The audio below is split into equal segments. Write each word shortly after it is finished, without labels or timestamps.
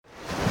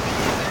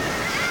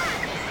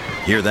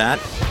Hear that?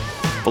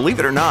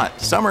 Believe it or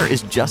not, summer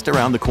is just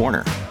around the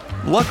corner.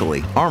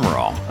 Luckily, Armor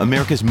All,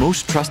 America's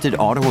most trusted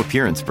auto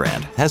appearance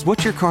brand, has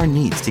what your car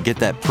needs to get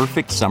that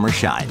perfect summer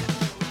shine.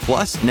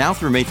 Plus, now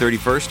through May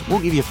 31st, we'll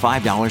give you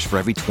 $5 for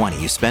every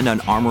 $20 you spend on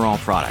Armor All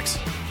products.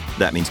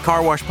 That means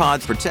car wash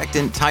pods,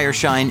 protectant, tire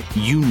shine,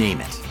 you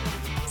name it.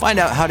 Find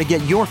out how to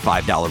get your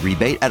 $5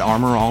 rebate at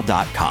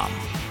armorall.com.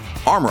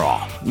 Armor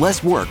All,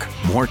 less work,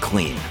 more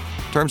clean.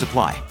 Terms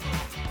apply.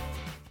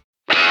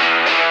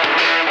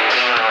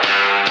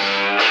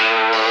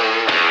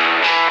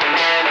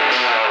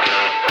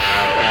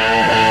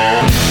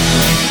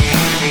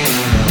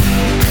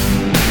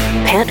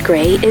 Pat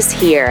Gray is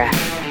here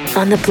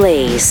on the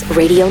Blaze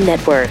Radio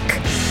Network.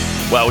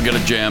 Well, we got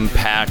a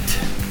jam-packed,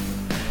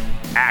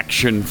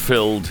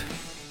 action-filled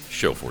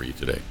show for you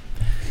today.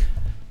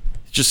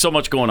 Just so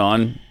much going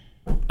on.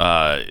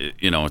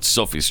 It's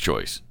Sophie's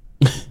choice.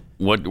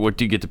 What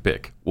do you get to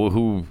pick? Well,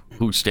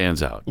 who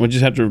stands out? We'll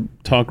just have to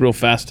talk real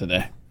fast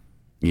today.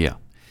 Yeah.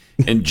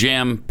 And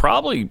jam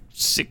probably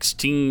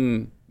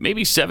 16,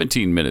 maybe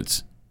 17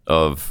 minutes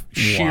of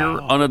sheer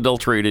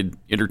unadulterated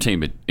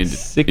entertainment into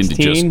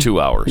just 2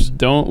 hours.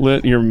 Don't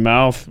let your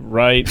mouth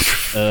write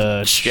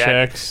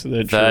checks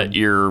that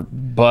your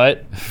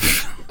butt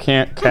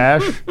can't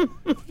cash.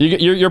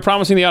 You're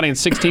promising the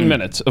audience 16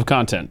 minutes of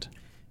content.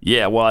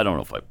 Yeah, well, I don't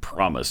know if I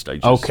promised.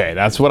 Okay,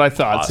 that's what I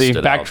thought. See,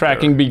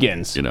 backtracking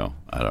begins. I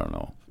don't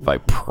know if I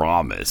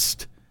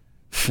promised.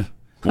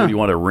 What do you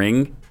want, a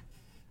ring?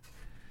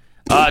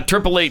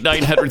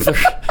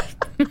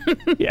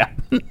 888-900. Yeah,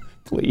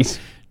 please.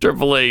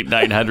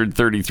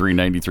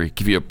 888-900-3393.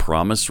 Give you a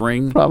promise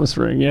ring? Promise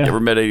ring, yeah. You ever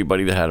met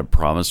anybody that had a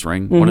promise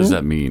ring? Mm-hmm. What does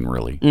that mean,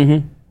 really?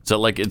 Mm-hmm.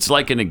 So it's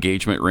like an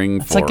engagement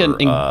ring for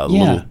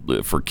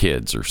for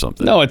kids or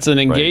something. No, it's an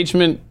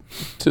engagement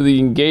to the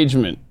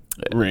engagement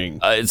ring.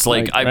 It's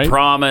like I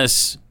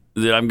promise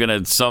that I'm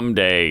gonna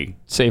someday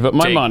save up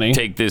my money.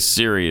 Take this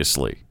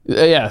seriously.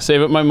 Yeah,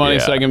 save up my money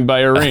so I can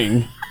buy a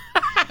ring.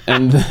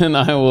 And then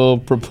I will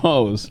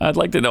propose. I'd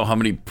like to know how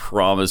many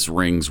promise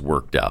rings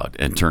worked out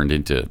and turned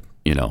into,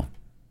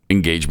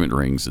 engagement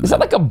rings. Is that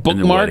like a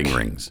bookmark? Wedding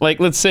rings. Like,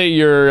 let's say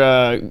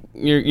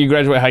you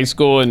graduate high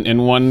school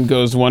and one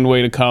goes one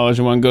way to college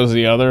and one goes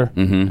the other.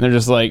 Mm-hmm. And they're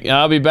just like,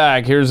 I'll be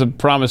back. Here's a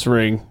promise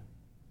ring.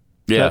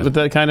 Is that what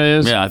that kind of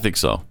is? Yeah, I think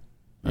so.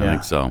 I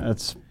think so.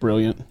 That's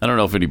brilliant. I don't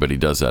know if anybody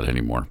does that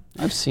anymore.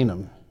 I've seen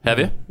them. Have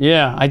you?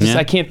 Yeah.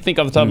 I can't think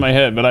off the top of my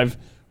head, but I've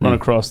run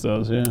across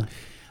those, yeah.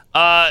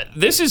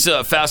 This is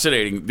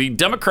fascinating. The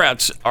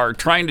Democrats are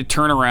trying to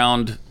turn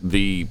around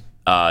the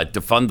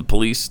defund the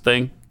police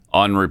thing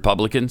on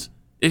Republicans.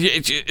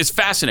 It's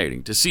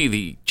fascinating to see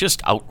the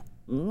just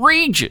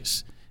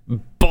outrageous,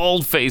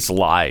 bald-faced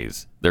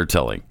lies they're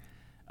telling.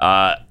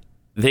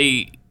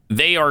 They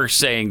are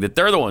saying that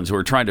they're the ones who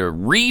are trying to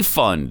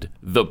refund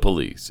the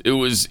police.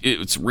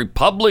 It's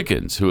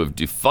Republicans who have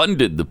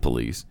defunded the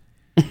police.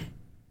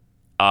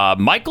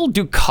 Michael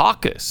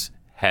Dukakis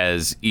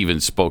has even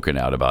spoken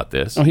out about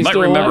this. Oh, you might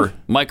remember alive?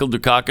 Michael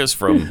Dukakis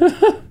from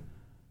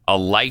a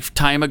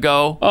lifetime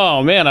ago.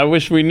 Oh, man, I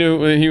wish we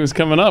knew he was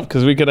coming up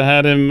because we could have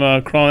had him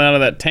crawling out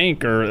of that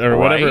tank or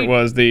whatever it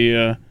was.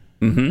 Yeah.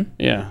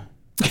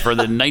 For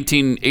the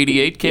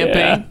 1988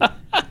 campaign. Yeah.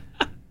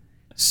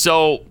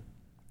 So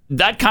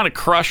that kind of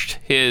crushed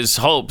his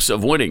hopes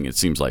of winning, it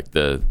seems like,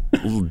 the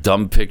little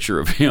dumb picture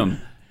of him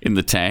in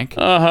the tank.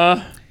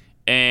 Uh-huh.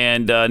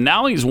 And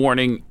now he's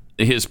warning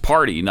his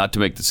party not to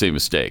make the same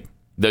mistake.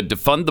 The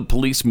defund the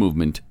police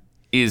movement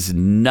is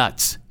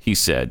nuts, he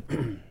said.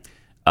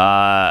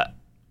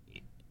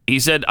 He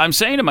said, I'm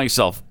saying to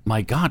myself,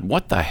 my God,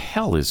 what the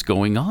hell is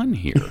going on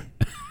here?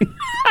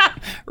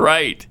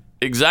 Right.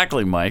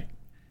 Exactly, Mike.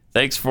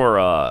 Thanks for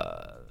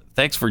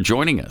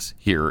joining us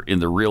here in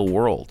the real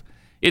world.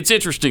 It's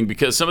interesting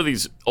because some of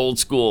these old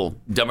school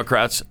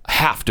Democrats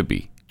have to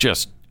be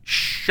just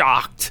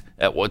shocked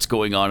at what's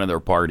going on in their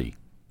party.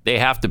 They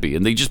have to be,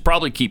 and they just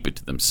probably keep it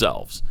to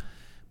themselves.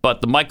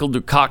 But the Michael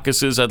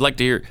Dukakises, I'd like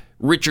to hear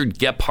Richard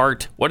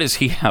Gephardt. What does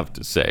he have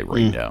to say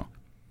right now?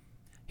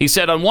 He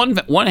said, on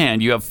one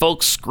hand, you have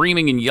folks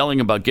screaming and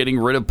yelling about getting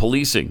rid of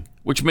policing,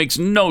 which makes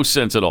no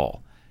sense at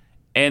all.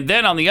 And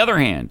then on the other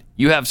hand,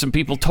 you have some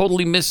people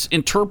totally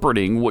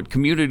misinterpreting what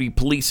community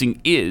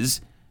policing is,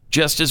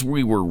 just as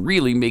we were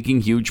really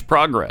making huge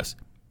progress.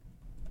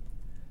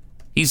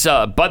 He's,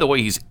 by the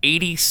way, he's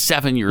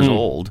 87 years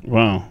old.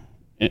 Wow.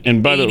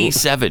 And by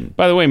 87.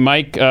 By the way,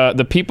 Mike,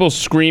 the people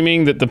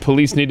screaming that the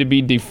police need to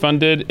be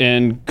defunded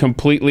and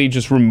completely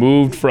just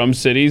removed from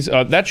cities,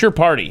 that's your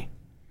party.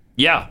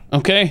 Yeah.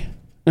 Okay?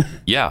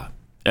 Yeah.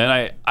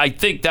 And I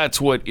think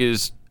that's what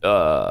is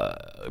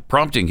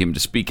prompting him to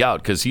speak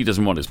out, because he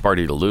doesn't want his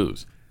party to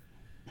lose.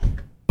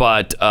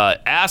 But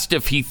asked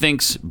if he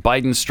thinks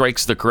Biden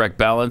strikes the correct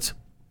balance,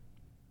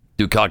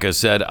 Dukakis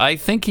said, I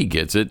think he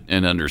gets it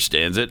and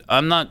understands it.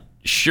 I'm not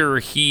sure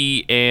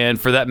he, and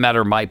for that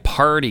matter, my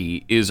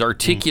party, is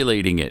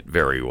articulating it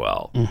very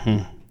well.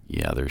 Mm-hmm.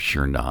 Yeah, they're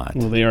sure not.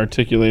 Well, they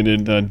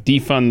articulated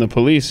defund the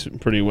police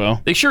pretty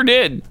well. They sure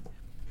did.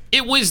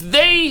 It was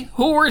they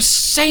who were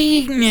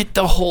saying it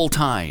the whole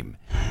time.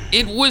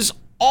 It was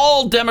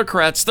all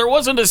Democrats. There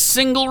wasn't a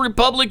single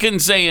Republican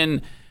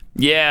saying,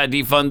 yeah,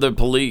 defund the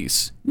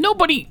police.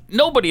 Nobody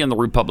in the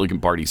Republican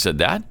Party said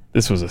that.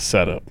 This was a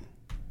setup.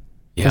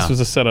 Yeah. This was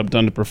a setup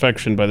done to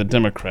perfection by the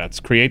Democrats.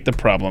 Create the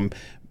problem,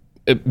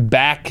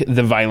 back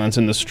the violence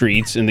in the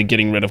streets into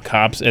getting rid of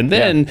cops, and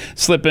then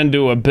slip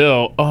into a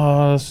bill,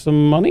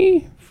 some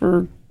money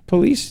for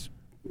police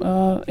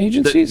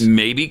agencies? That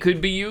maybe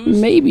could be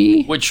used?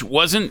 Maybe. Which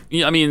wasn't,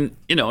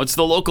 it's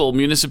the local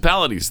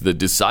municipalities that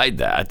decide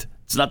that.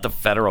 It's not the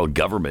federal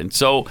government.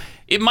 So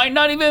it might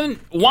not even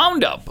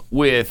wound up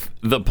with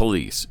the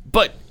police.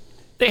 But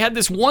they had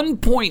this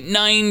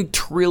 $1.9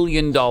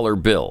 trillion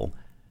bill.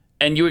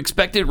 And you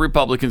expected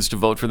Republicans to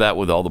vote for that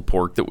with all the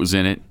pork that was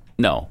in it?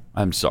 No,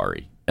 I'm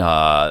sorry.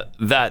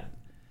 That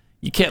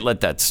you can't let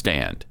that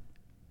stand.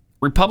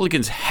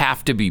 Republicans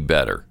have to be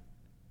better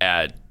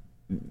at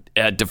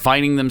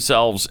defining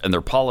themselves and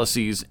their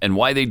policies and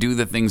why they do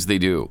the things they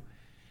do.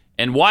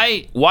 And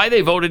why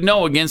they voted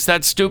no against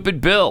that stupid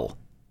bill.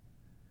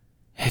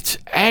 It's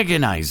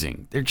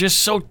agonizing. They're just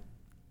so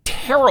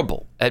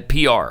terrible at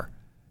PR.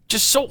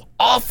 Just so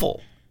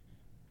awful.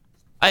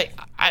 I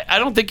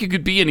don't think it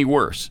could be any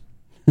worse.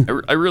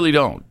 I really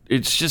don't.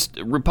 It's just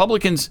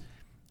Republicans,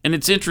 and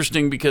it's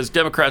interesting because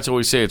Democrats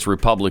always say it's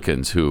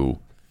Republicans who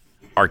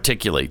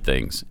articulate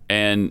things,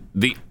 and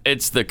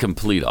it's the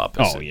complete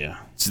opposite. Oh, yeah.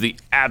 It's the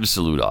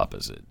absolute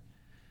opposite.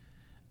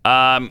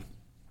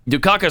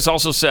 Dukakis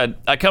also said,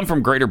 I come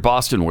from Greater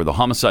Boston where the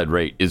homicide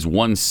rate is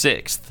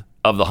 1/6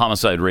 of the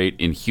homicide rate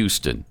in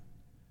Houston.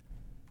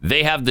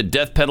 They have the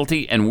death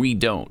penalty and we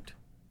don't.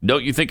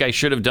 Don't you think I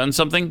should have done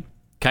something?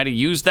 Kind of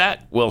used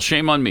that? Well,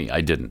 shame on me.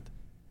 I didn't.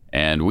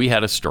 And we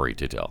had a story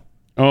to tell.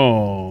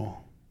 Oh.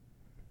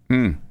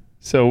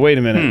 So wait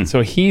a minute.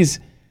 So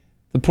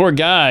the poor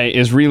guy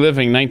is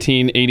reliving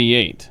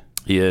 1988.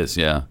 He is,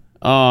 yeah.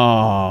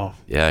 Oh.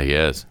 Yeah, he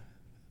is.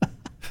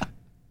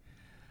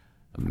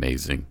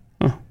 Amazing.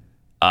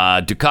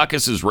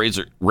 Dukakis is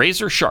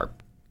razor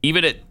sharp,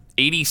 even at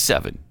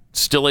 87.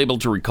 Still able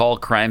to recall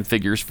crime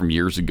figures from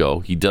years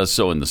ago. He does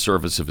so in the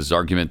service of his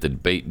argument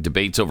that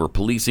debates over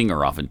policing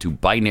are often too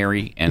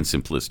binary and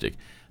simplistic.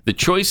 The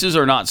choices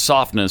are not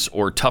softness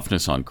or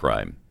toughness on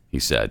crime, he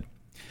said.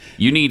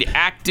 You need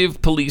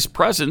active police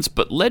presence,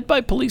 but led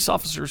by police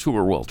officers who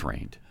are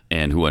well-trained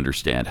and who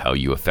understand how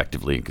you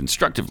effectively and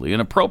constructively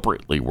and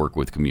appropriately work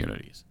with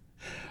communities.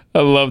 I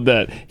love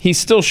that. He's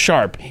still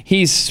sharp.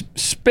 He's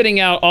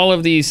spitting out all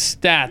of these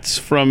stats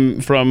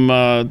from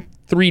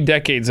 3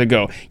 decades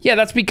ago. Yeah,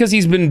 that's because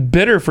he's been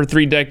bitter for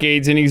 3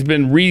 decades and he's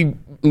been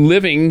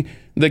reliving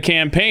the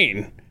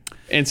campaign.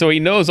 And so he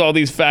knows all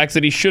these facts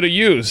that he should have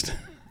used.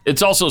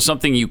 It's also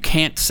something you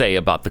can't say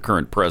about the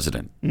current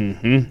president.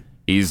 Mm-hmm.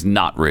 He's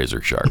not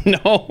razor sharp.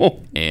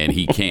 No. And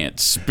he can't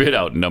spit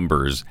out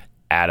numbers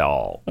at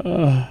all.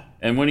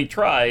 And when he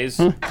tries...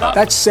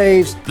 that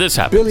saves this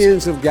happens.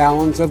 Billions of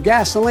gallons of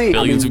gasoline.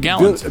 Billions of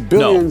gallons?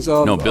 Billions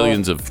of... No,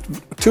 billions of... I think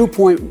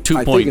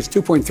it's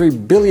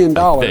 $2.3 billion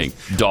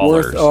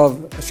worth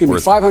of...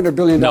 $500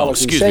 billion in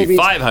savings.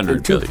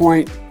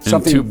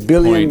 $500 and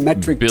billion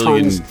metric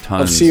tons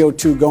of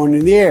CO2 going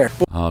in the air.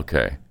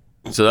 Okay.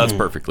 So that's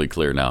perfectly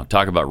clear now.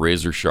 Talk about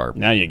razor sharp.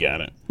 Now you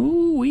got it.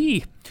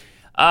 Ooh-wee.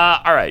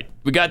 All right.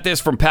 We got this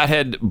from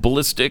Pathead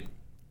Ballistic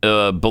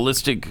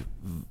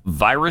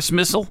Virus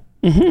Missile.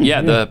 Mm-hmm,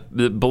 yeah,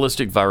 the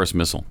ballistic virus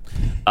missile.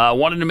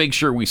 Wanted to make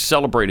sure we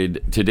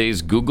celebrated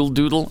today's Google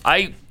Doodle.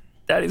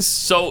 That is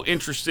so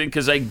interesting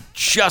because I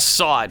just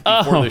saw it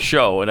before the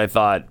show, and I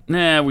thought,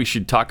 we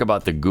should talk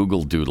about the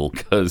Google Doodle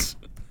because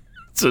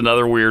it's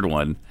another weird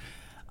one.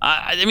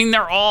 I mean,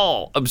 they're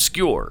all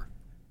obscure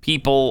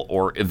people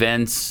or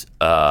events,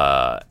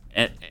 and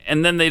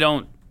then they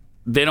don't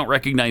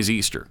recognize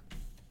Easter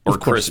or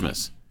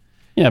Christmas.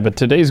 Yeah, but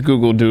today's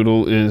Google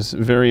Doodle is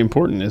very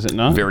important, is it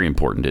not? Very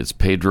important. It's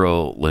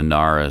Pedro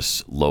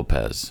Linares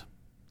Lopez.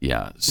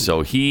 Yeah,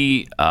 so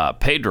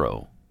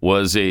Pedro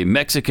was a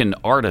Mexican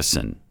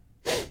artisan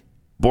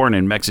born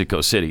in Mexico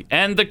City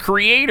and the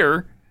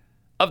creator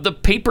of the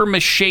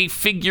papier-mâché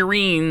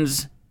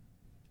figurines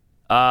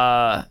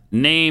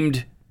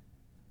named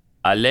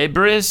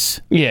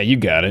Alebres. Yeah, you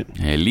got it.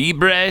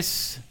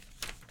 Alebres.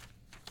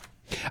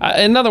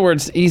 In other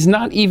words, he's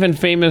not even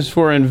famous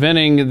for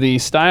inventing the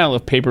style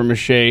of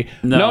papier-mâché.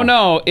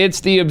 No,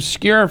 it's the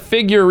obscure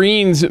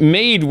figurines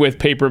made with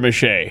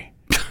papier-mâché.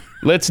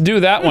 Let's do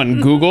that one,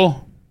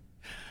 Google.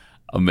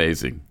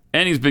 Amazing.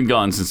 And he's been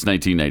gone since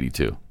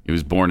 1992. He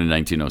was born in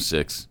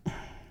 1906,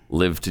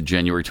 lived to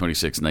January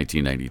 26,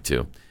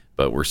 1992.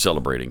 But we're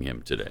celebrating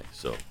him today.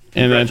 So,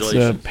 and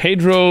that's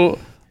Pedro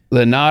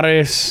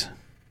Linares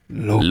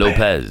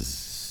Lopez.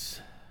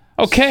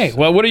 Okay,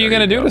 well, what are you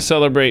going to do to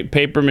celebrate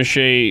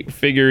papier-mâché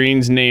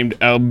figurines named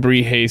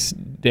Albrijes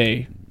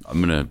Day?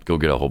 I'm going to go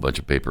get a whole bunch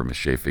of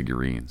papier-mâché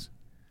figurines.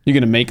 You're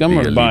going to make them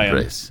or buy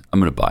them? I'm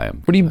going to buy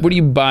them. What do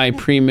you buy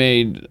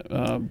pre-made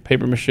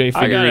papier-mâché figurines?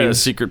 I got a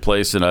secret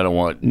place, and I don't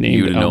want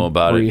you to know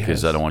about it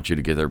because I don't want you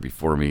to get there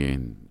before me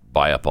and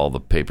buy up all the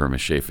paper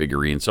mache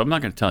figurines. So I'm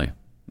not going to tell you.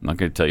 I'm not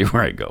going to tell you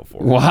where I go for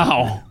it.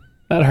 Wow,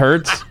 that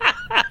hurts.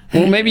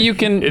 Well, maybe you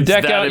can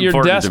deck out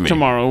your desk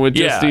tomorrow with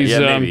just these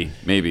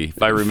maybe.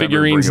 If I remember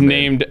figurines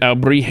named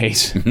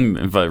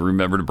Albrijes. If I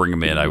remember to bring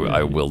them in,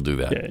 I will do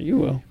that. Yeah, you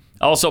will.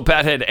 Also,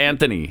 Pathead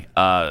Anthony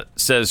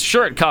says,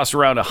 sure, it costs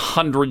around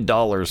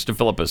 $100 to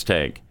fill up his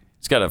tank.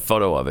 He's got a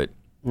photo of it.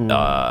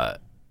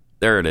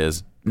 There it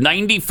is.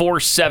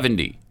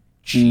 $94.70.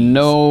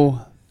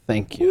 No,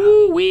 thank you.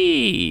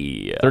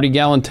 Woo-wee.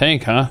 30-gallon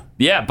tank, huh?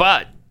 Yeah,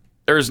 but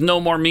there's no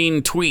more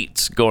mean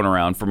tweets going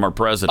around from our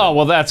president. Oh,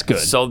 well, that's good.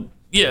 So,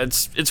 yeah,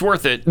 it's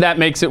worth it. That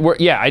makes it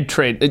worth. Yeah, I'd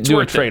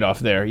do a trade-off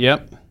there.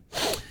 Yep.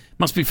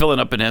 Must be filling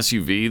up an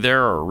SUV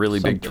there or a really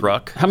big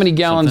truck. How many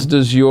gallons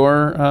does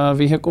your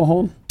vehicle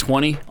hold?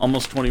 20,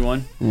 almost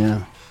 21.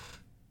 Yeah.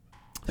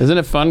 Isn't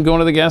it fun going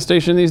to the gas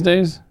station these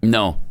days?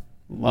 No.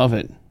 Love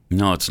it.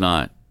 No, it's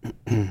not.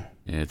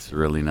 It's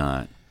really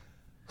not.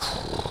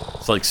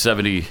 It's like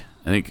 70.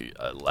 I think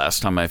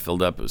last time I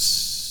filled up it was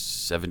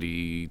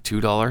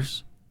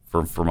 $72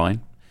 for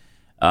mine.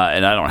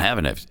 And I don't have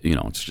an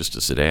it's just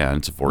a sedan.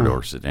 It's a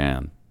 4-door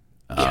sedan.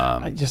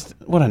 Yeah,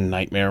 what a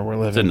nightmare we're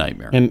living. It's a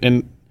nightmare.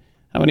 And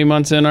how many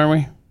months in are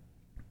we?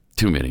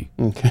 Too many.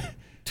 Okay.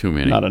 Too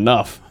many. Not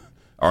enough.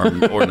 Or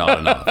not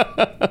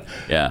enough.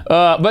 Yeah.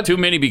 But too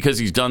many because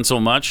he's done so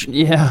much.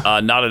 Yeah.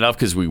 Not enough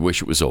because we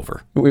wish it was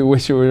over. We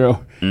wish it were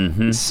over.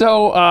 Mm-hmm.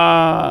 So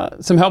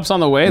some help's on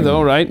the way,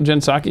 though, right? Jen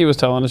Psaki was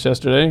telling us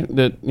yesterday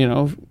that,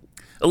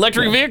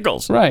 electric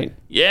vehicles. Right.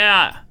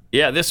 Yeah.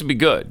 Yeah, this would be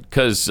good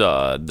because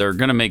they're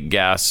going to make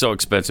gas so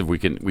expensive we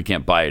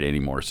can't buy it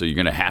anymore. So you're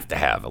going to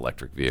have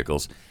electric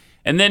vehicles.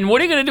 And then what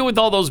are you going to do with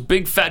all those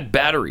big fat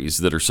batteries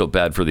that are so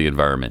bad for the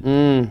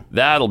environment?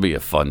 That'll be a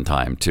fun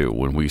time, too,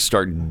 when we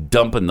start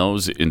dumping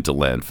those into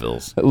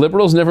landfills.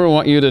 Liberals never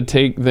want you to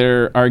take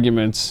their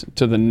arguments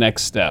to the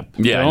next step.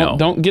 Yeah, I know.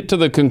 Don't get to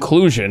the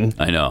conclusion.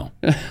 I know.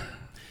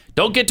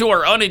 Don't get to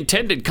our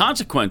unintended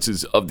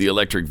consequences of the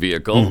electric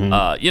vehicle.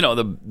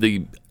 Mm-hmm.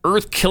 The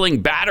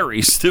earth-killing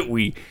batteries that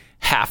we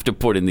have to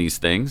put in these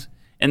things.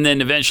 And then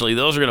eventually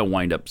those are going to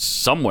wind up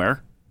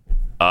somewhere.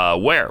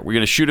 Where? We're going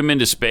to shoot them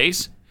into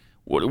space?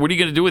 What are you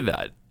going to do with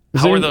that?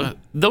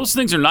 Those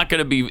things are not going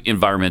to be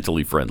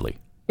environmentally friendly.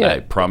 Yeah. I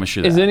promise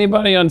you that. Is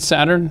anybody on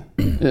Saturn?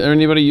 Is there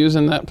anybody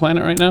using that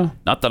planet right now?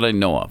 Not that I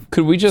know of.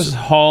 Could we just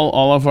haul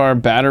all of our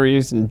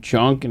batteries and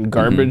junk and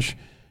garbage?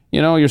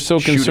 You're so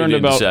concerned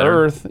about Saturn.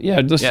 Earth.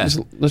 Yeah,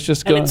 let's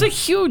just go. And it's a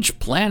huge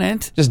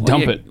planet. Just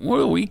dump it. What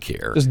do we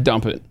care? Just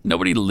dump it.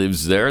 Nobody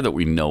lives there that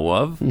we know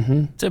of.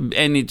 Mm-hmm.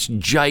 And it's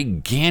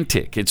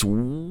gigantic. It's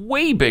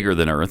way bigger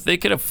than Earth. They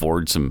could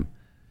afford some,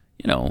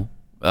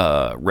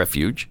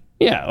 refuge.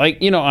 Yeah,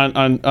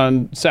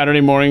 on Saturday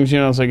mornings,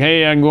 it's like,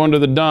 hey, I'm going to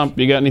the dump.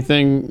 You got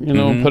anything,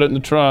 put it in the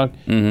truck.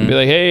 Mm-hmm. Be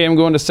like, hey, I'm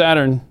going to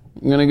Saturn.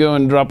 I'm going to go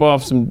and drop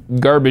off some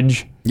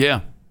garbage.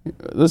 Yeah.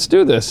 Let's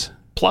do this.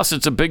 Plus,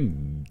 it's a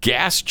big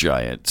gas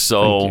giant,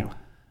 so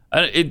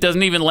it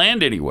doesn't even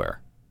land anywhere.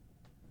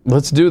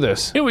 Let's do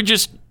this. It would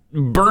just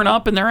burn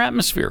up in their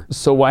atmosphere.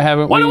 So why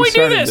haven't we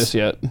started this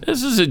yet?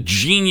 This is a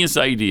genius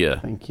idea.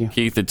 Thank you,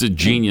 Keith. It's a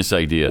genius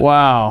idea.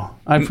 Wow,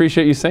 I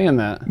appreciate you saying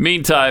that.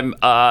 Meantime,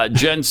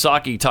 Jen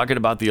Psaki talking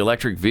about the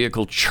electric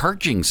vehicle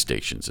charging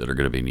stations that are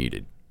going to be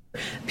needed.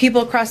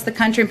 People across the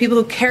country and people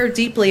who care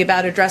deeply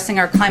about addressing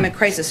our climate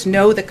crisis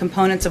know the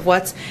components of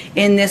what's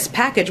in this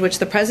package, which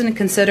the president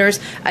considers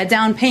a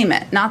down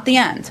payment, not the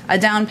end, a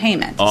down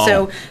payment.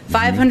 So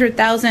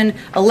 500,000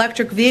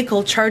 electric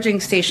vehicle charging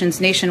stations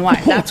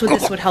nationwide. That's what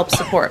this would help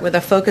support, with a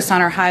focus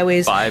on our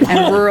highways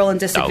and rural and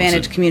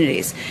disadvantaged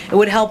communities. It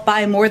would help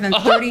buy more than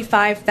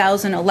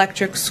 35,000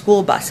 electric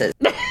school buses.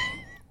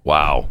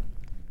 Wow.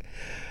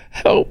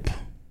 Help.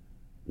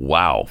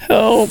 Wow.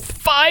 Help.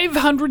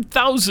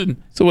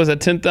 500,000. So was that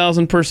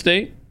 10,000 per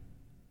state?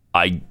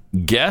 I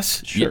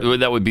guess. Sure.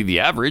 That would be the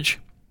average.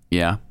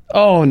 Yeah.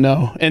 Oh,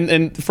 no.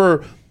 And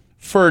for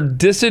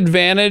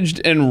disadvantaged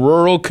and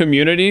rural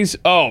communities,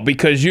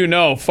 because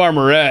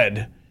Farmer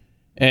Ed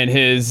and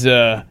his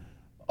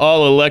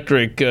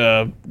all-electric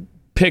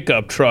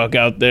pickup truck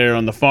out there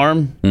on the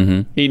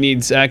farm, he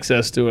needs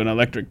access to an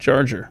electric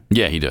charger.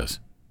 Yeah, he does.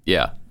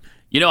 Yeah.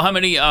 You know how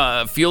many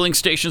fueling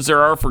stations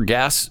there are for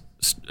gas-powered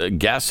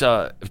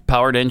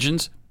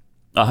engines?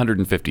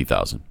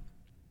 150,000.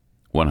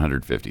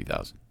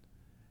 150,000.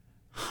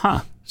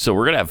 Huh. So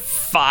we're going to have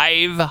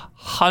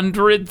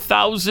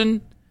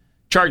 500,000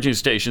 charging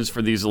stations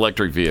for these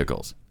electric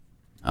vehicals.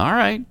 All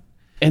right.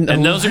 And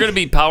those are going to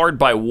be powered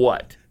by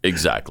what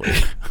exactly?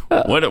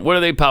 What are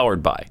they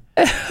powered by?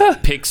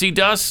 Pixie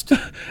dust?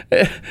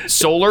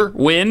 Solar?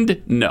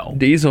 Wind? No.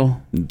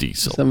 Diesel.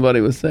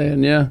 Somebody was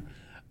saying, yeah.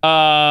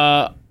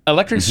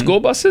 Electric school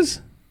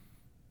buses?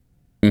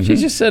 She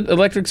just said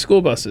electric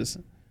school buses.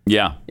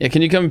 Yeah. Yeah,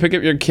 can you come and pick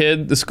up your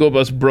kid? The school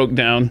bus broke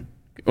down.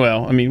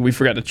 Well, we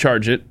forgot to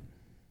charge it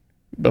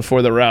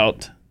before the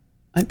route.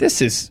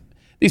 These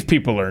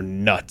people are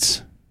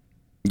nuts.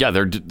 Yeah,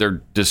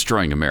 they're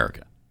destroying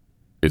America.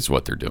 Is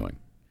what they're doing.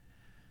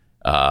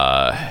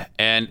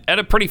 And at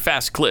a pretty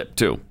fast clip,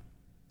 too.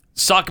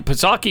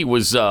 Psaki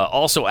was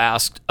also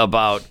asked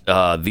about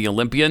the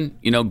Olympian,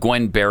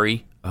 Gwen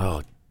Berry.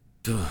 Oh,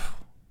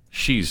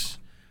 she's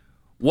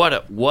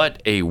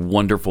what a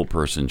wonderful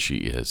person she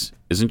is,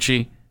 isn't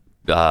she?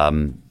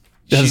 We're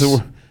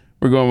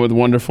going with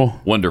wonderful.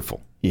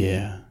 Wonderful.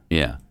 Yeah,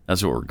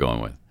 that's what we're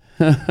going with.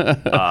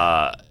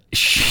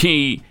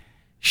 She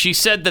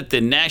said that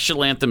the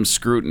national anthem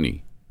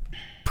scrutiny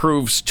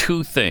proves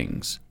two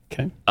things.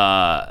 Okay.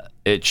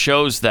 It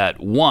shows that,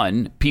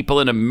 one, people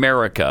in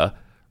America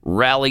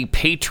rally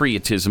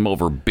patriotism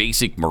over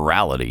basic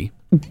morality.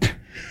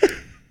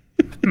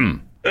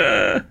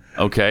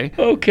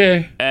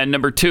 Okay. And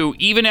number two,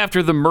 even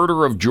after the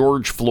murder of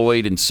George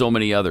Floyd and so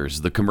many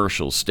others, the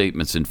commercial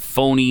statements and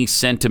phony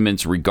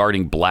sentiments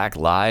regarding black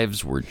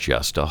lives were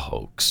just a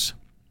hoax.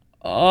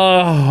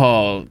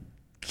 Oh,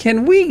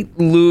 can we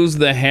lose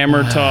the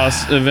hammer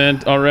toss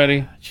event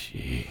already?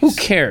 Jeez. Who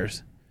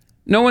cares?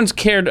 No one's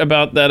cared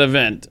about that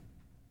event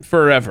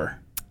forever.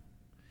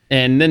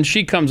 And then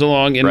she comes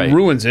along and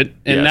ruins it.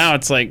 And now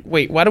it's like,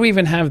 wait, why do we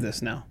even have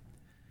this now?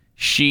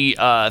 She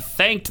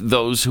thanked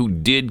those who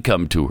did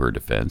come to her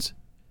defense.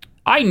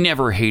 I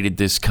never hated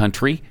this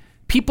country.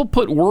 People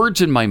put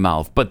words in my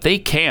mouth, but they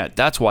can't.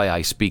 That's why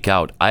I speak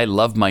out. I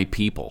love my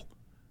people.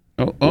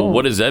 Well,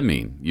 what does that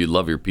mean? You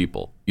love your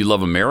people? You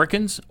love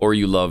Americans or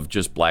you love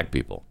just black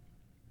people?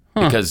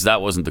 Because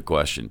that wasn't the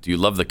question. Do you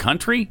love the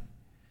country?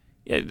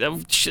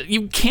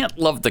 You can't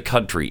love the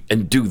country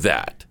and do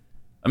that.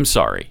 I'm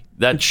sorry.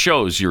 That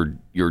shows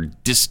your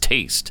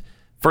distaste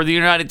for the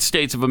United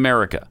States of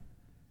America.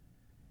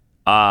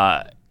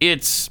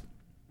 It's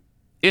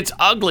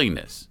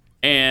ugliness,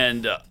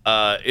 and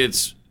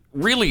it's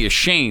really a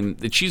shame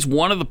that she's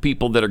one of the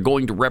people that are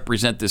going to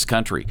represent this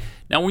country.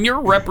 Now, when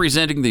you're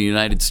representing the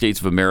United States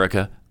of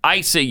America,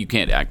 I say you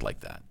can't act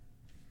like that.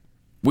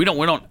 We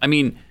don't. I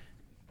mean,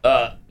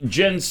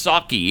 Jen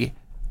Psaki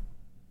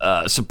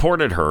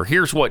supported her.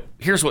 Here's what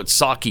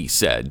Psaki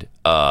said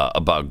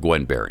about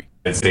Gwen Berry.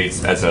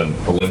 States as an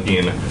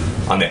Olympian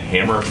on the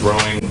hammer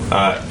throwing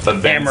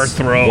events, hammer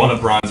throw, won a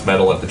bronze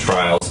medal at the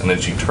trials, and then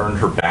she turned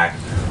her back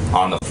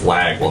on the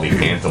flag while the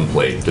anthem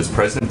played. Does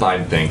President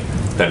Biden think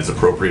that is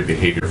appropriate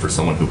behavior for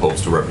someone who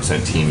hopes to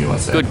represent Team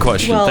USA? Good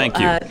question. Well, thank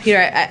you. Peter,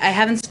 I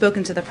haven't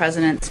spoken to the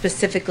president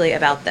specifically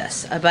about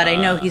this, but I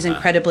know he's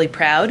incredibly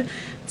proud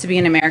to be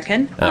an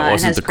American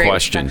and has great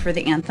respect for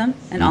the anthem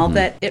and all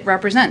that it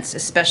represents,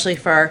 especially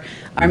for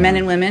our men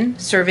and women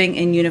serving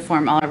in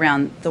uniform all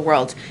around the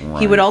world.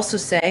 Right. He would also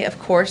say, of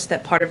course,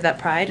 that part of that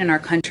pride in our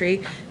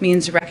country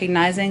means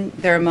recognizing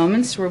there are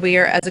moments where we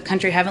are, as a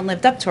country, haven't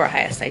lived up to our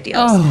highest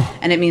ideals.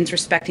 And it means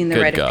respecting the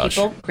right of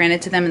people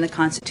granted to them in the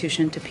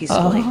Constitution to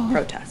peacefully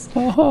protest.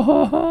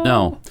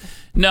 No,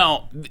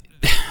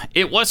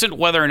 it wasn't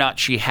whether or not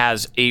she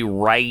has a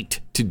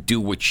right to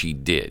do what she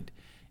did.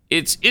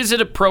 Is it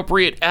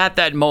appropriate at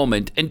that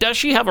moment, and does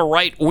she have a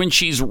right when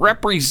she's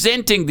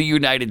representing the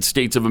United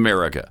States of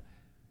America?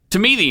 To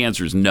me, the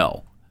answer is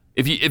no.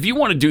 If you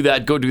want to do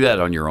that, go do that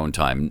on your own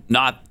time,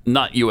 not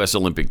U.S.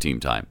 Olympic team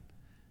time.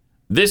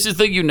 This is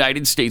the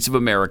United States of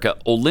America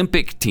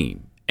Olympic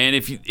team, and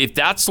if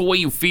that's the way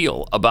you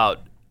feel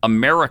about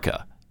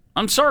America,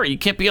 I'm sorry, you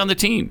can't be on the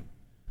team.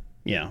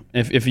 Yeah,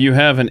 if you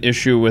have an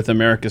issue with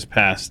America's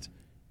past,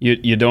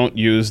 you don't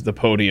use the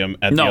podium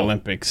at the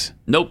Olympics.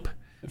 Nope.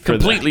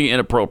 Completely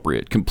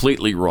inappropriate,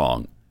 completely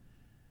wrong.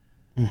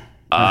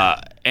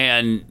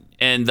 And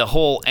the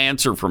whole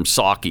answer from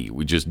Psaki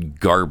was just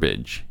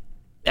garbage,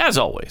 as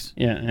always.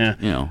 Yeah.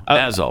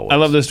 As always. I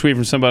love this tweet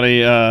from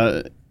somebody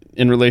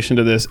in relation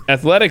to this.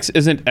 Athletics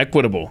isn't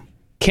equitable.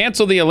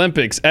 Cancel the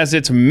Olympics as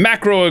it's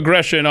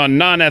macroaggression on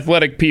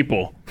non-athletic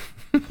people.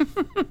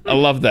 I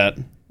love that.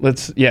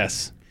 Let's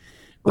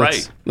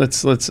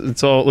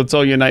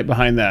all unite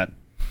behind that.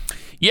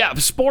 Yeah,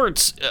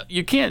 sports.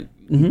 You can't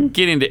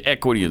get into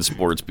equity in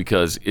sports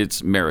because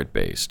it's merit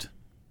based.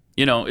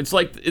 It's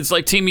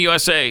like Team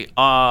USA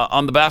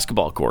on the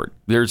basketball court.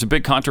 There's a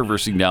big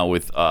controversy now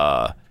with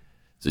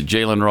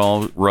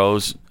Jalen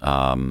Rose.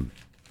 I don't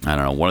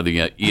know. One of the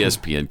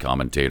ESPN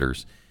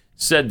commentators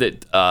said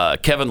that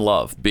Kevin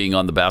Love being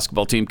on the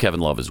basketball team. Kevin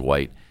Love is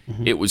white.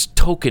 It was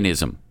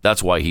tokenism.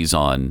 That's why he's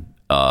on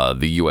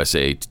the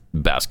USA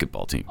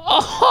basketball team.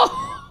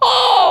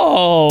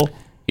 Oh.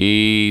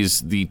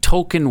 He's the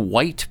token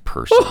white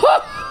person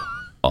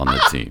on the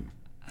team.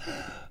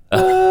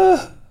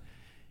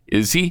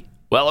 Is he?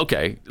 Well,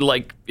 okay.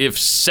 Like if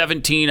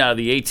 17 out of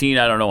the 18,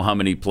 I don't know how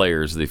many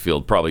players they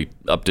field, probably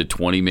up to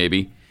 20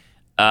 maybe.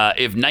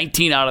 If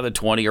 19 out of the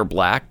 20 are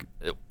black,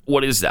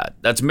 what is that?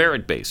 That's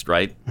merit-based,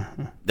 right?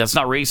 That's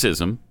not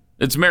racism.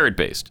 It's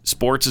merit-based.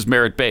 Sports is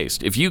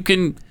merit-based. If you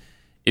can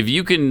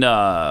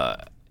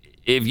help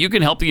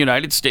the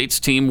United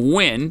States team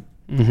win,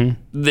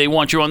 they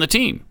want you on the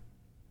team.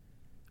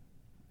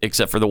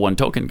 Except for the one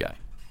token guy.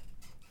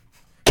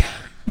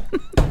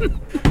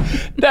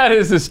 That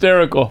is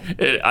hysterical.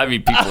 I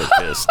mean, people are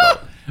pissed, though.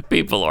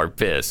 People are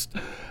pissed.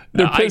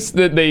 They're pissed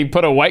that they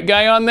put a white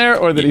guy on there,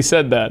 or that he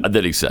said that?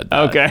 That he said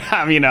that. Okay.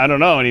 I mean, I don't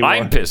know anymore.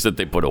 I'm pissed that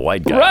they put a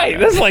white guy on there.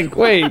 That's like,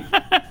 wait.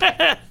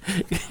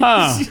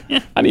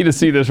 I need to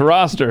see this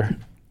roster.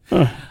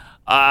 And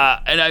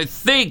I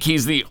think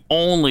he's the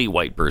only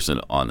white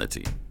person on the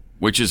team,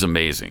 which is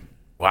amazing.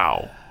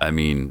 Wow. I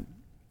mean,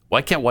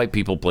 why can't white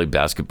people play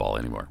basketball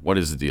anymore? What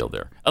is the deal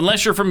there?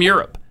 Unless you're from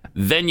Europe,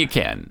 then you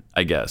can,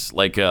 I guess.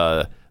 Like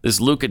this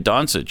Luka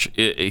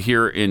Doncic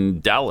here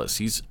in Dallas.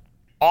 He's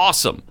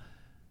awesome,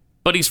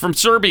 but he's from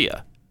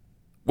Serbia.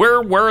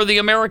 Where are the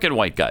American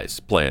white guys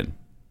playing?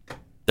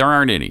 There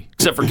aren't any,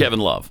 except for Kevin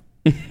Love.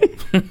 Do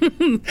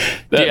you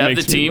have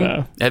the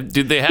team?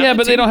 Do they have? Yeah,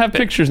 but team? they don't have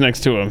pictures next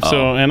to him.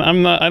 So, and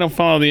I don't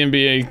follow the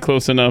NBA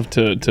close enough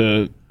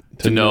to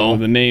know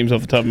the names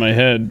off the top of my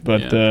head.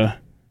 But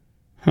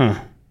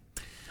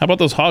how about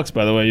those Hawks?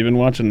 By the way, you've been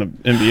watching the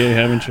NBA,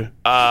 haven't you?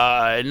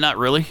 Not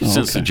really.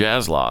 Since the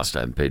Jazz lost, I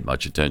haven't paid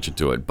much attention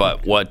to it.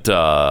 But what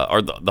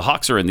are the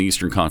Hawks are in the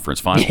Eastern Conference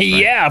Finals? Right?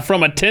 Yeah,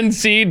 from a 10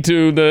 seed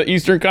to the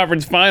Eastern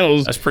Conference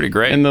Finals. That's pretty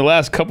great. In the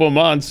last couple of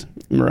months,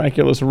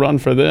 miraculous run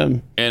for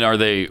them. And are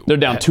they? They're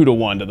down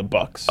 2-1 to the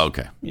Bucks.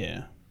 Okay.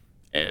 Yeah.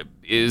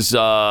 Is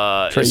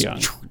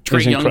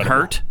Trae Young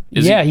hurt?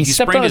 He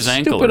stepped on his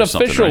ankle stupid or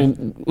something, official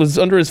right? was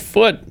under his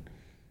foot.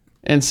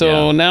 And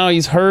so now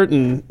he's hurt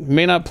and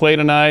may not play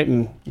tonight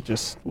and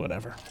just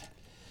whatever.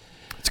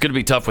 It's going to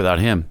be tough without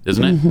him,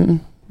 isn't it?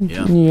 Mm-hmm.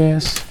 Yeah.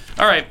 Yes.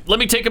 All right, let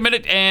me take a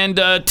minute and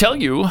tell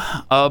you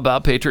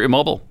about Patriot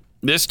Mobile.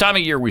 This time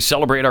of year, we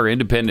celebrate our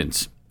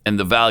independence and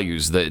the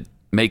values that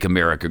make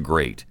America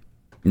great.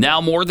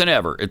 Now more than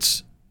ever,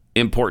 it's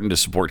important to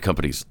support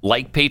companies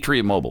like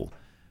Patriot Mobile,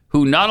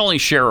 who not only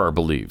share our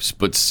beliefs,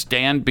 but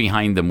stand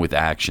behind them with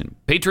action.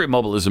 Patriot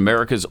Mobile is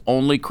America's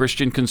only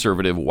Christian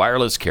conservative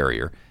wireless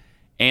carrier,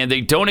 and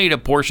they donate a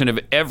portion of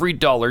every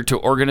dollar to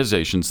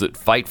organizations that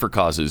fight for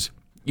causes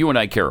you and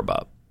I care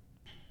about.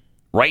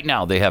 Right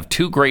now, they have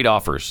 2 great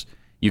offers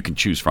you can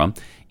choose from.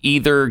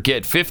 Either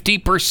get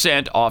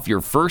 50% off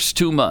your first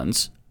 2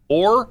 months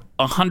or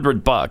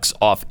 $100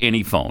 off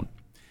any phone.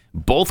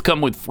 Both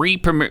come with free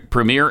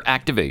Premier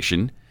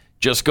activation.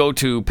 Just go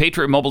to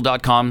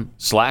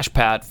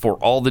patriotmobile.com/Pat for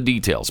all the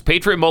details.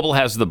 Patriot Mobile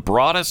has the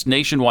broadest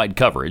nationwide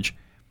coverage,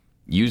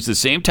 use the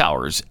same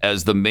towers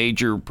as the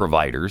major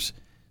providers,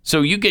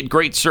 so you get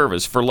great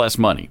service for less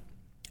money.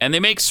 And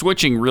they make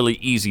switching really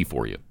easy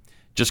for you.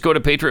 Just go to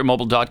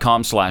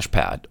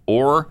patriotmobile.com/Pat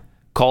or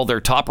call their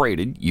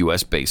top-rated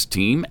U.S.-based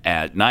team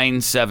at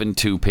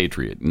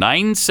 972-PATRIOT.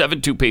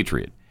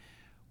 972-PATRIOT.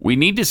 We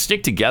need to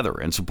stick together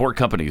and support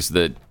companies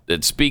that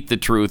speak the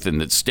truth and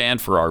that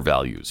stand for our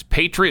values.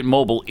 Patriot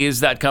Mobile is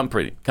that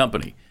company.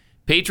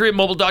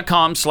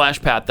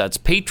 PatriotMobile.com/Pat. That's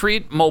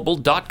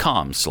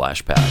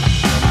PatriotMobile.com/Pat.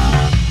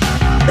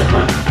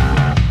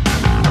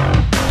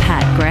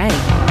 Pat Gray,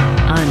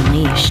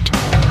 Unleashed.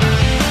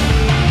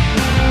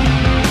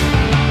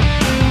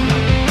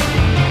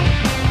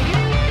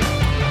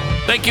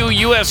 Thank you,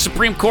 U.S.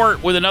 Supreme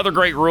Court, with another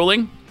great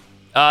ruling.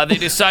 They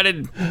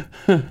decided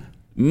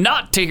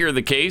not to hear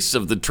the case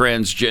of the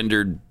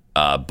transgendered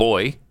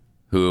boy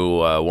who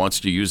wants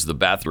to use the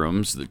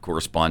bathrooms that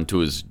correspond to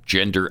his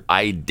gender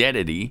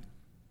identity,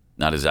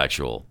 not his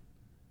actual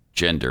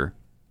gender.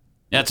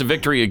 That's a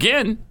victory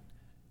again.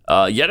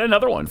 Yet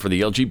another one for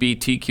the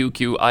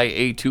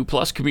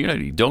LGBTQIA2+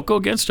 community. Don't go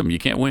against them. You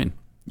can't win.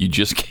 You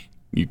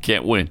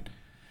can't win.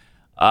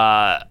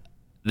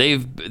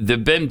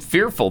 They've been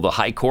fearful the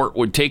high court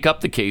would take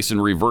up the case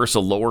and reverse a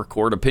lower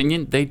court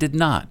opinion. They did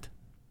not.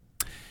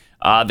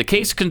 The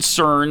case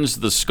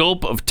concerns the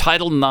scope of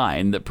Title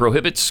IX that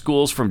prohibits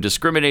schools from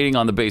discriminating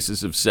on the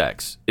basis of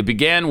sex. It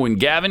began when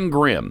Gavin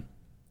Grimm,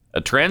 a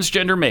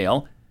transgender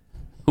male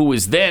who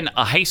was then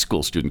a high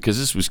school student, because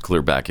this was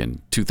clear back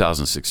in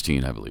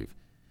 2016, I believe.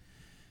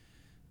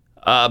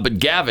 But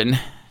Gavin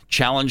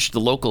challenged the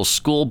local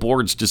school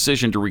board's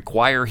decision to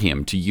require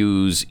him to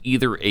use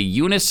either a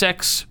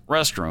unisex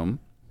restroom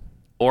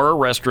or a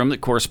restroom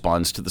that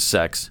corresponds to the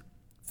sex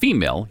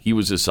female he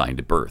was assigned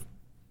at birth.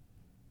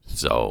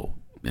 So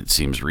it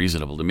seems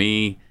reasonable to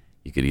me.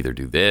 You could either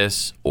do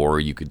this or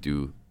you could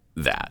do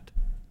that.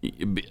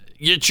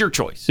 It's your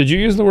choice. Did you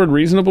use the word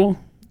reasonable?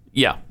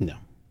 Yeah.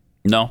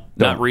 No,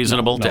 not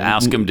reasonable to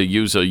ask him to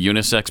use a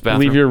unisex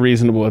bathroom? Leave your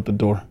reasonable at the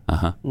door.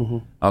 Uh-huh. Mm-hmm.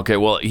 Okay,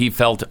 well, he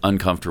felt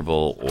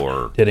uncomfortable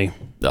or... Did he?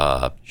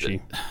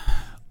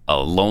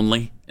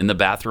 Lonely in the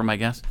bathroom, I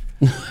guess.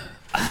 In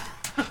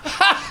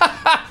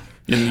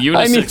the unisex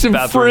I need some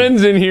bathroom,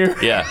 friends in here.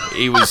 Yeah,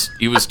 he was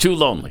too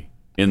lonely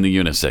in the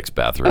unisex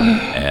bathroom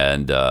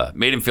and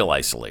made him feel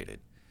isolated.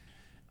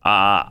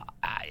 How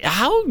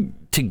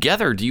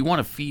together do you want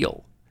to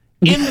feel?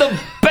 In the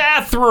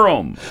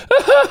bathroom!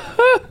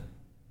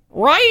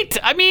 Right?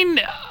 I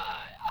mean,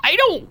 I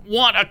don't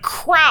want a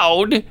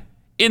crowd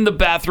in the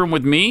bathroom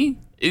with me.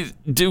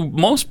 Do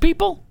most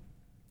people?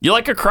 You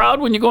like a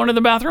crowd when you go into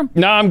the bathroom?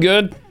 No, I'm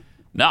good.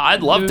 No,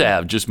 I'd love to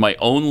have just my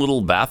own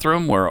little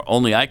bathroom where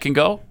only I can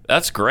go.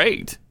 That's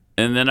great.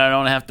 And then I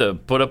don't have to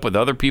put up with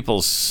other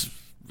people's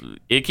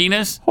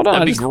ickiness. Hold on.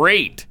 That'd be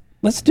great.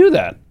 Let's do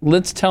that.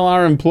 Let's tell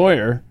our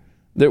employer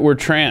that we're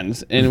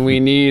trans and we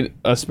need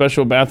a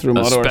special bathroom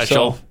all to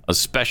ourselves. A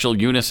special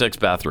unisex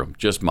bathroom,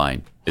 just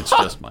mine. It's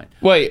just mine.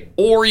 Wait.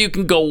 Or you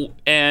can go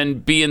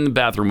and be in the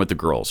bathroom with the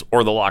girls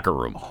or the locker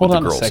room with the girls. Hold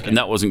on a second. And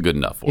that wasn't good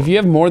enough for If you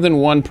have more than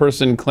one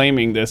person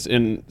claiming this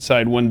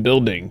inside one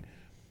building,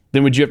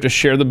 then would you have to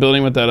share the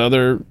building with that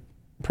other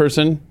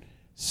person?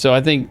 So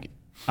I think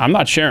I'm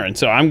not sharing.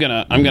 So I'm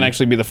gonna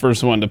actually be the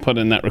first one to put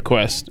in that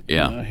request.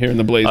 Yeah. Here in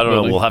the Blaze building.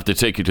 Building. Know. We'll have to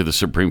take you to the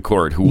Supreme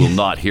Court, who will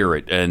not hear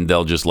it, and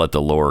they'll just let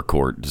the lower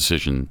court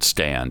decision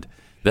stand.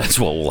 That's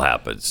what will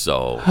happen.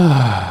 So,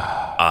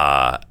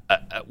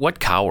 what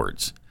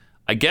cowards?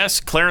 I guess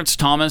Clarence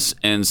Thomas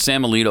and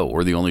Sam Alito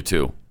were the only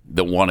two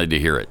that wanted to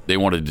hear it. They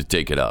wanted to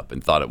take it up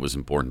and thought it was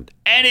important.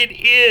 And it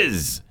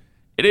is.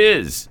 It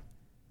is.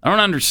 I don't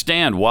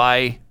understand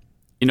why,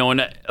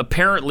 and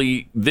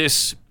apparently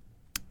this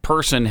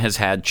person has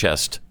had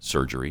chest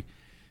surgery.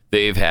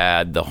 They've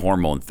had the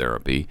hormone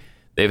therapy.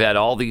 They've had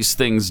all these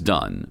things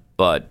done.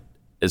 But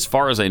as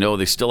far as I know,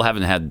 they still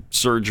haven't had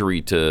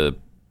surgery to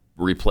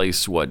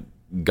replace what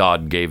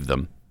God gave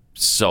them.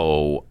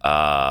 So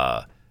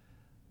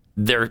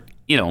they're,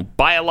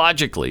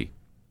 biologically,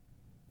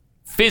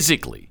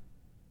 physically,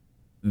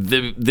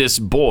 this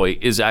boy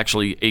is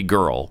actually a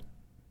girl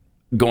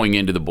going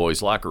into the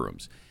boys' locker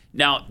rooms.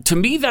 Now, to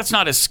me, that's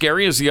not as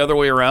scary as the other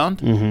way around.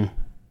 Mm-hmm.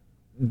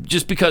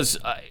 Just because,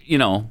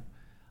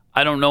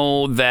 I don't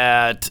know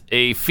that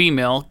a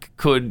female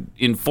could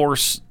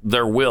enforce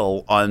their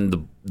will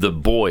on the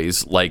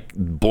boys like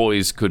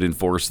boys could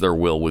enforce their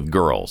will with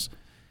girls.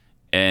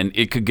 And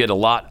it could get a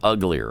lot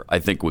uglier, I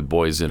think, with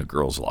boys in a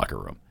girls' locker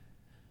room.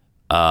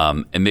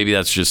 And maybe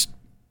that's just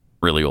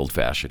really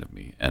old-fashioned of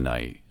me, and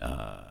I'm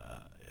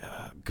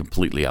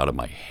completely out of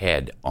my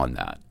head on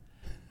that.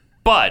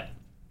 But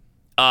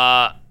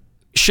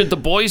should the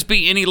boys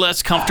be any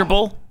less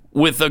comfortable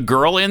with a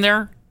girl in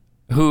there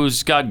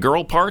who's got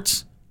girl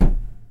parts?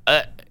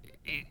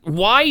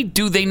 Why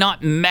do they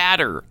not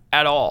matter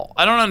at all?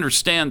 I don't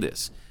understand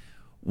this.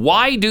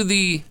 Why do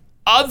the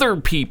other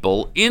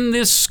people in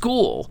this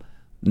school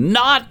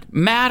not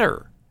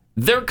matter?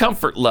 Their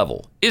comfort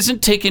level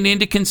isn't taken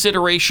into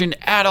consideration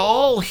at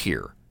all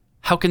here.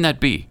 How can that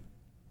be?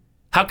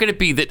 How can it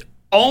be that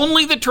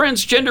only the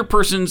transgender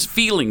person's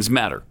feelings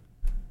matter?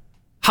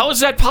 How is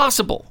that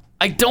possible?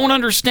 I don't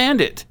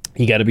understand it.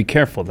 You got to be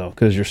careful, though,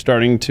 because you're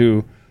starting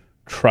to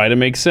try to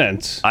make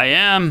sense. I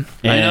am.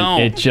 And I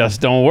know. It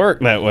just don't work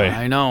that way.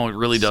 I know. It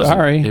really doesn't.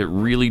 Sorry. It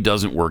really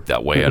doesn't work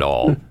that way at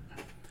all.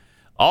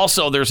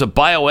 Also, there's a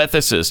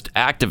bioethicist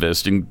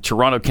activist in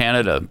Toronto,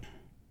 Canada,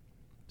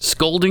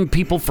 scolding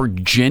people for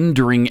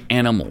gendering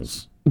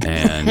animals.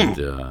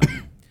 And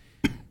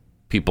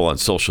people on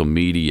social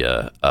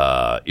media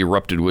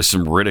erupted with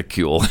some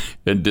ridicule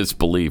and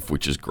disbelief,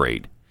 which is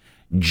great.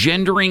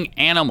 Gendering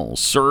animals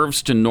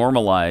serves to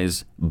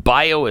normalize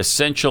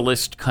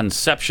bioessentialist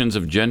conceptions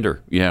of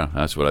gender. Yeah,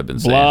 that's what I've been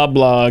saying. Blah,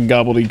 blah,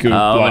 gobbledygook,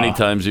 How blah. many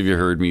times have you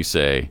heard me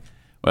say,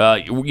 well,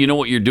 you know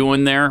what you're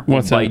doing there?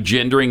 What's By that?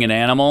 gendering an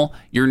animal,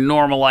 you're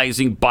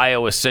normalizing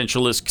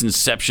bioessentialist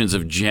conceptions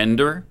of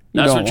gender.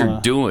 That's what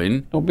you're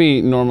doing. Don't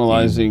be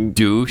normalizing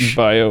douche.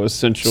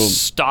 Bioessential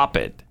Stop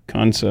it.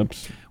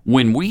 Concepts.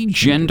 When we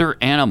gender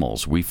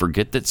animals, we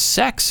forget that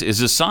sex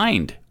is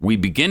assigned. We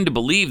begin to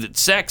believe that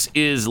sex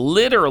is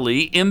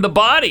literally in the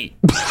body.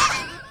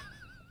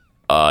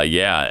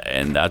 Yeah,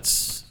 and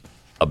that's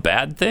a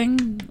bad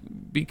thing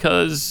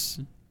because...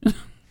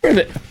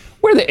 Where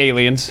are the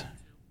aliens?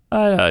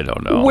 I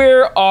don't know.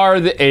 Where are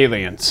the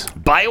aliens?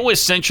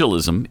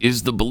 Bioessentialism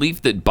is the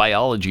belief that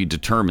biology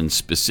determines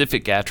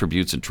specific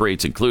attributes and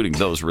traits, including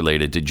those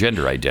related to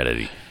gender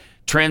identity.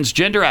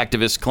 Transgender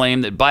activists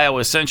claim that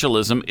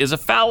bioessentialism is a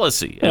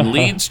fallacy and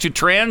leads to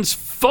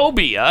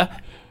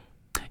transphobia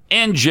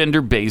and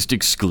gender-based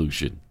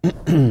exclusion.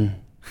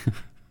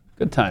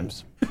 Good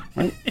times.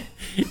 Right?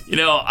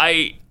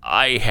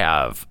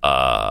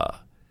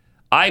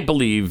 I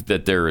believe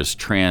that there is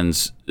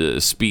trans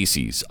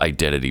species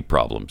identity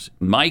problems.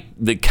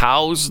 The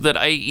cows that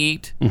I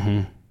eat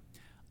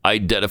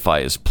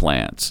identify as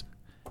plants,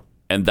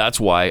 and that's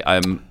why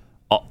I'm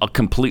a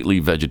completely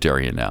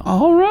vegetarian now.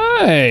 All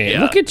right. Yeah,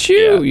 Look at you.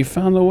 yeah. You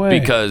found the way.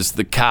 Because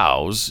the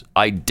cows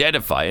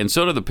identify, and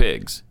so do the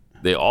pigs.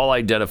 They all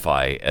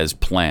identify as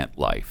plant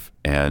life,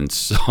 and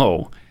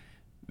so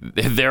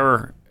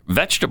they're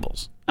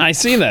vegetables. I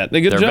see that.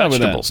 They're They're job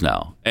vegetables with that.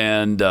 now,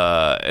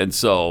 and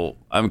so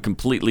I'm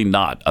completely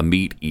not a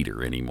meat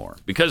eater anymore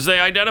because they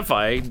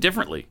identify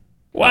differently.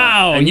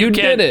 Wow, And you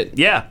can't- did it.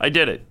 Yeah, I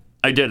did it.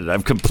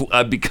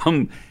 I've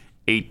become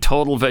a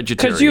total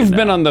vegetarian. Because you've now.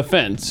 been on the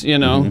fence, you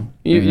know.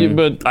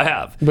 But I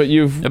have. But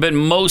you've. I've been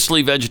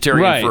mostly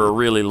vegetarian Right. for a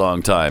really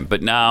long time,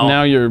 but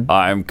now you're.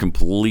 I'm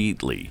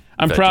completely.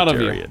 I'm proud of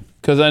you vegetarian.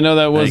 because I know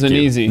that Thank wasn't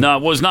you. easy. No,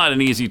 it was not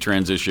an easy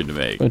transition to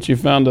make, But you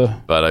found a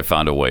but I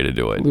found a way to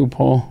do it.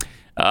 loophole.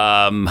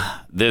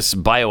 This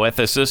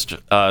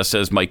bioethicist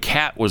says my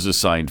cat was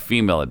assigned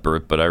female at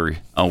birth, but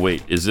oh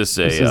wait, is this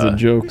a? This is a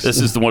joke. This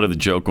is one of the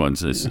joke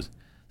ones. This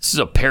is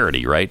a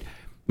parody, right?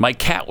 My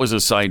cat was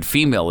assigned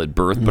female at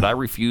birth, but I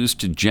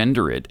refused to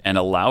gender it and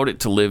allowed it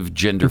to live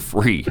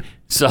gender-free.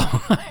 So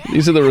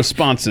these are the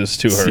responses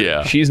to her.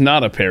 Yeah. She's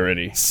not a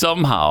parody.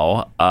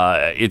 Somehow,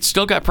 it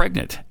still got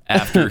pregnant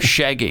after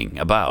shagging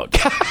about.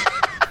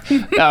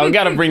 No, we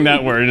got to bring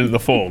that word into the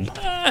fold.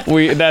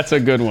 That's a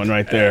good one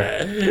right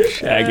there.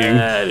 Shagging.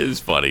 That is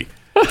funny.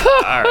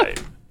 All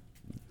right.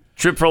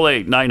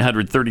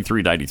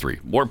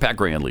 888-900-3393. More Pat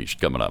Gray Unleashed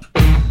coming up.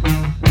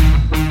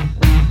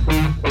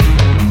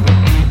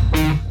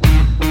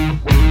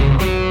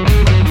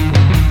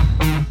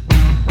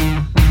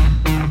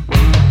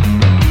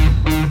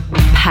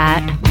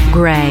 Pat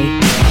Gray.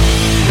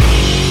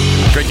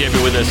 Great to have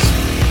you with us.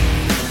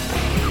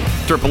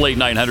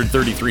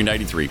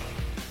 888-900-3393.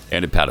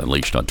 And at Pat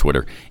Unleashed on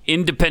Twitter.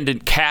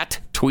 Independent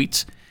Cat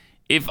tweets,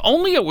 if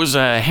only it was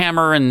a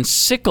hammer and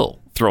sickle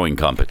throwing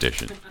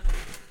competition.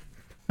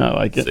 I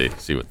like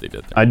it. See what they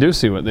did there. I do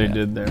see what they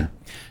did there.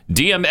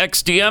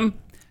 DMXDM,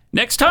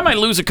 next time I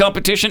lose a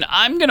competition,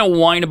 I'm going to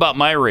whine about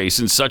my race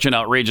in such an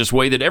outrageous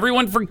way that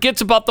everyone forgets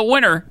about the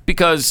winner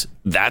because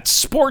that's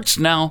sports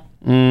now.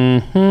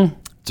 Mm-hmm.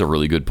 It's a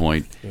really good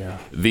point. Yeah.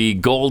 The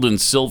gold and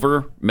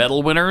silver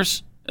medal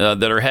winners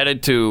that are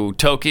headed to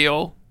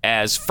Tokyo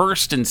as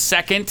first and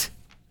second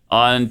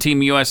on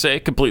Team USA,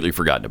 completely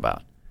forgotten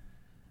about.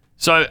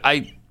 So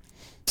I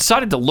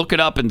decided to look it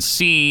up and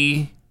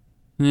see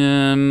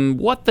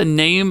what the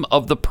name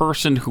of the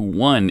person who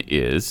won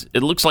is.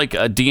 It looks like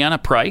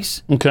Deanna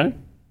Price. Okay.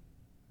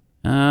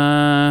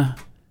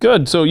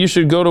 Good. So you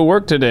should go to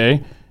work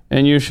today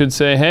and you should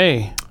say,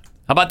 hey.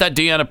 How about that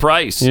Deanna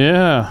Price?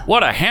 Yeah.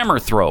 What a hammer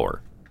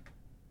thrower.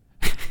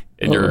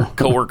 And your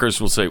coworkers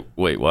will say,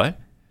 wait, what?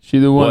 She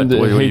the one that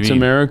hates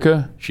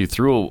America? She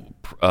threw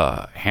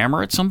a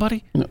hammer at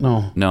somebody?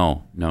 No.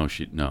 No.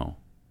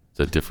 It's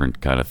a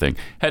different kind of thing.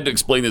 Had to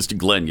explain this to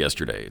Glenn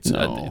yesterday.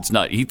 It's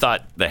not. He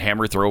thought the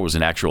hammer throw was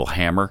an actual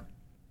hammer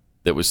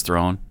that was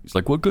thrown. He's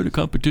like, what kind of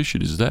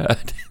competition is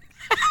that?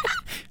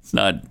 It's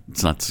not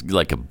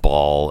like a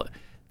ball at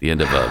the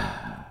end of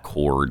a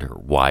cord or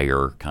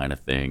wire kind of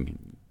thing.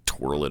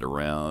 Twirl it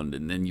around,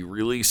 and then you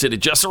release it at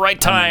just the right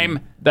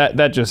time.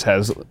 That just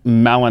has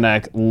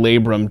Malinak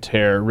labrum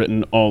tear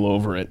written all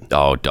over it.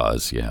 Oh, it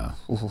does, yeah.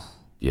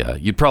 Yeah,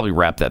 you'd probably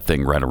wrap that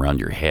thing right around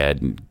your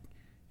head, and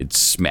it'd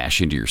smash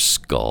into your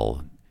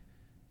skull.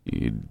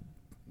 You'd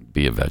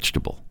be a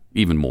vegetable,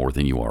 even more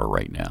than you are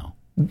right now.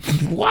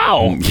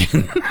 Wow.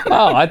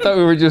 Wow, I thought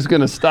we were just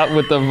going to stop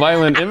with the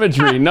violent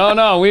imagery.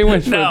 No, we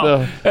went for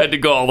the... had to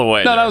go all the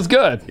way. No, that was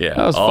good. Yeah,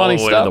 that was all funny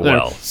the way stuff to the there.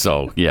 well.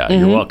 So, yeah,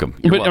 you're welcome.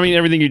 But, I mean,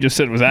 everything you just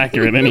said was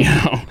accurate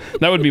anyhow.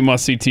 That would be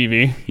must-see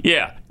TV.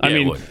 Yeah, I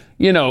mean,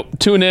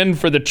 tune in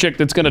for the chick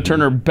that's going to turn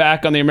her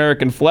back on the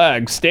American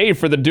flag. Stay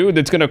for the dude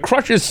that's going to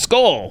crush his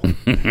skull.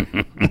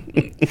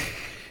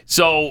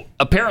 So,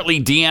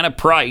 apparently, Deanna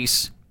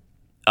Price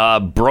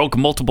broke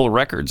multiple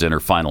records in her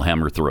final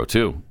hammer throw,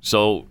 too.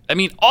 So, I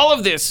mean, all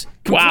of this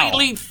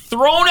completely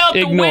thrown out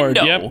Ignored,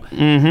 the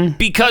window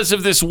because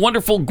of this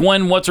wonderful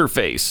Gwen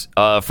What's-Her-Face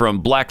from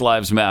Black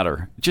Lives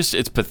Matter.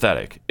 It's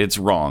pathetic. It's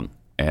wrong.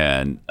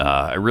 And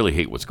I really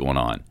hate what's going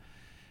on.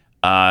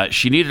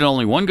 She needed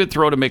only one good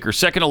throw to make her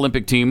second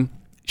Olympic team.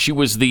 She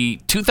was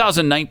the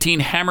 2019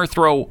 hammer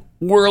throw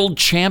world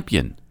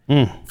champion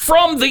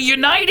from the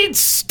United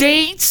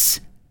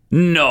States.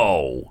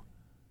 No.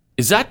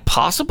 Is that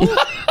possible?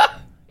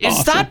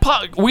 Is that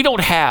we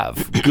don't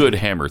have good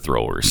hammer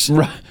throwers.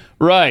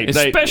 Right.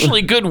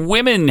 Especially good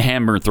women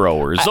hammer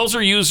throwers. Those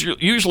are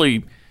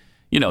usually,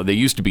 they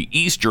used to be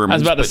East Germans. I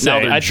was about to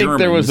say, I think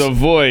there was a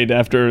void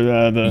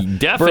after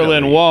the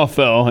Berlin Wall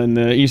fell and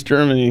East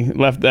Germany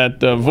left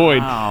that void.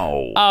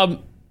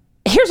 Wow.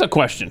 Here's a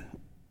question.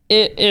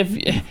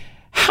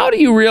 How do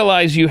you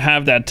realize you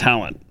have that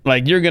talent?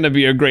 Like, you're going to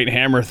be a great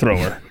hammer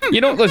thrower.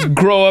 You don't just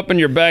grow up in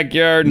your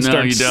backyard and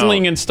start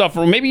slinging stuff.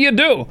 Maybe you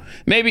do.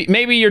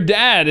 Maybe your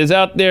dad is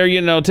out there,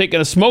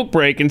 taking a smoke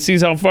break and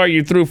sees how far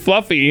you threw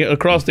Fluffy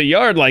across the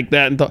yard like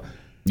that and thought,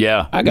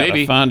 yeah, I got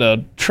to find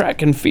a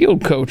track and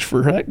field coach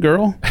for that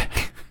girl.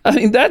 I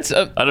mean, that's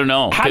I don't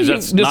know. How do you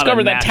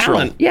discover that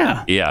talent?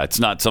 Yeah. Yeah, it's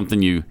not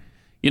something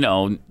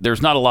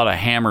there's not a lot of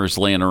hammers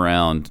laying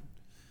around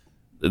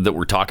that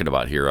we're talking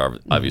about here.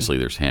 Obviously,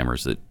 there's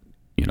hammers that,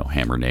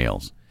 hammer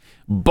nails.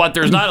 But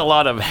there's not a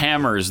lot of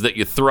hammers that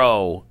you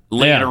throw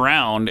laying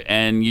around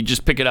and you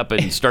just pick it up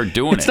and start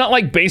doing it. It's not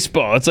like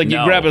baseball. It's like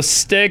you grab a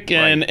stick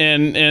and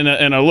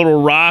a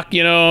little rock,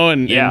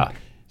 and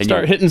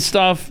start hitting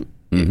stuff.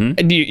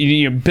 Mm-hmm. Do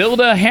you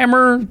build a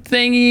hammer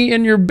thingy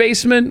in your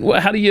basement?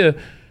 How do you...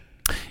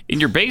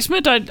 In your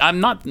basement? I'm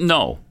not...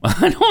 No.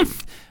 I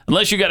don't...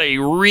 Unless you got a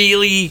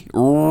really,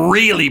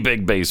 really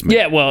big basement.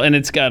 Yeah, well, and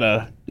it's got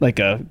a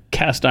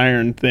cast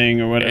iron thing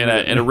or whatever.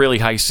 And a really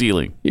high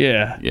ceiling.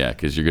 Yeah. Yeah,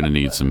 because you're going to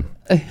need some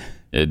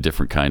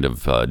different kind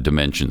of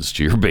dimensions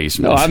to your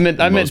basement.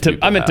 No, I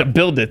meant to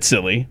build it,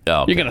 silly.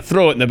 Oh, okay. You're going to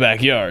throw it in the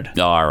backyard.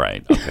 Oh, all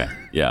right. Okay.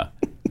 Yeah.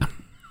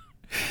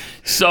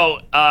 So,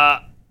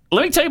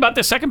 let me tell you about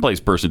the second place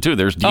person, too.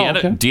 There's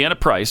Deanna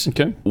Price,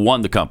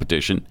 won the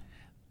competition.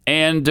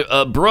 And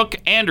Brooke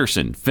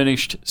Anderson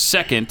finished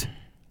second.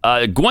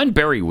 Gwen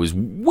Berry was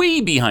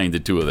way behind the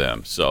two of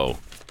them. So,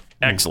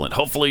 excellent.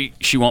 Hopefully,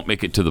 she won't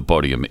make it to the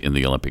podium in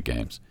the Olympic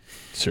Games.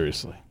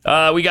 Seriously.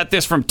 We got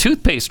this from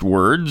Toothpaste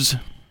Words.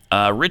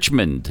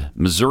 Richmond,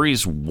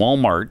 Missouri's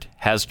Walmart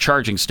has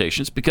charging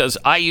stations because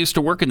I used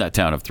to work in that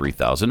town of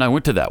 3,000. I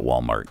went to that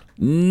Walmart.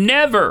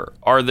 Never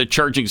are the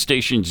charging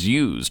stations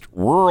used.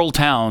 Rural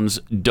towns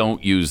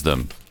don't use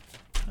them.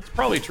 That's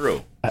probably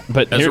true.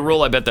 But as a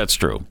rule, I bet that's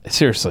true.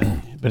 Seriously.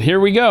 But here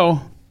we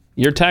go.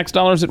 Your tax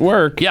dollars at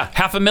work. Yeah,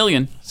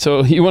 $500,000.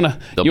 So you want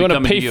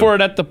to pay for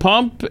it at the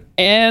pump,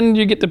 and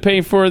you get to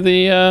pay for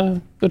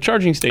the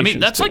charging stations. I mean,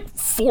 that's like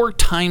 4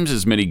 times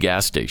as many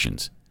gas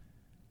stations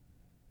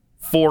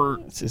for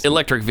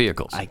electric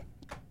vehicles.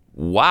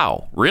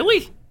 Wow.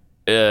 Really?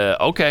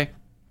 Okay.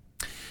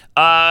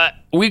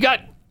 We got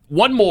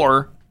one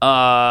more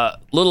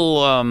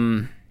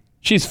little...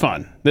 She's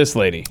fun, this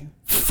lady.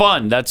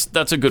 Fun.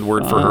 That's a good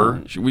word for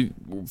her.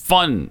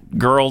 Fun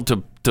girl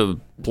to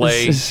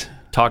play,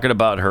 talking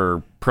about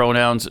her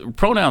pronouns.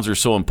 Pronouns are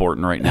so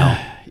important right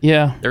now.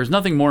 Yeah. There's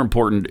nothing more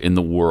important in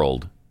the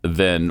world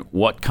than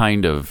what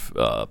kind of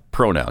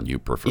pronoun you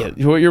prefer.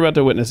 Yeah, what you're about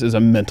to witness is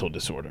a mental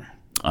disorder.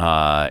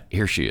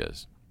 Here she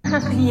is.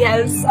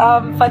 Yes.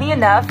 Funny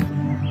enough,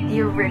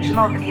 the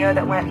original video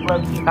that went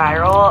low-key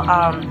viral,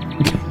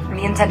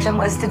 the intention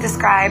was to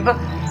describe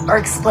or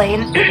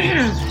explain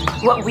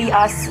what we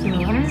us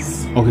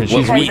means. Okay,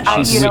 because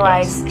I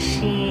utilized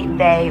she,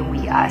 they,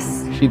 we,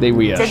 us. She, they,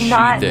 we, us. Did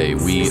not she, they,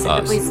 we,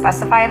 specifically us.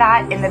 specify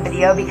that in the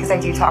video because I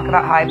do talk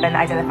about how I've been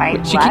identifying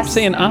but she keeps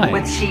saying I.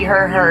 with she,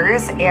 her,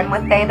 hers, and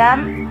with they,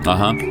 them.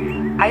 Uh-huh.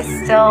 I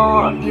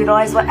still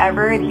utilize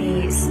whatever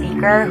the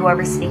speaker,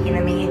 whoever's speaking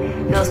to me,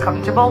 feels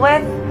comfortable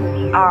with.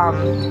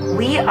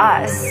 We,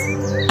 us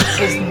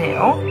is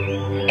new.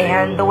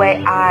 And the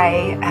way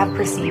I have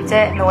perceived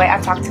it, and the way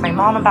I've talked to my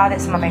mom about it,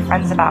 some of my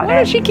friends about Why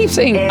does she keep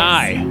saying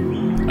I?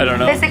 I don't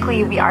know.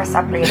 Physically, we are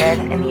separated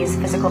in these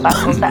physical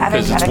vessels, but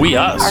energetically,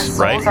 us, our souls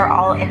right? are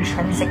all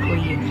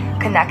intrinsically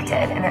connected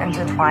and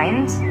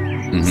intertwined.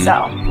 Mm-hmm.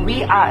 So,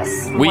 we,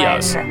 us,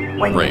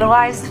 when right.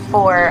 utilized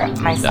for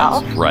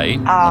myself, that's right.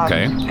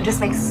 Okay. It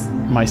just makes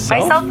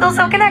myself feel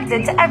so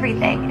connected to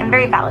everything and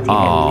very validated.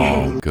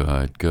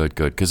 Oh, good.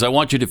 Because I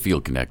want you to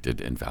feel connected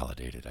and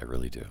validated. I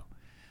really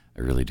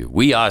do.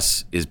 We,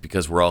 us is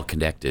because we're all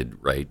connected,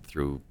 right,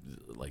 through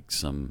like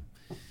some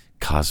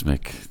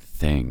cosmic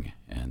thing.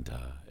 And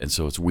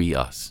so it's we,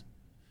 us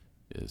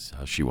is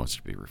how she wants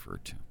to be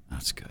referred to.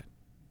 That's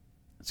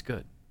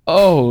good.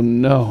 Oh,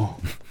 no.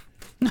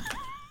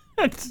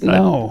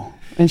 No.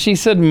 And she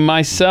said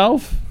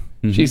myself.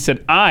 Mm-hmm. She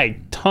said I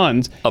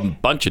tons. A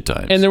bunch of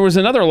times. And there was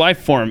another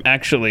life form,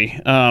 actually,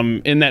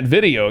 in that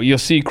video. You'll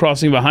see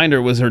crossing behind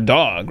her was her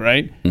dog,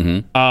 right?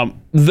 Mm-hmm.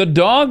 The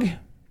dog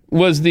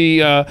was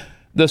the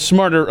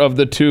smarter of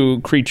the two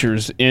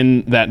creatures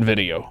in that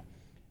video.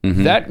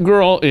 Mm-hmm. That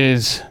girl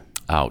is...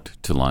 out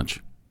to lunch.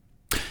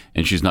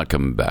 And she's not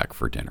coming back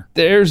for dinner.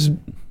 There's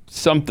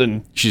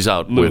something She's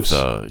out loose.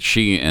 with...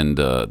 she and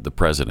the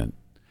president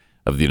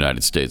of the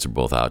United States are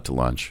both out to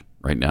lunch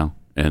right now.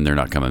 And they're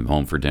not coming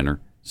home for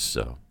dinner.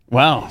 So...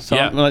 Wow. So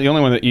yeah. I'm not the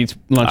only one that eats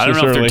lunch this early. I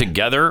don't know if they're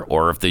together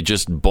or if they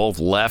just both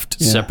left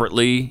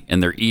separately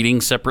and they're eating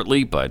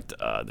separately, but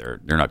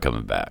they're not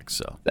coming back.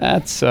 So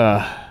that's...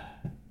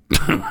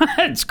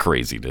 it's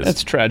craziness.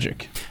 That's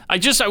tragic. I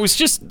was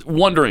just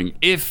wondering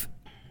if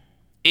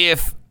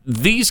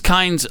these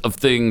kinds of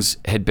things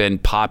had been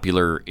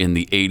popular in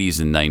the 80s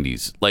and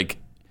 90s, like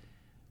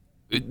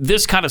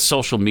this kind of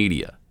social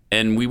media,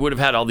 and we would have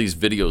had all these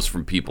videos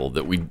from people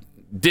that we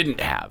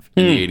didn't have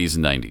in the 80s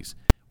and 90s.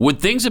 Would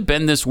things have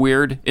been this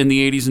weird in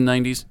the 80s and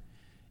 90s?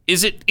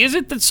 Is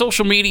it that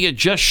social media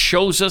just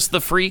shows us the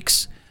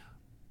freaks,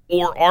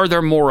 or are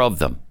there more of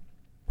them?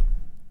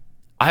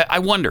 I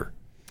wonder.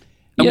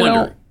 I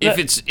wonder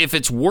if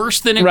it's worse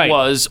than it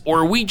was,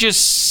 or we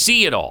just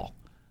see it all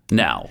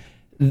now.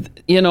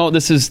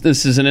 This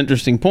is an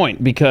interesting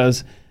point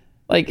because,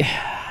 like,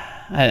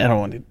 I don't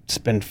want to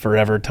spend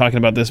forever talking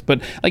about this,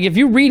 but like if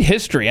you read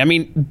history, I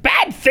mean,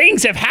 bad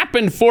things have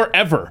happened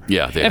forever.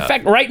 Yeah, they have. In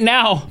fact, right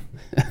now,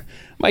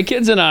 my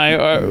kids and I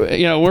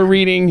are, we're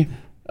reading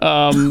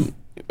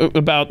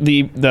about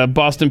the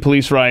Boston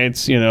police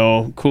riots.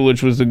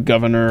 Coolidge was the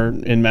governor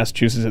in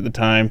Massachusetts at the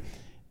time.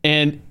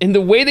 And in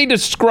the way they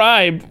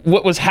describe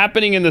what was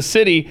happening in the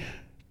city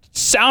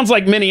sounds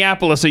like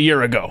Minneapolis a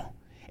year ago.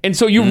 And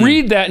so you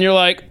read that and you're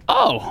like,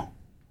 oh,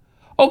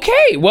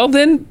 okay, well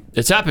then.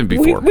 It's happened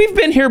before. We've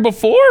been here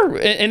before.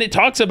 And it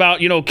talks about,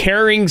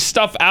 carrying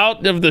stuff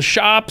out of the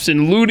shops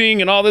and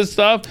looting and all this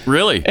stuff.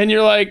 Really? And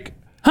you're like,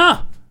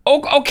 huh.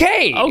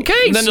 Okay.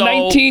 Okay. The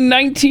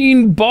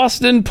 1919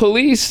 Boston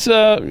police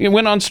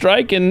went on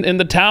strike and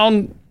the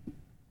town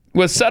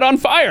was set on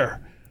fire.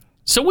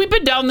 So we've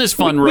been down this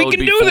fun road before. We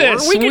can do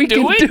this. We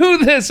can do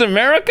this,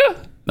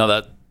 America.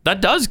 Now that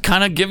does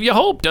kind of give you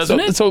hope, doesn't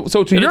it? So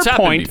to your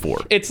point,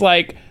 it's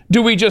like,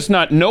 do we just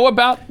not know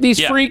about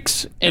these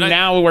freaks, and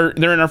now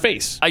they're in our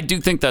face? I do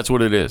think that's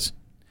what it is.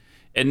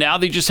 And now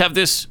they just have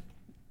this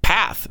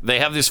path. They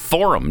have this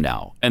forum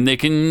now, and they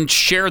can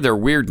share their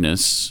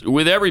weirdness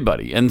with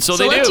everybody. And so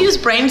they let's do. use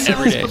brain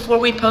cells before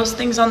we post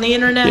things on the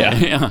internet.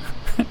 Yeah.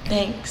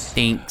 Thanks.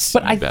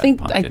 But I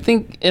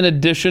think in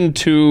addition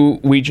to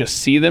we just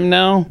see them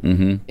now,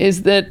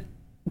 is that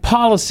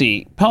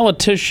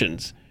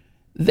politicians,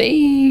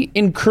 they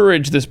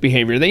encourage this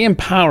behavior. They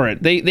empower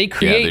it. They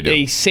create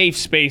a safe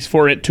space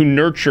for it to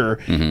nurture.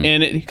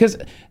 And because,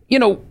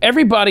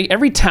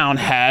 every town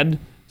had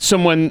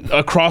someone,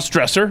 a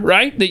cross-dresser,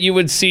 right? That you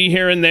would see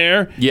here and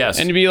there. Yes.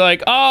 And you'd be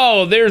like,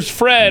 oh, there's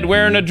Fred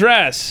wearing a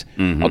dress.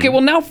 Okay,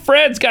 well, now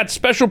Fred's got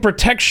special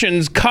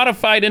protections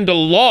codified into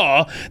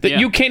law that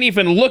you can't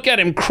even look at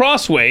him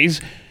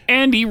crossways.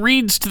 And he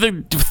reads to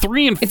the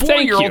 3 and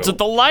 4-year-olds at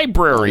the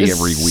library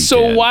every weekend.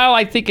 So while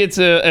I think it's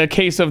a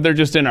case of they're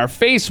just in our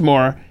face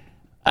more,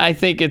 I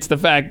think it's the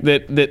fact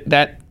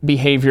that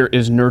behavior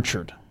is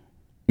nurtured.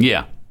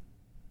 Yeah.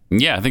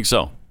 Yeah, I think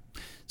so.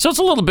 So it's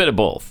a little bit of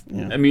both.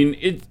 Yeah. I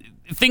mean,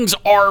 things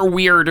are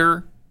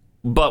weirder,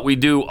 but we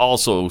do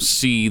also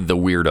see the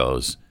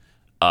weirdos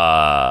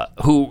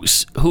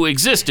who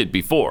existed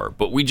before,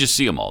 but we just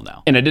see them all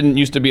now. And it didn't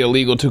used to be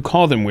illegal to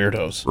call them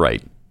weirdos.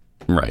 Right.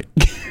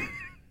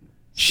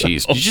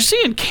 Jeez. Did you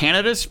see in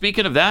Canada,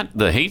 speaking of that,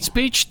 the hate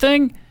speech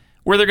thing,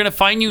 where they're going to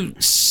fine you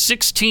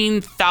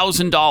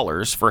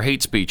 $16,000 for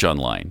hate speech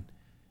online?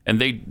 And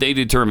they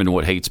determine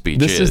what hate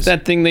speech is. This is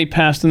that thing they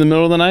passed in the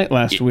middle of the night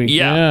last week.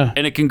 Yeah.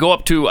 And it can go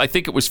up to, I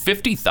think it was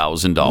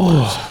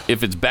 $50,000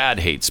 if it's bad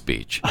hate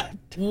speech.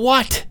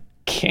 What?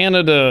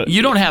 Canada.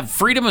 You don't have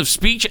freedom of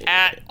speech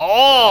at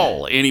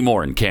all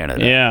anymore in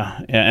Canada.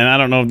 Yeah. And I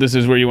don't know if this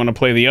is where you want to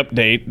play the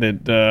update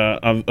that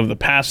of the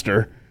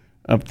pastor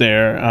up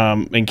there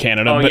in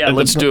Canada. Oh,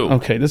 let's do.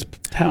 Okay,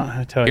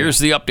 I tell you. Here's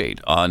the update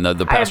on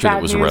the pastor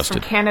that was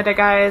arrested. From Canada,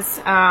 guys,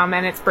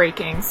 and it's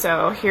breaking,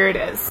 so here it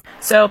is.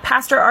 So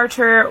Pastor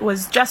Archer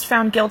was just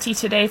found guilty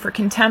today for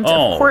contempt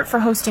of court for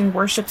hosting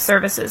worship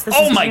services. This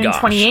is June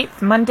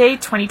 28th, Monday,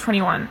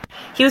 2021.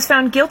 He was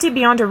found guilty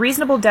beyond a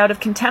reasonable doubt of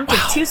contempt of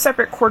 2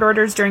 separate court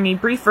orders during a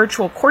brief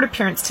virtual court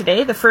appearance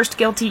today. The first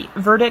guilty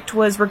verdict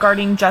was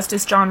regarding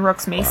Justice John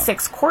Rook's May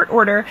 6th court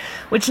order,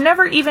 which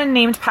never even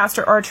named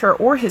Pastor Archer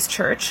or his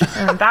church.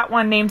 And that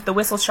one named the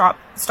Whistle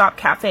Stop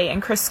Cafe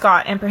and Chris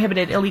Scott and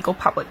prohibited illegal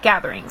public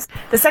gatherings.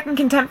 The second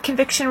contempt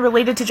conviction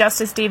related to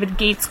Justice David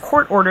Gates'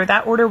 court order.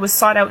 That order was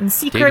sought out in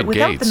secret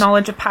without the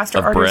knowledge of Pastor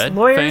Archer's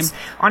lawyers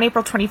on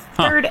April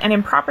 23rd and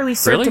improperly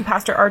served to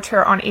Pastor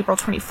Archer on April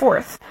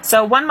 24th.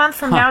 So 1 month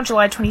from now,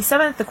 July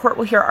 27th, the court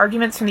will hear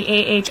arguments from the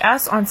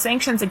AHS on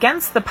sanctions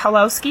against the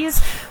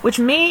Pawlowskis, which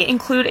may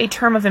include a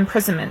term of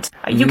imprisonment.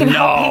 You can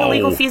help pay the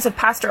legal fees of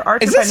Pastor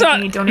Archer by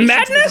making a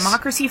donation to the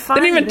Democracy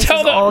Fund. Didn't even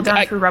tell them. All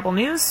done through Rebel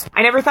News.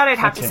 I never thought I'd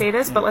have to say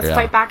this, but let's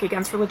fight back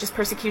against religious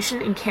persecution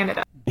in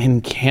Canada.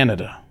 In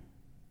Canada.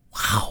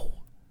 Wow.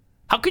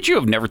 How could you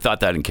have never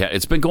thought that in Canada?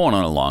 It's been going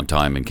on a long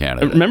time in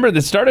Canada. Remember,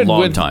 that started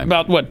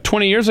about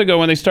 20 years ago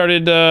when they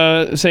started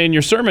saying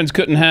your sermons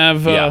couldn't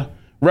have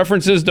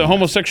references to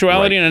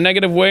homosexuality in a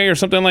negative way or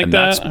something like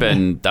that.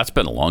 That's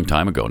been a long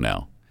time ago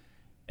now.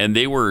 And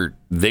they were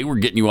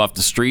getting you off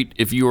the street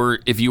if you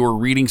were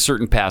reading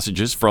certain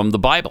passages from the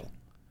Bible.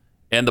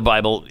 And the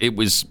Bible, it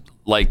was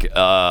like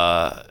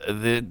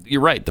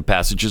you're right, the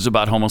passages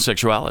about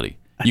homosexuality.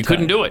 You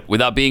couldn't do it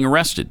without being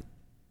arrested.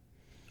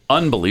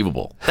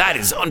 Unbelievable. That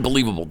is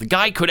unbelievable. The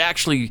guy could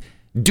actually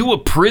do a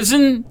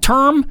prison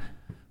term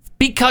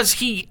because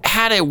he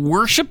had a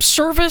worship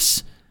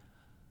service?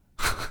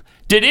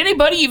 Did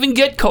anybody even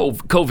get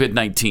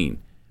COVID-19?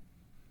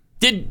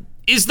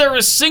 Is there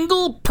a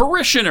single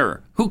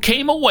parishioner who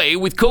came away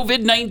with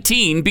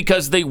COVID-19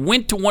 because they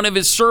went to one of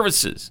his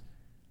services?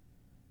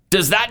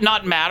 Does that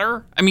not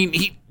matter? I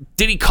mean,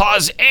 did he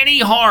cause any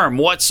harm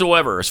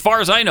whatsoever? As far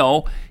as I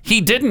know,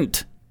 he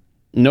didn't.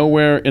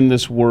 Nowhere in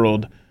this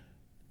world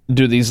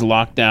do these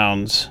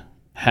lockdowns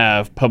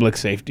have public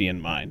safety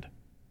in mind.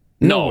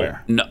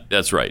 Nowhere. No,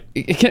 that's right.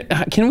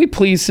 Can we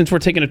please, since we're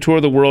taking a tour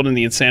of the world and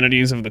the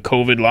insanities of the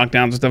COVID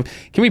lockdowns and stuff,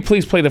 can we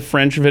please play the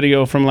French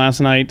video from last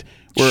night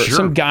where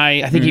some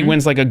guy, I think he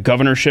wins like a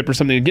governorship or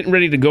something, getting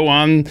ready to go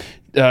on.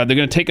 They're going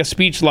to take a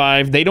speech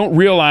live. They don't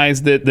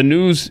realize that the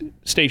news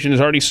station has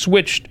already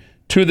switched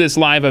to this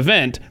live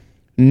event.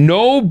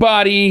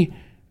 Nobody,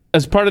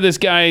 as part of this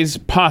guy's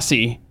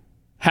posse,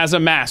 has a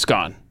mask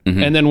on.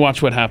 And then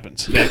watch what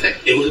happens. All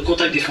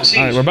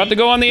right, we're about to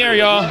go on the air,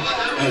 y'all.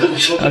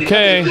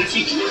 Okay.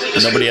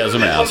 Nobody has a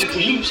mask.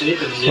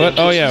 What?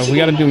 Oh, yeah, we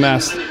got to do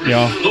masks,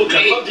 y'all.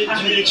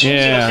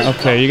 Yeah,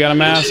 okay, you got a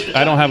mask?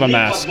 I don't have a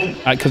mask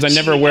because I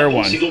never wear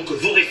one.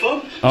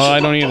 Oh, I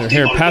don't either.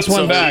 Here, pass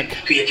one back.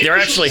 They're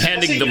actually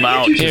handing them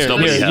out because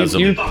nobody has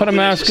them. You put a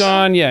mask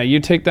on. Yeah, you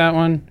take that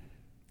one.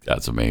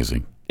 That's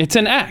amazing. It's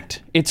an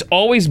act. It's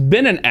always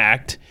been an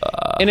act,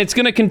 and it's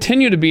going to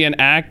continue to be an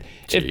act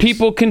if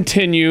people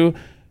continue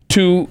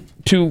to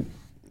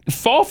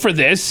fall for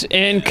this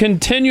and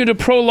continue to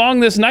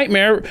prolong this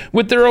nightmare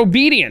with their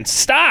obedience.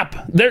 Stop.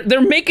 They're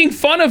making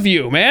fun of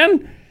you,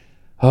 man.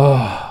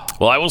 Well,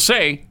 I will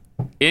say,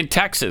 in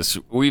Texas,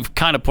 we've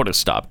kind of put a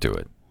stop to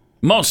it.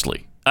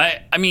 Mostly.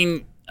 I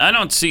mean, I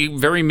don't see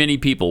very many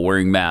people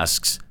wearing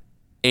masks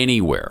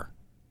anywhere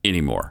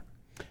anymore.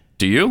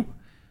 Do you?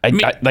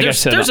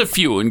 There's a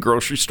few in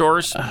grocery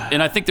stores,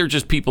 and I think they're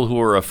just people who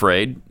are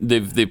afraid.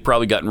 They've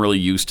probably gotten really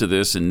used to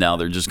this, and now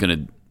they're just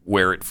going to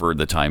wear it for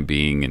the time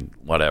being and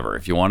whatever.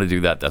 If you want to do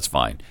that, that's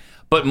fine.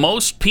 But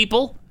most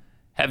people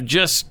have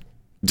just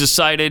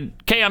decided,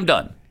 okay, I'm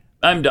done.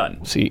 I'm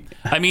done. See,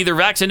 I'm either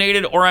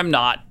vaccinated or I'm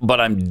not,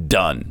 but I'm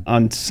done.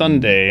 On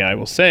Sunday, I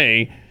will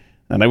say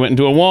that I went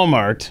into a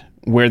Walmart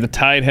where the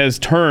tide has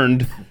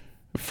turned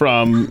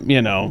from,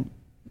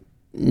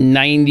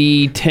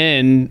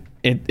 90-10,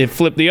 it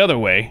flipped the other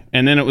way,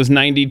 and then it was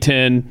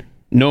 90-10,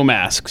 no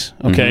masks,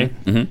 okay?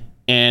 Mm-hmm.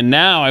 And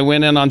now I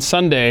went in on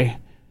Sunday,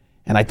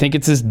 and I think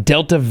it's this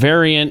Delta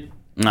variant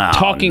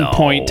talking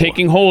point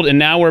taking hold, and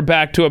now we're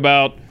back to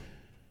about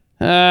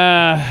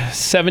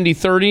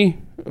 70-30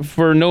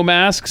 for no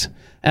masks.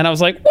 And I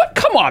was like, what?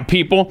 Come on,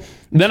 people.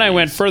 Then I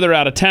went further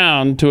out of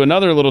town to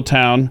another little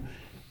town,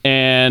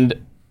 and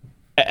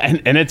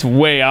it's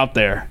way out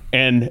there,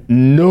 and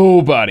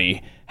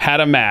nobody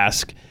had a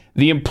mask.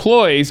 The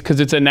employees,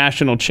 because it's a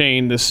national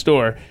chain, this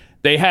store,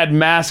 they had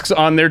masks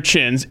on their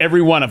chins,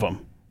 every one of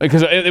them.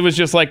 Because it was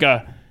just like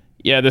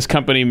this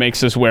company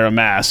makes us wear a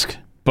mask,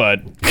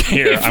 but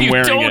here, I'm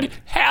wearing it. If you don't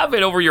have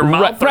it over your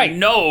mouth or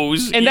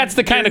nose, and that's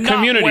the kind of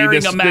community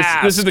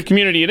this is the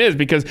community it is,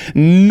 because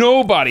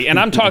nobody, and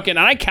I'm talking,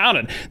 and I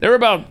counted, there were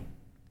about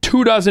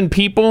 24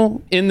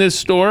 people in this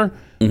store.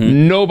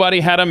 Mm-hmm. Nobody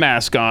had a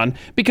mask on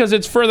because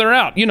it's further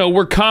out,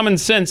 where common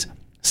sense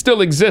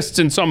still exists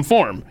in some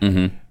form.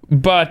 Mm-hmm.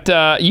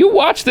 But you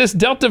watch this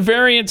Delta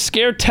variant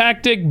scare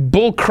tactic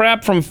bull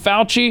crap from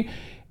Fauci.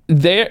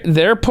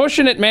 They're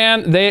pushing it,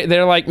 man.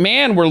 They're like,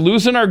 man, we're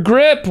losing our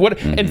grip. What?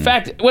 Mm-hmm. In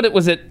fact, what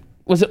was it?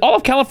 Was it all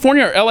of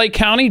California or LA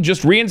County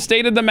just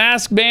reinstated the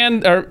mask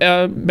ban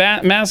or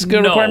mask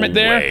requirement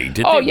there? Way.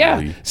 Did they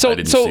really? So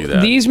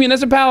these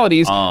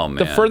municipalities,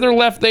 the further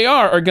left they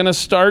are going to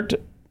start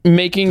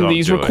making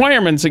these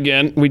requirements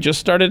again. We just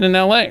started in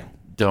LA.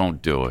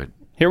 Don't do it.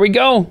 Here we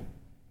go.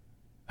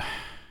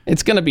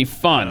 It's going to be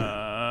fun.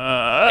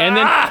 And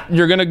then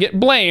you're going to get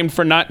blamed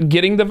for not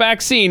getting the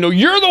vaccine. No,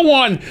 you're the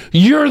one.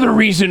 You're the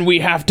reason we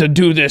have to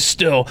do this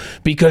still,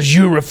 because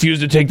you refuse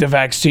to take the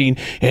vaccine.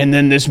 And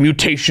then this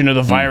mutation of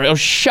the virus. Oh,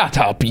 shut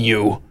up,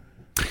 you.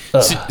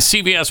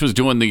 CVS was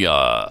doing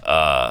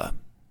the,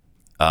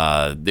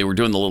 they were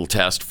doing the little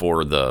test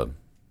for the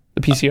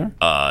PCR?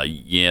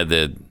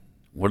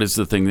 What is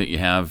the thing that you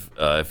have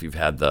if you've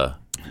had the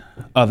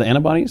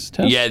antibodies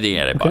test? Yeah, the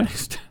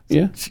antibodies test.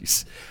 Yeah.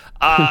 Jeez.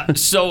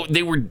 So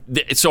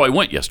I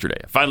went yesterday.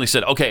 I finally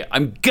said, okay,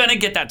 I'm going to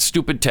get that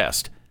stupid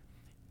test.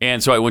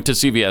 And so I went to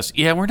CVS.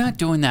 Yeah, we're not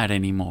doing that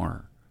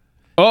anymore.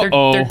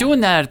 They're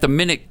doing that at the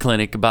Minute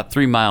Clinic about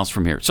 3 miles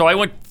from here. So I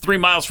went 3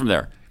 miles from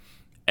there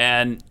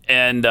and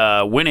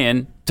went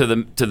in to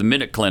the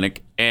Minute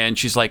Clinic, and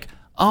she's like,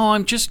 oh,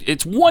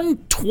 it's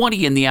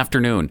 1:20 in the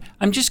afternoon.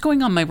 I'm just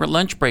going on my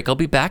lunch break. I'll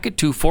be back at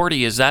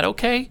 2:40. Is that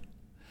okay?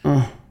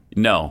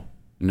 No,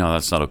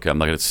 that's not okay. I'm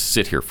not going to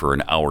sit here for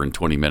an hour and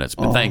 20 minutes,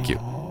 but thank you.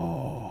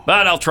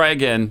 But I'll try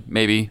again,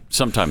 maybe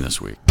sometime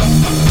this week.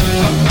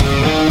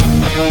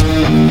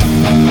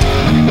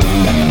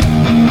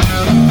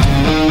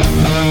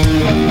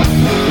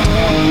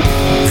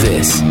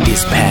 This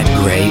is Pat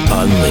Gray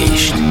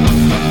Unleashed.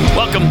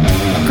 Welcome.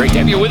 Great to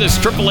have you with us.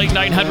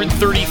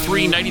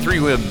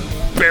 888-900-3393. We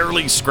have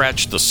barely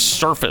scratched the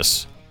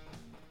surface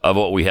of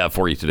what we have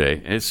for you today.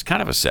 It's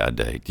kind of a sad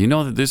day. Do you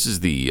know that this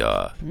is the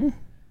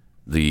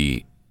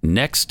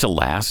next to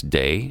last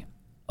day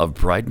of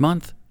Pride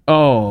Month?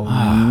 Oh,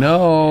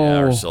 no. Yeah,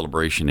 our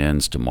celebration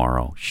ends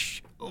tomorrow.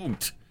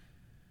 Shoot.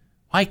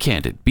 Why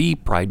can't it be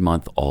Pride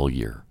Month all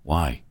year?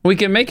 Why? We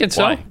can make it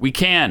so. Why? We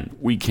can,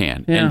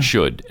 and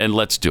should, and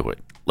let's do it.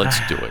 Let's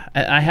do it.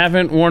 I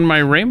haven't worn my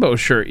rainbow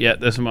shirt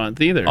yet this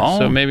month either,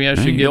 so maybe I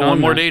should get on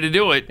one more day to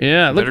do it.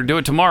 Yeah. Better do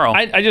it tomorrow.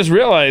 I just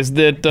realized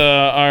that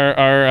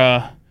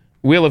our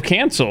Wheel of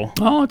Cancel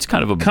it's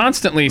kind of a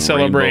constantly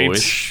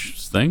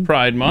celebrates thing.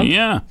 Pride Month.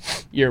 Yeah.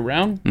 Year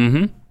round.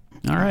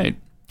 Mm-hmm. All right.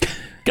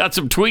 Got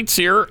some tweets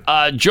here.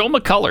 Joe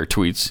McCullough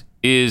tweets,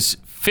 is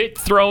fit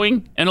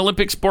throwing an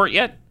Olympic sport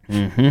yet?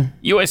 Mm-hmm.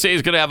 USA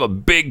is going to have a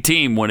big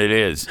team when it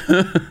is.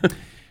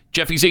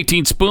 Jeffy's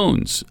 18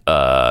 Spoons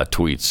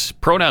tweets,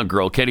 pronoun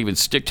girl can't even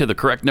stick to the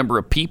correct number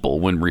of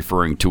people when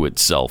referring to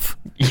itself.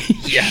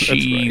 Yeah, she,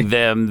 that's right.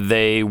 them,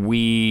 they,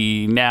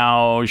 we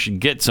now should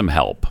get some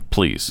help,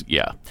 please.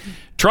 Yeah.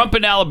 Trump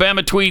in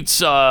Alabama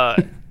tweets,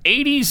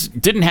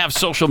 80s didn't have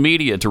social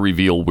media to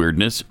reveal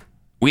weirdness.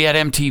 We had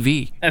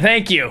MTV.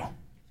 Thank you.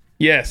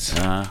 Yes.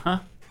 Uh-huh.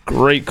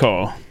 Great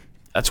call.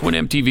 That's when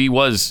MTV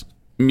was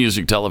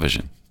music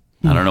television.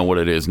 I don't know what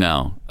it is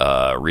now.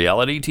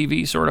 Reality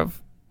TV, sort of.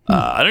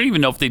 I don't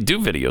even know if they do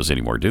videos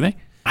anymore, do they?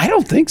 I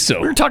don't think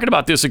so. We were talking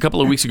about this a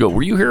couple of weeks ago.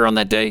 Were you here on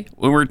that day?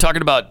 When we were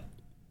talking about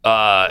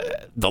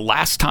the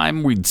last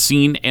time we'd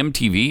seen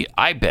MTV,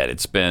 I bet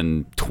it's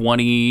been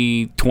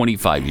 20,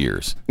 25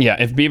 years. Yeah,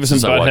 if Beavis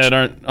and Butthead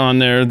aren't on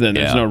there, then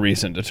there's no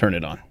reason to turn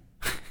it on.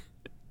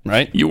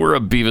 right? You were a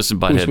Beavis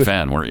and Butthead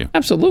fan, weren't you?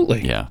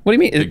 Absolutely. Yeah. What do you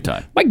mean? Big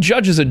time. Mike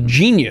Judge is a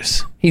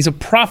genius. He's a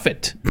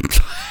prophet.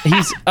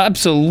 He's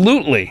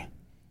absolutely.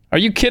 Are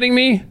you kidding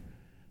me?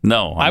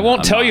 No. I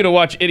won't tell you to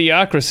watch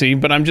Idiocracy,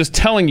 but I'm just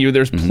telling you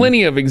there's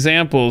plenty of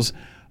examples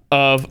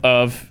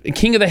of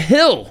King of the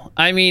Hill.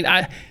 I mean,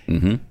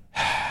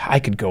 I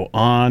could go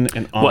on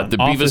and on. What, the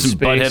Beavis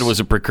and Butthead was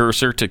a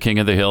precursor to King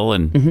of the Hill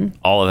and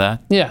all of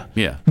that? Yeah.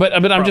 Yeah. But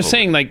I'm just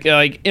saying, like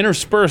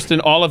interspersed in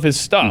all of his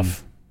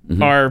stuff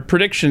are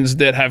predictions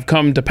that have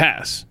come to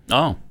pass.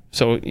 Oh.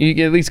 So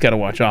you at least got to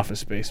watch Office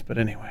Space. But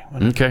anyway.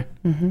 Okay.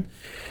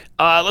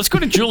 Let's go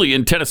to Julie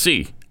in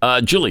Tennessee.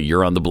 Julie,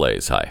 you're on the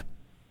Blaze. Hi.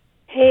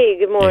 Hey,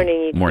 good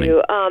morning. Hey,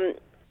 morning.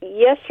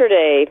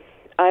 Yesterday,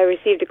 I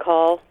received a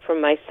call from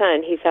my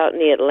son. He's out in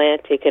the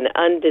Atlantic, an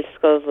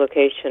undisclosed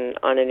location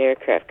on an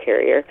aircraft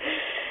carrier.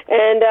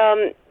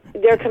 And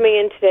they're coming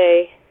in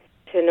today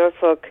to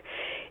Norfolk.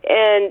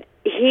 And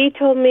he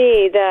told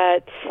me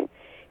that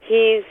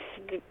he's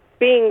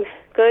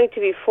going to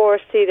be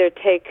forced to either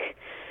take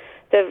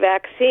the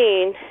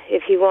vaccine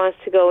if he wants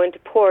to go into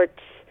ports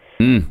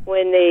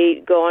when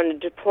they go on a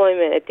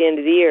deployment at the end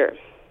of the year.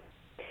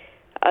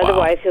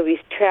 Otherwise, he'll be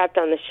trapped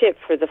on the ship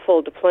for the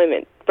full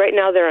deployment. Right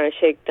now, they're on a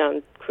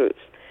shakedown cruise.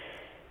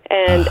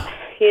 And,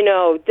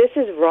 this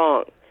is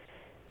wrong.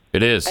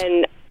 It is.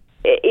 And,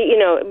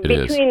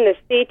 between the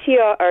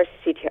CTR,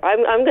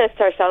 I'm going to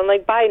start sounding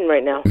like Biden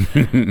right now.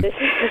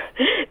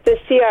 the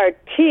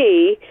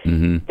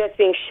CRT that's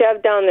being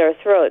shoved down their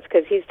throats,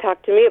 because he's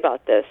talked to me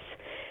about this.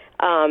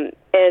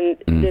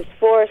 This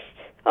forced,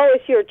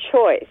 it's your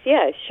choice.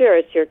 Yeah, sure,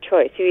 it's your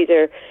choice. You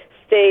either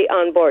stay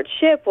on board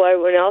ship while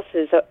everyone else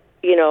is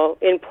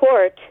in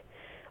port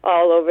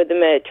all over the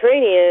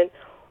Mediterranean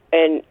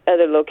and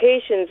other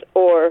locations,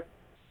 or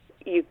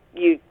you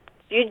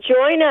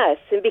join us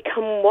and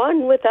become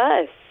one with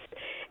us,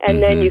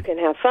 and then you can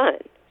have fun.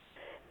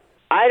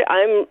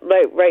 I'm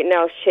right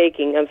now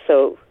shaking. I'm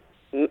so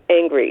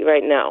angry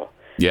right now.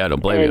 Yeah, I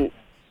don't blame you.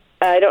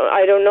 I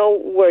don't know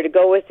where to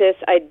go with this.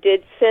 I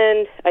did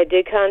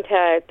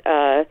contact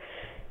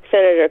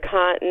Senator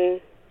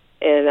Cotton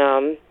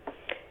and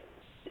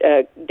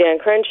Dan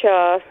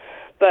Crenshaw,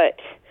 but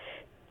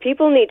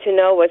people need to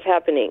know what's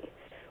happening.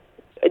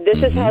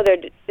 This is how their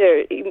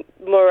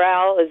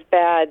morale is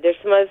bad. There's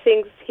some other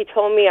things he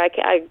told me I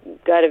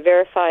got to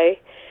verify,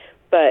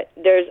 but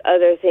there's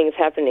other things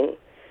happening.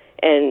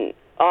 And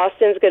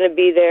Austin's going to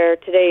be there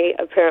today,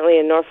 apparently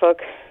in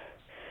Norfolk.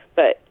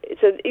 But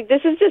so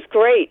this is just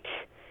great.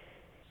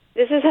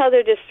 This is how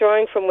they're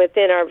destroying from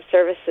within our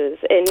services.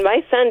 And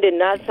my son did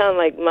not sound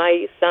like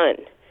my son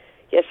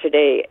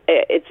yesterday.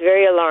 It's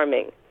very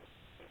alarming.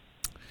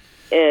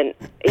 And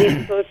he's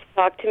supposed to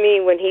talk to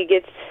me when he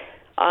gets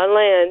on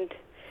land.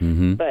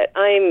 But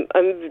I'm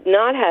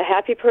not a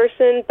happy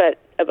person, but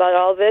about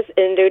all this,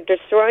 and they're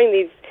destroying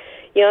these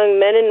young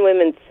men and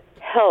women's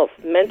health,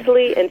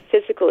 mentally and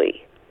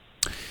physically.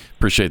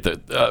 Appreciate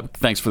that.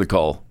 Thanks for the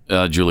call,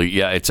 Julie.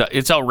 Yeah,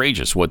 it's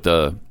outrageous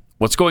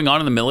what's going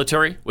on in the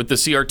military with the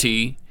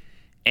CRT,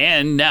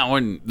 and now,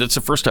 and that's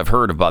the first I've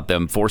heard about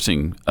them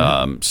forcing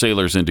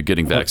sailors into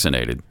getting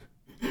vaccinated.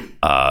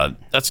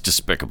 That's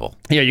despicable.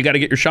 Yeah, you got to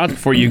get your shot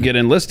before you get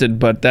enlisted,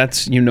 but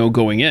that's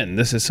going in.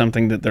 This is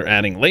something that they're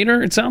adding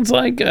later, it sounds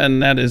like,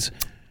 and that is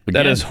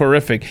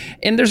horrific.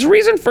 And there's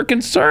reason for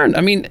concern.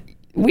 I mean,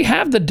 we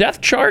have the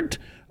death chart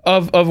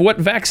of what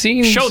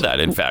vaccines... Show that,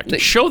 in fact.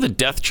 Show the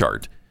death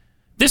chart.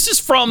 This is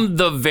from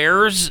the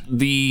VAERS,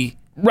 the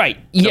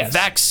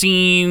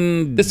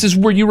vaccine... This is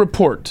where you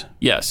report.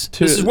 Yes.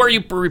 This is where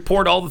you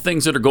report all the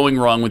things that are going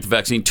wrong with the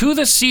vaccine to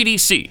the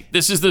CDC.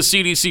 This is the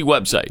CDC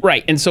website.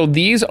 Right. And so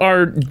these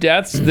are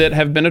deaths that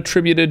have been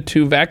attributed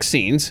to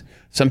vaccines.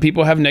 Some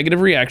people have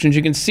negative reactions.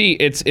 You can see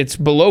it's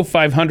below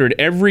 500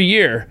 every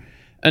year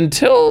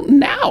until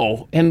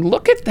now. And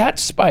look at that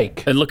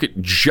spike. And look at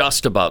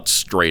just about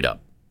straight up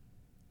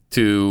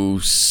to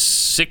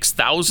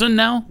 6,000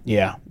 now?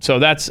 Yeah. So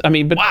that's,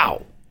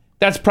 wow.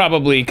 That's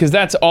probably because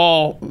that's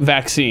all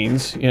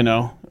vaccines,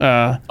 So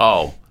I'm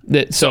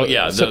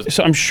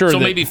sure. So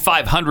maybe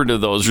 500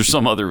 of those are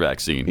some other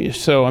vaccine.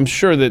 So I'm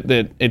sure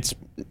that it's.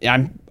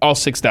 All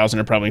 6,000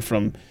 are probably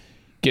from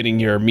getting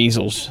your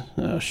measles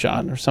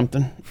shot or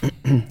something.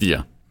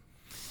 Yeah.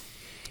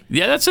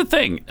 Yeah, that's the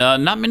thing.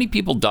 Not many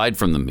people died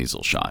from the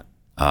measles shot,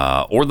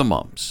 or the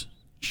mumps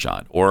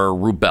shot, or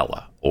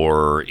rubella,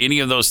 or any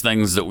of those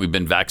things that we've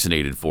been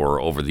vaccinated for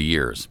over the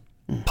years.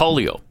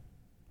 Polio.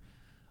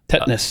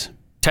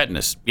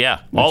 Tetanus, yeah,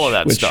 all of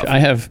that stuff. I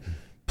have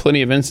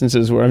plenty of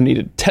instances where I've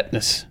needed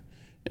tetanus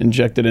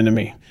injected into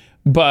me.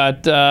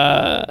 But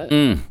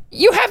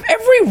you have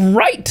every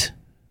right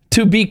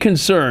to be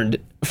concerned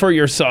for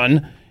your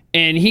son,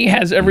 and he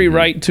has every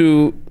right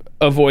to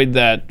avoid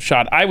that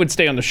shot. I would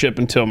stay on the ship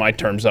until my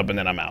term's up, and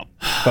then I'm out.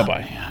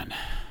 Bye-bye. Man.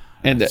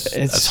 And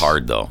that's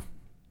hard, though.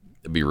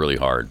 It'd be really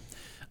hard.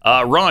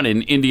 Ron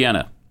in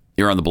Indiana,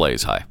 you're on the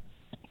Blaze. Hi.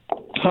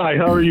 Hi,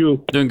 how are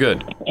you? Doing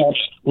good.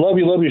 Love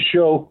your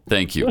show.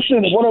 Thank you.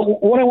 Listen,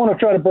 what I want to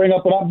try to bring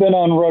up, and I've been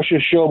on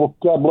Rush's show,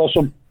 God bless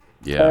him,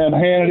 yeah, and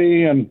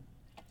Hannity, and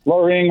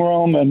Laura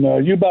Ingraham,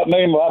 and you about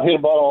name them. I've hit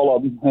about all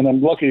of them, and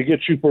I'm lucky to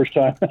get you first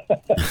time.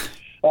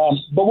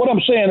 But what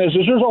I'm saying is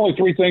there's only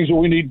three things that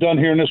we need done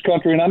here in this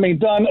country, and I mean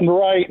done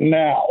right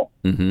now.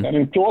 Mm-hmm. I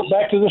mean, throw it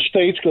back to the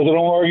states, because I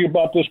don't argue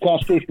about this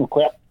constitutional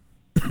crap.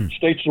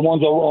 States are the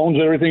ones that owns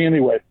everything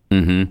anyway.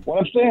 Mm-hmm. What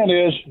I'm saying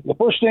is, the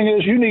first thing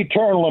is you need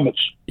term limits.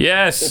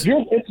 Yes.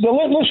 Listen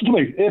to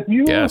me. If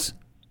you,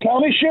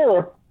 county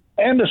sheriff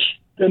and the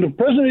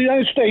president of the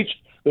United States,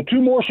 the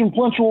two most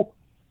influential,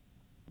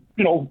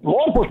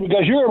 law enforcement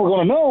guys you're ever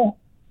going to know,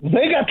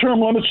 they got term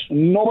limits,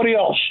 nobody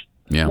else.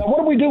 Yeah. Now, what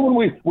do we do when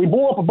we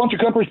blow up a bunch of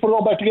countries, put it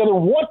all back together?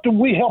 What do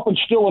we help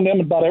instill in them?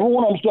 About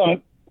everyone who's done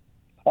it,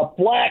 a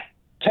flat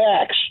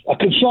tax, a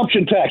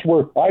consumption tax,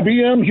 where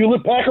IBM,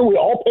 Hewlett Packard, we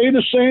all pay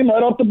the same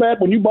right off the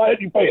bat. When you buy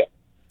it, you pay it.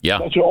 Yeah.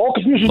 That's all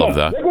confusion. Love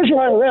that. There goes your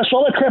IRS.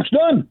 All that crap's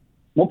done.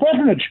 No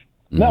patronage.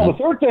 Mm-hmm. Now, the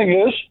third thing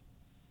is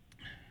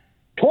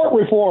tort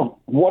reform.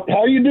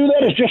 How you do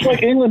that is just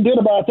like England did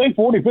about, I think,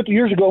 40, 50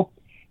 years ago.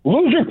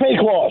 Loser pay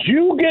clause.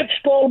 You get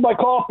stalled by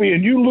coffee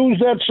and you lose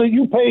that, so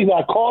you pay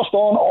the cost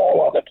on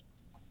all of it.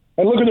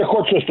 And look at their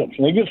court systems.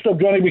 They get stuff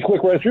done to be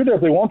quick right through there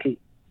if they want to.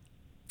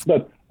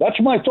 But that's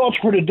my thoughts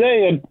for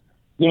today. And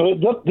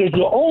there's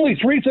the only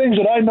three things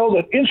that I know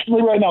that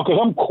instantly right now, because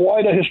I'm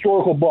quite a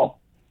historical buff.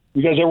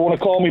 You guys ever want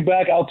to call me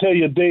back, I'll tell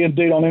you a day and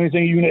date on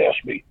anything you can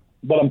ask me.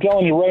 But I'm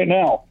telling you right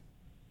now,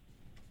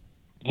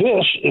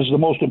 this is the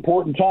most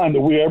important time that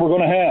we're ever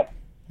going to have.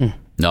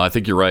 No, I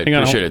think you're right.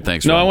 Appreciate it.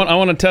 Thanks. No, I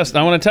want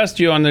to test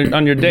you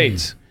on your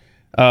dates.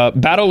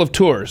 Battle of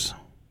Tours.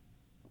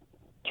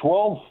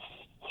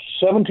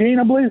 12/17,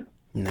 I believe.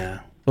 Nah,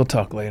 we'll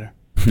talk later.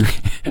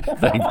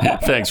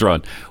 Thanks,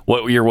 Ron.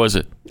 What year was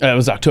it? It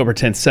was October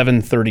 10th,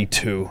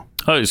 732.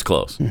 Oh, he's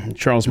close. Mm-hmm.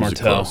 Charles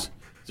Martel. He's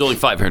only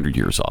 500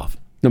 years off.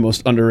 The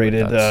most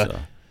underrated,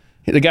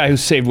 the guy who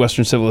saved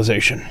Western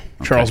civilization.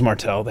 Okay. Charles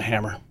Martel, the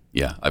Hammer.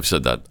 Yeah, I've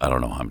said that I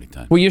don't know how many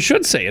times. Well, you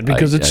should say it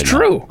because it's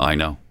true. I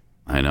know.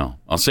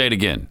 I'll say it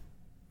again.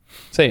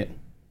 Say it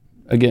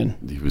again.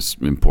 He was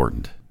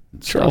important.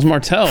 Charles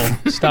Martel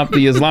stopped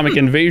the Islamic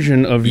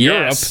invasion of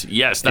Europe.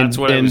 Yes, that's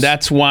what. And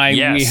that's why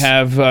we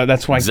have.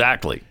 That's why.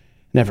 Exactly.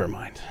 Never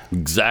mind.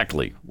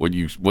 Exactly what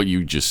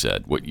you just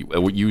said. What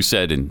you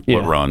said and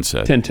what Ron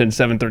said.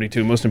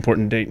 10/10/732, most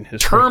important date in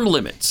history. Term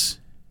limits.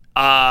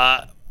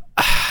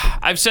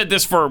 I've said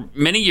this for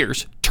many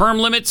years. Term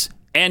limits,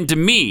 and to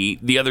me,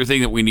 the other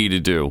thing that we need to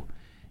do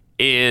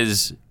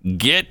is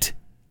get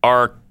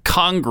our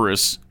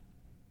Congress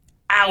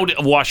out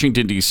of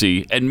Washington,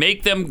 D.C. and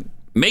make them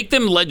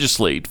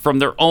legislate from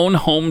their own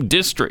home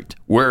district,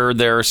 where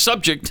they're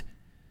subject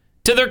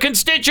to their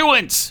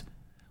constituents,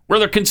 where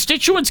their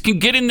constituents can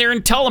get in there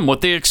and tell them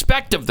what they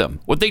expect of them,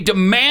 what they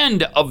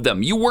demand of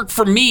them. You work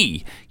for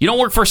me. You don't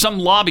work for some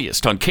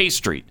lobbyist on K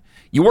Street.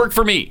 You work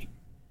for me.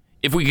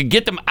 If we could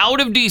get them out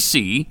of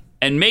D.C.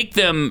 and make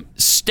them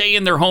stay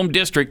in their home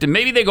district, and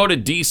maybe they go to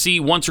D.C.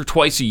 once or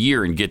twice a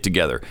year and get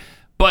together.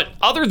 But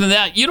other than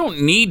that, you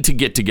don't need to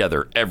get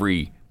together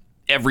every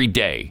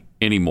day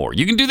anymore.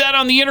 You can do that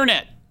on the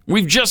internet.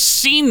 We've just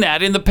seen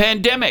that in the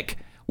pandemic.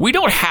 They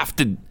don't have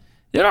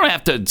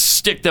to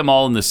stick them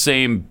all in the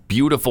same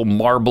beautiful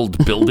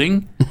marbled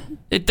building.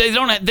 They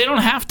don't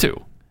have to.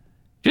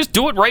 Just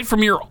do it right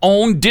from your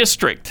own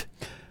district.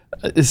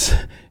 But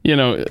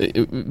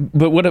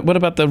what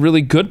about the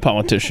really good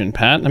politician,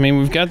 Pat? I mean,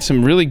 we've got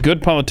some really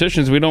good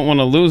politicians. We don't want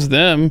to lose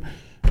them.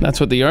 That's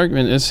what the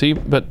argument is. See,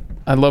 but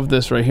I love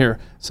this right here.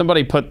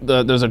 Somebody put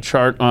there's a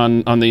chart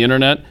on the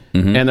internet,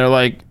 and they're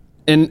like,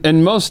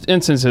 in most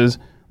instances,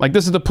 like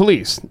this is the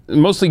police,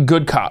 mostly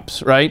good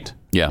cops, right?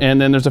 Yeah.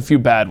 And then there's a few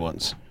bad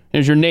ones.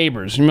 There's your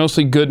neighbors,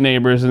 mostly good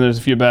neighbors, and there's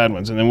a few bad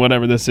ones, and then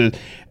whatever this is.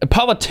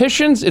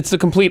 Politicians, it's the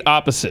complete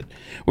opposite.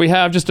 We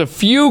have just a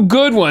few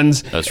good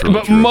ones, That's really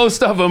but true.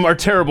 most of them are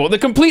terrible. The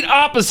complete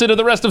opposite of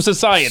the rest of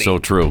society. So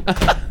true.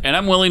 And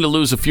I'm willing to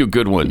lose a few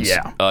good ones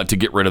to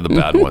get rid of the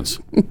bad ones.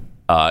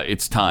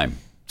 It's time.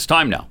 It's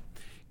time now.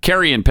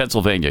 Carrie in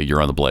Pennsylvania,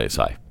 you're on the Blaze.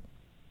 Hi.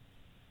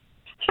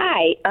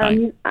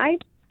 Hi. I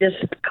just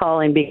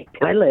calling because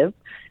I live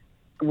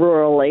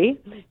rurally,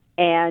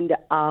 and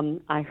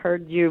I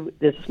heard you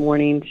this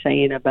morning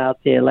saying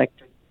about the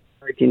electric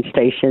charging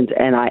stations,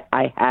 and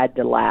I had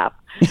to laugh.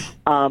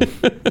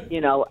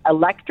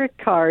 Electric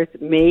cars,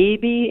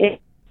 maybe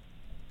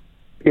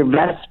your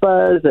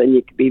Vespas, and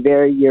you can be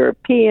very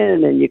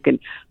European, and you can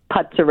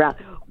putz around.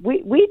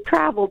 We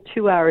travel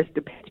 2 hours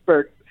to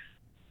Pittsburgh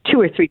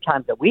 2 or 3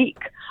 times a week.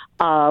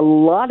 A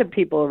lot of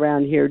people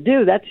around here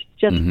do. That's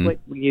just what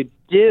you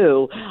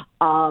do.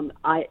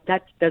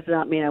 That does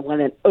not mean I want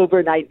an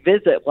overnight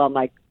visit while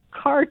my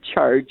car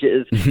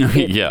charges.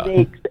 It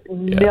makes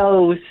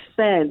no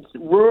sense.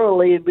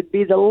 Rurally, it would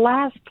be the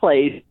last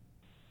place.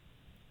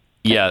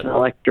 Yeah, an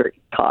electric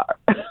car.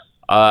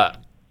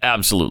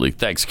 Absolutely.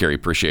 Thanks, Carrie.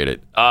 Appreciate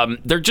it.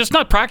 They're just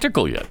not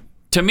practical yet.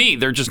 To me,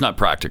 they're just not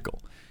practical.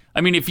 I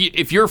mean,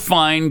 if you're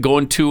fine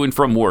going to and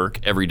from work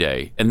every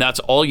day, and that's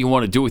all you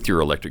want to do with your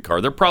electric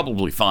car, they're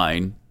probably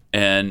fine.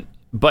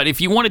 But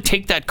if you want to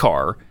take that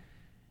car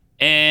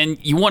and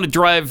you want to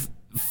drive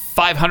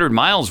 500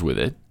 miles with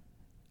it,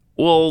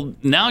 Well,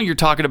 now you're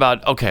talking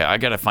about, okay, I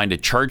got to find a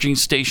charging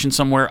station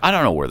somewhere. I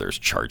don't know where there's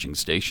charging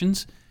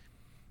stations.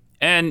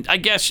 And I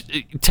guess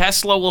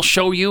Tesla will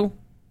show you,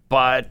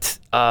 but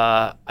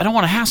I don't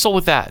want to hassle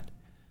with that.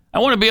 I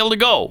want to be able to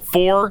go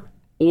 400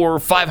 or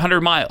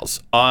 500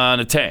 miles on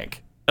a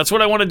tank. That's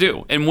what I want to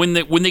do. And when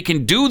they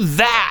can do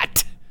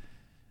that,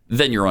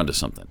 then you're onto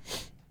something.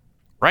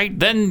 Right?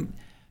 Then,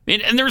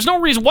 and there's no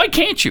reason. Why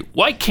can't you?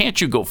 Why can't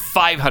you go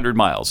 500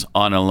 miles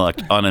on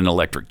an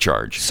electric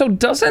charge? So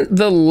doesn't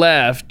the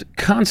left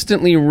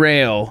constantly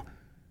rail,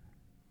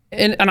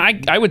 and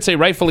I would say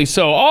rightfully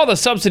so, all the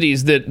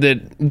subsidies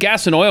that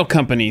gas and oil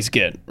companies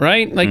get,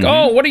 right? Like,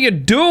 oh, what are you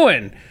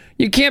doing?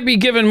 You can't be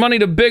giving money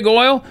to big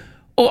oil.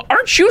 Well,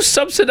 aren't you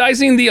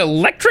subsidizing the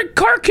electric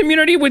car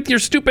community with your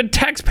stupid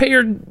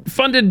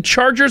taxpayer-funded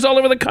chargers all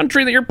over the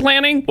country that you're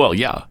planning? Well,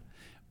 yeah.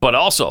 But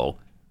also,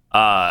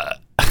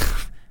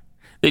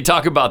 they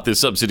talk about the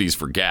subsidies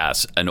for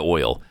gas and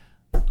oil.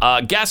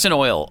 Gas and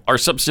oil are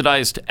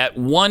subsidized at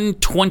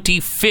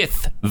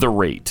 1/25th the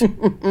rate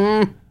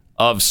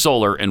of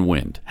solar and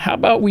wind. How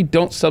about we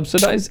don't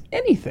subsidize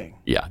anything?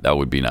 Yeah, that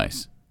would be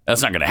nice.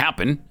 That's not going to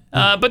happen,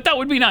 but that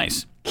would be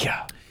nice.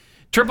 Yeah.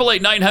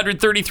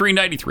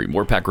 888-900-3393.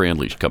 More Pat Gray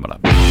Unleashed coming up.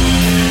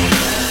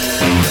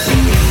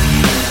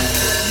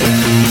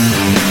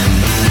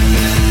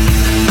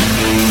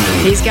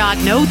 He's got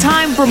no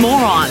time for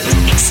morons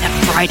except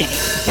Friday.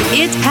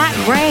 It's Pat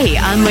Gray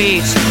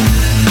Unleashed.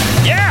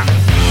 Yeah!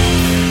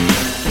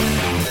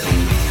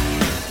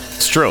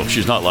 It's true.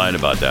 She's not lying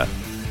about that.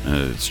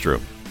 It's true.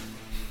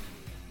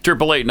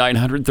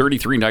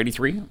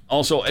 888-900-3393.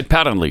 Also at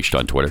Pat Unleashed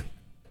on Twitter.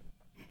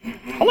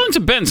 How long's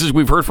it been since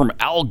we've heard from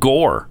Al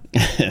Gore?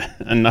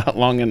 And not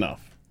long enough.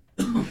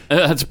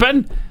 It's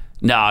been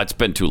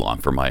too long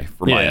for my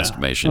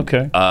estimation.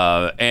 Okay.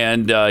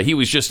 And he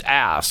was just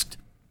asked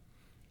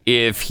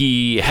if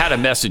he had a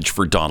message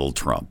for Donald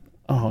Trump.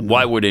 Oh, no.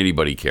 Why would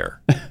anybody care?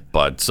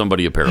 But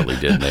somebody apparently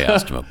did, and they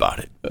asked him about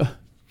it.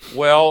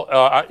 Well,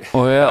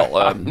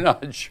 I'm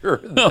not sure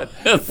that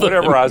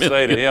whatever I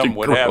say to him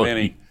would have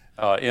any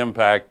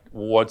impact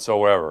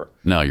whatsoever.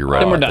 No, you're right.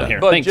 Then we're done here.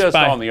 But Thanks, just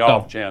bye. on the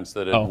off chance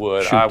that it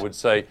would, shoot. I would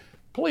say,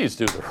 please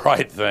do the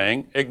right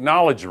thing.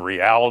 Acknowledge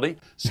reality.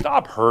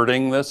 Stop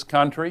hurting this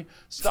country.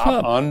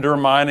 Stop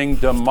undermining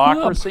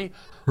democracy.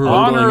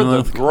 Honor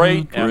the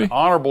great and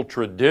honorable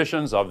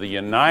traditions of the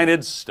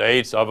United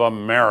States of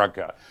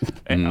America.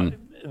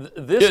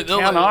 This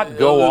cannot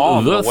go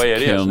on the way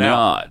it is.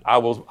 Now, I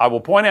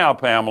will point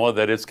out, Pamela,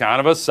 that it's kind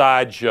of a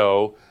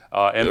sideshow.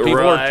 And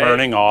people are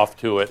turning off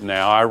to it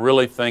now. I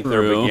really think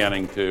they're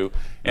beginning to.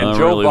 And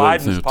Joe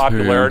Biden's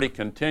popularity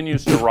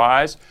continues to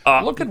rise.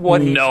 Look at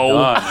what he's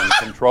done in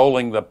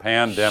controlling the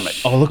pandemic.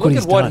 Look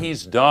at what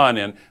he's done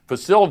in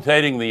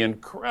facilitating the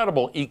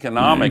incredible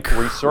economic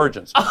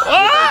resurgence. With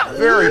a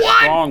very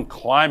strong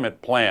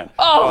climate plan.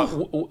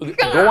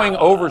 Going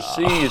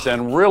overseas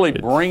and really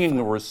bringing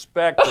the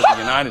respect of the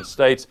United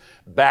States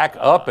back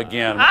up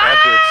again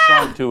after it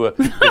sunk to a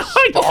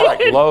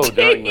historic low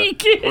during the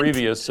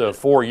previous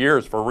 4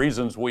 years for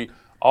reasons we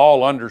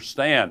all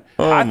understand.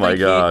 I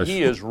think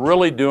he is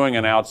really doing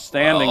an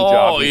outstanding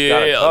job. He's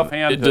got a tough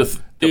hand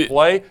to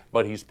play,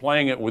 but he's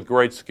playing it with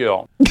great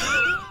skill.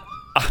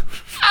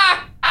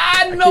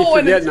 No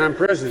one I'm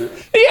president.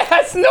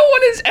 Yes, no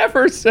one has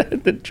ever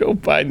said that Joe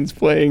Biden's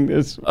playing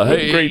this with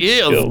great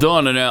skill. He has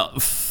done an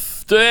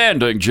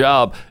outstanding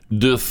job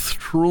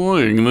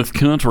destroying this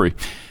country.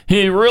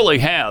 He really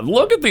has.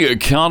 Look at the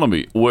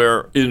economy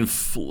where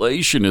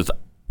inflation is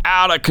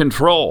out of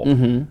control,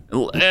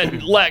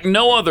 and like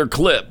no other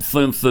clip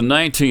since the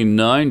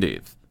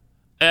 1990s.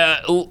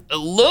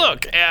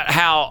 Look at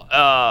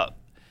how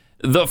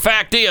the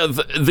fact is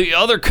the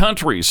other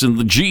countries in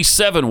the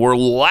G7 were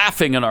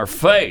laughing in our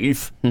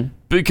face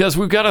because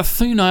we've got a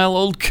senile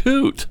old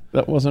coot.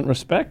 That wasn't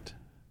respect?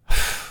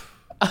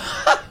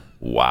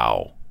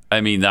 Wow.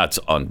 I mean, that's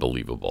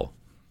unbelievable.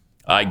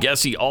 I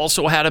guess he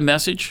also had a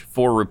message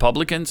for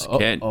Republicans.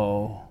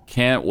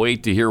 Can't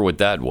wait to hear what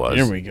that was.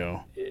 Here we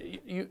go.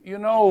 You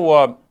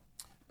know,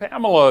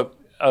 Pamela,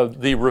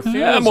 the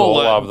refusal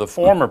of the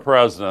former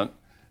president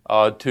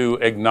to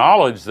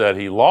acknowledge that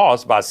he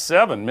lost by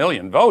 7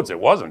 million votes. It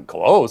wasn't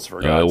close,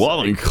 for God's sake. It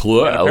wasn't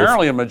close. And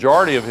apparently a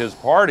majority of his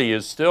party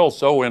is still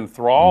so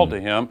enthralled to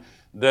him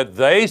that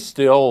they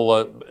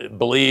still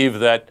believe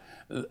that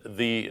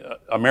the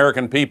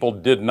American people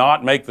did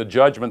not make the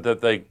judgment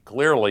that they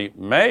clearly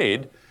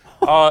made.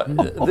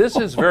 This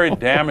is very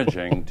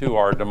damaging to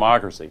our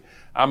democracy.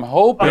 I'm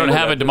hoping we don't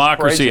have a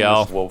democracy,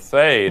 Al. Will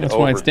fade That's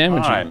over why it's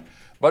damaging. time.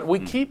 But we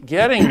keep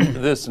getting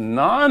this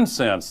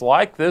nonsense,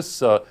 like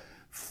this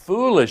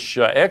foolish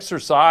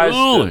exercise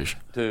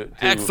to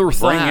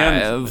bring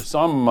in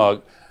some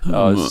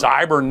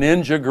cyber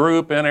ninja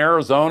group in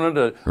Arizona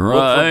to look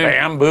for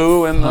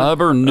bamboo in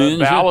the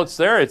ballots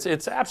there.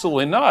 It's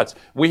absolutely nuts.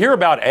 We hear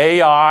about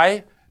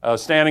AI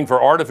standing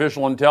for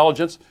artificial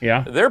intelligence.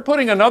 Yeah. They're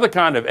putting another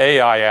kind of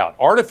AI out,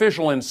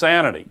 artificial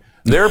insanity.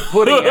 They're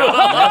putting out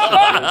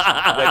messages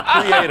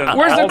that create an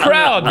Where's the alternate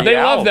crowd? reality.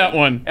 They love that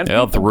one. And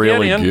That's people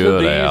really get into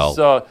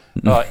good,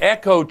 these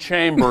echo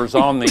chambers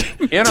on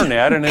the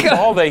internet, and it's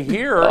all they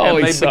hear,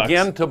 and they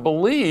begin to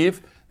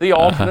believe the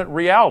alternate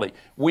reality.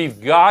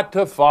 We've got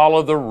to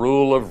follow the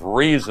rule of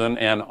reason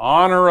and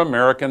honor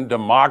American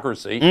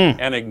democracy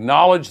and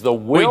acknowledge the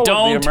will of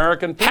the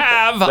American people. We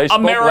don't have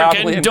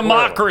American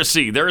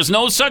democracy. There is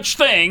no such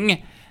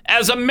thing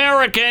as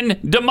American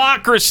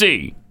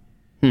democracy.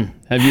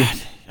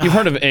 You've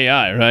heard of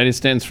AI, right? It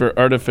stands for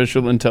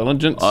artificial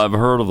intelligence. I've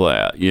heard of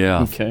that.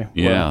 Yeah. Okay.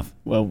 Yeah.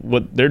 Well,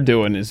 what they're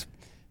doing is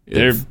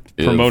they're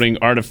promoting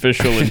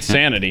artificial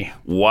insanity.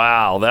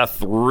 Wow,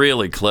 that's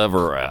really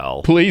clever,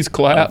 Al. Please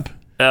clap.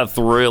 That's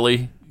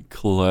really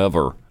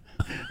clever.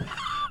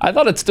 I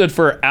thought it stood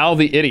for Al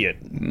the Idiot.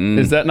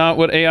 Is that not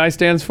what AI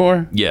stands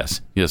for?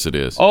 Yes. Yes, it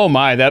is. Oh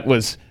my, that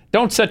was...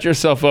 Don't set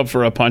yourself up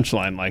for a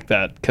punchline like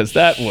that, because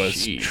that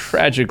was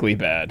tragically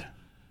bad.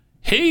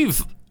 He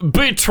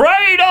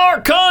betrayed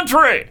our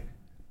country.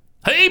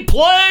 He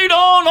played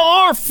on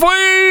our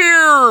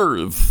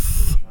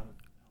fears.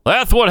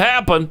 That's what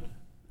happened.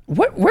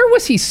 Where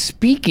was he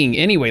speaking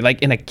anyway?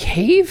 Like in a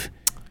cave?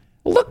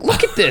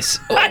 Look at this.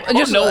 I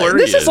don't know where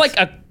this he is like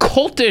a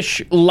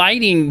cultish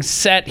lighting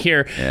set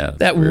here. Yeah,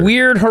 that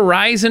weird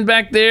horizon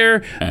back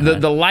there.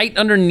 The light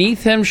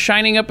underneath him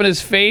shining up in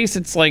his face.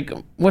 It's like,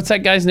 what's that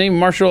guy's name?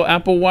 Marshall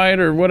Applewhite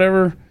or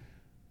whatever.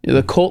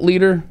 The cult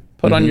leader.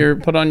 Put on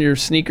your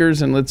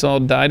sneakers and let's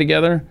all die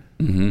together.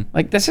 Mm-hmm.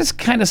 Like this is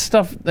kind of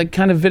stuff, the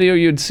kind of video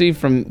you'd see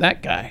from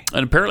that guy.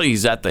 And apparently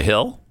he's at the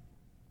Hill.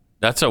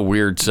 That's a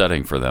weird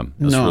setting for them.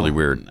 That's really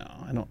weird. No,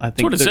 I don't. I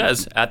think that's what it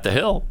says. At the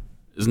Hill.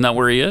 Isn't that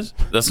where he is?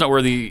 That's not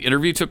where the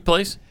interview took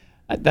place?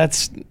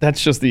 That's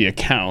just the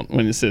account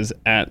when it says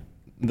at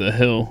the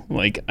Hill.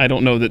 Like, I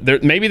don't know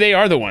that maybe they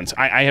are the ones.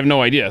 I have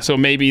no idea. So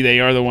maybe they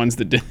are the ones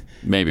that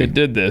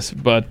did this.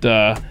 But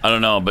I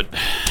don't know. But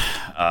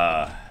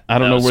I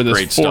don't know where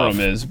this forum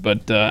is.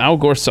 But Al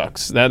Gore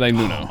sucks. That I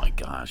do know. Oh my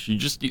gosh! You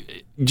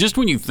just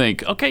when you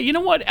think, okay, you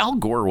know what? Al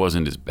Gore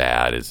wasn't as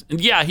bad as.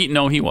 Yeah,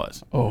 he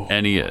was. Oh,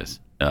 and he is.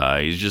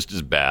 He's just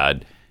as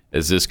bad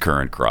as this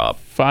current crop.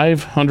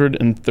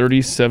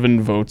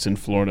 537 votes in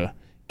Florida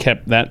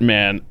kept that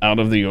man out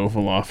of the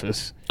Oval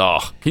Office.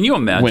 Oh, can you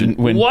imagine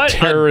when what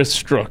terrorists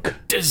struck?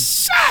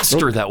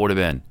 Disaster that would have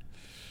been.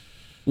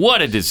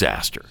 What a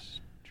disaster.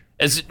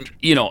 As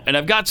you know, and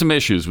I've got some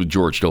issues with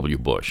George W.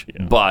 Bush,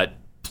 but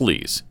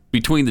please,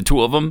 between the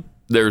two of them,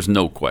 there's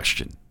no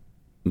question.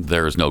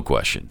 There is no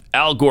question.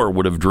 Al Gore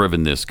would have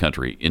driven this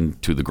country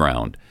into the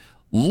ground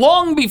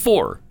long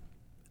before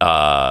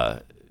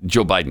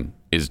Joe Biden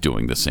is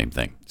doing the same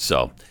thing.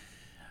 So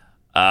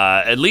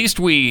at least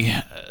we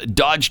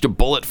dodged a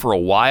bullet for a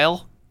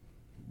while,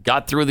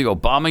 got through the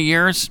Obama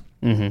years,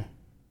 and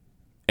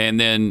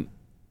then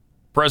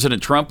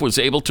President Trump was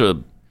able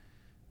to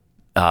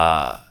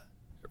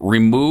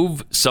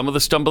remove some of the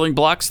stumbling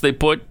blocks they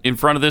put in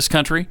front of this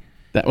country.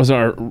 That was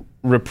our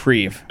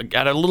reprieve.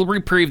 Got a little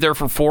reprieve there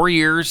for 4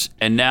 years,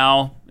 and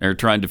now they're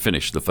trying to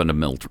finish the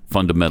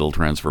fundamental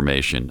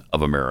transformation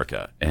of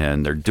America,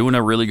 and they're doing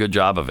a really good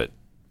job of it.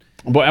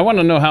 Boy, I want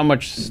to know how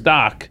much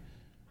stock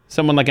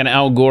someone like an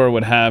Al Gore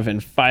would have in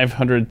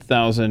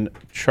 500,000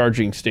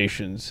 charging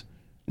stations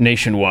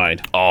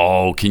nationwide.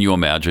 Oh, can you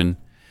imagine?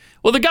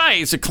 Well, the guy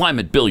is a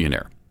climate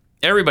billionaire.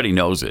 Everybody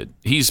knows it.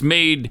 He's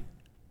made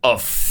a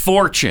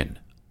fortune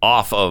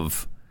off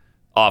of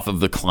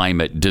the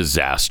climate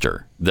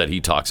disaster that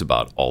he talks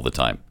about all the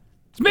time.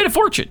 He's made a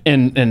fortune.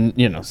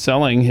 And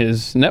selling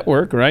his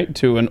network, right,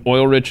 to an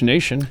oil-rich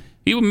nation.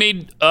 He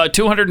made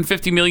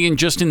 $250 million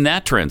just in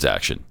that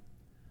transaction.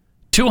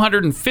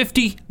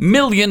 $250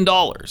 million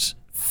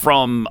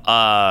from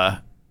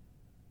Al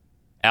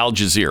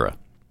Jazeera.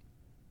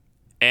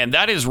 And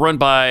that is run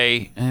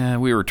by,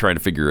 we were trying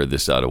to figure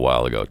this out a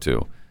while ago,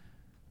 too.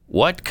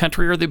 What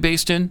country are they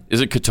based in?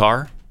 Is it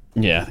Qatar?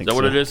 Yeah, I think so. Is that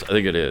what it is? I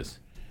think it is.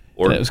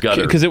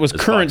 Because it was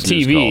Current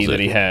TV that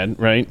he had,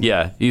 right?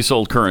 Yeah, he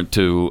sold Current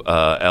to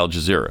Al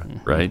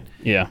Jazeera, right?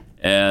 Yeah.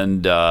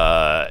 And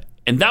that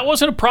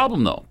wasn't a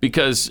problem, though,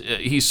 because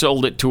he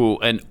sold it to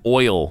an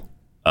oil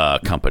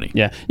company.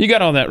 Yeah, you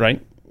got all that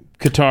right.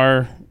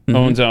 Qatar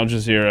owns Al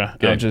Jazeera.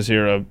 Okay. Al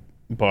Jazeera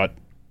bought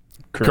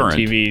Current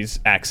TV's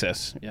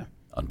access. Yeah.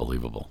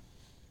 Unbelievable.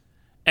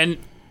 And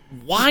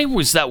why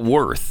was that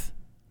worth?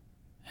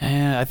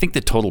 I think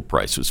the total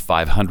price was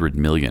 $500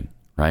 million,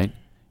 right?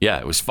 Yeah,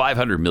 it was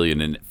 $500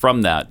 million, and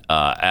from that,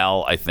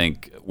 Al, I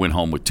think, went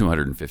home with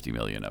 $250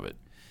 million of it.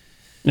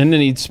 And then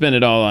he'd spend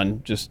it all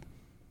on just,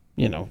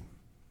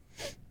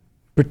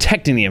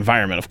 protecting the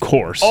environment, of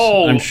course.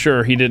 Oh, I'm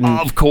sure he didn't.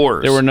 Of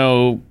course. There were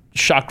no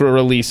chakra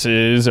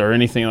releases or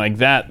anything like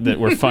that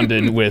were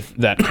funded with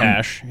that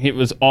cash. It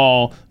was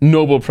all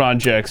noble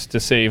projects to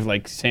save,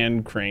 like,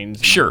 sand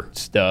cranes and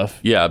stuff.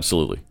 Yeah,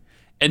 absolutely.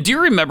 And do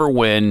you remember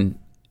when,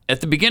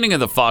 at the beginning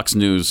of the Fox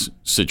News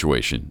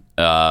situation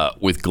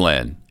with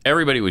Glenn,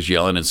 everybody was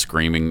yelling and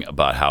screaming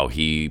about how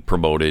he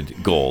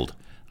promoted gold.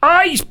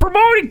 He's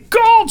promoting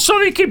gold so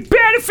they can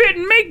benefit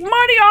and make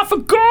money off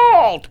of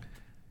gold.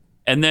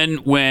 And then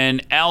when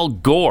Al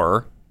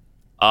Gore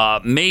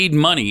made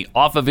money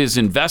off of his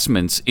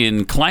investments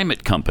in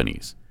climate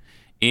companies,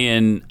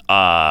 in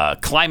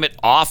climate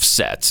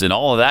offsets and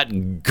all of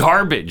that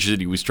garbage that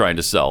he was trying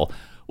to sell,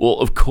 well,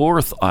 of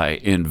course I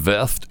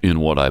invest in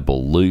what I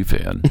believe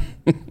in.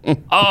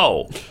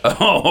 Oh,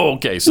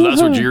 okay. So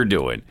that's what you're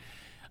doing.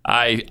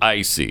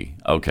 I see.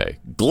 Okay.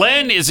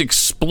 Glenn is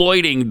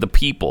exploiting the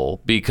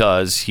people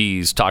because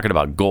he's talking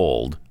about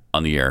gold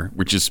on the air,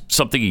 which is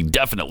something he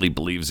definitely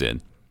believes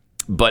in.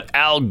 But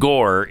Al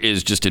Gore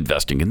is just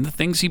investing in the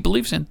things he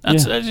believes in.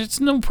 It's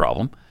no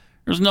problem.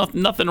 There's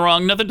nothing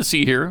wrong, nothing to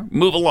see here.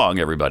 Move along,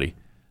 everybody.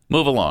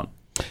 Move along.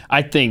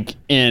 I think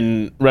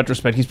in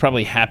retrospect, he's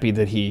probably happy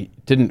that he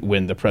didn't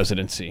win the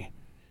presidency,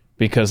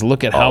 because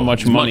look at how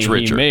much money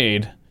he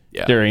made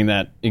during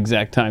that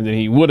exact time that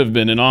he would have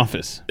been in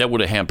office. That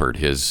would have hampered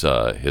his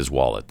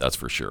wallet, that's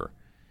for sure.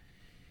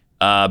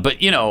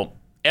 But, you know,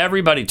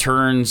 everybody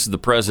turns the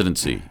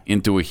presidency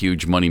into a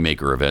huge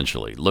moneymaker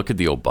eventually. Look at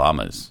the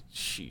Obamas.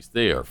 Jeez,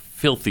 they are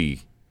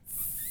filthy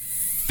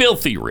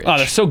rich. Oh,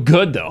 they're so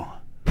good, though.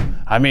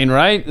 I mean,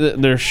 right?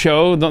 Their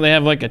show, don't they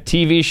have like a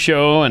TV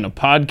show and a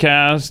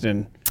podcast?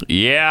 And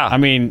yeah. I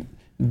mean,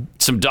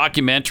 some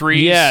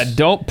documentaries. Yeah,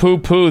 don't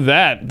poo-poo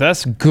that.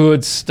 That's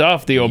good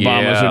stuff the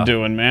Obamas are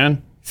doing,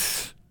 man.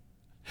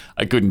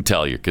 I couldn't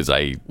tell you because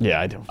I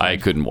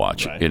couldn't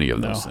watch any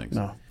of those things.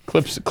 No.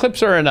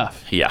 Clips are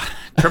enough. Yeah.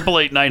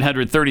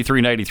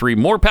 888-900-3393.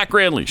 More Pat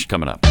Gray Unleashed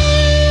coming up.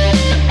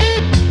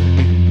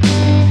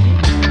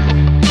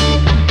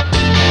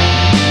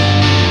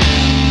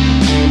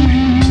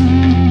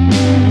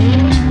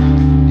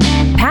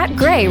 Pat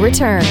Gray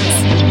returns.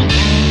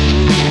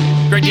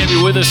 Great to have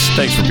you with us.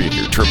 Thanks for being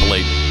here.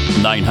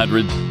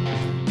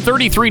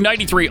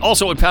 888-900-3393.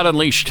 Also at Pat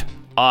Unleashed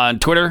on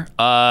Twitter,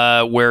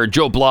 where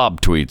Joe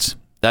Blob tweets,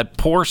 that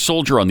poor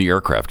soldier on the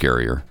aircraft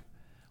carrier.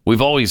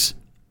 We've always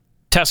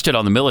tested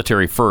on the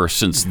military first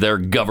since they're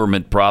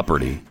government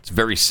property. It's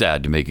very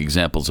sad to make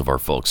examples of our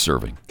folks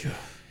serving.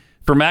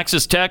 For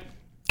Maxis Tech,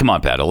 come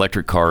on, Pat.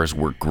 Electric cars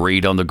work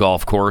great on the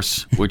golf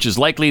course, which is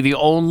likely the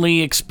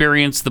only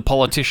experience the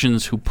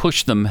politicians who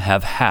push them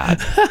have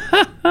had.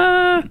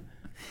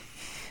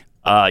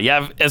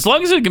 As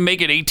long as it can make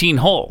it 18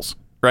 holes,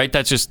 right?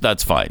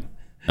 That's fine.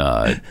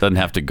 It doesn't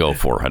have to go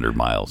 400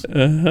 miles.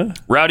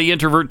 Rowdy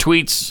Introvert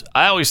tweets,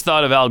 I always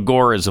thought of Al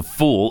Gore as a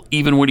fool,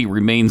 even when he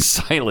remains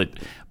silent.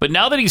 But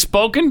now that he's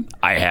spoken,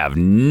 I have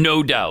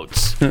no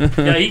doubts.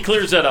 Yeah, he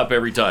clears that up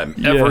every time.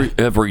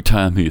 Every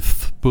time he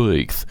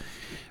speaks.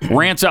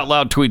 Rants Out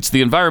Loud tweets,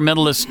 the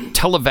environmentalist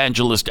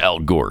televangelist Al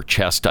Gore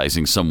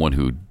chastising someone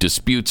who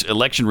disputes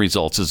election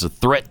results as a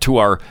threat to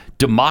our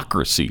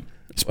democracy.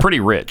 It's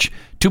pretty rich.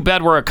 Too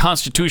bad we're a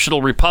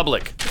constitutional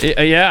republic.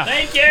 Yeah.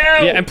 Thank you.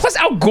 Yeah, and plus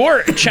Al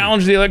Gore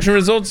challenged the election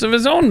results of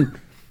his own.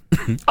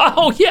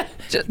 Oh, yeah.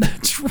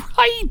 That's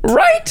right.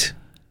 Right?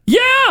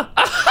 Yeah.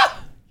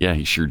 Yeah,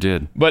 he sure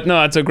did. But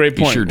no, that's a great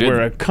point. He sure did.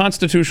 We're a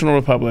constitutional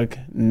republic,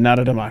 not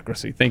a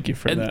democracy. Thank you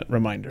for that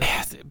reminder.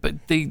 But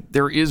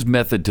there is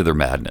method to their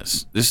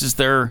madness. This is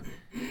their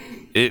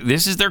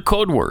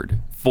code word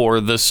for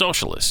the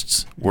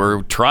socialists.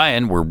 We're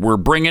trying. We're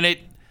bringing it.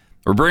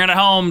 We're bringing it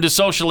home to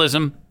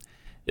socialism.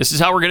 This is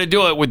how we're going to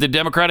do it with the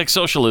democratic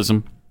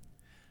socialism.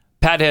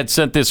 Pat had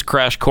sent this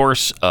crash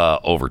course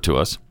over to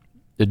us.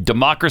 The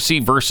democracy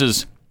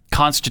versus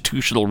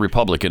constitutional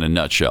republic in a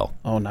nutshell.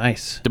 Oh,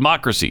 nice.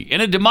 Democracy.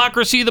 In a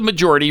democracy, the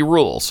majority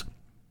rules.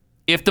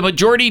 If the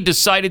majority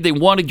decided they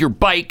wanted your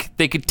bike,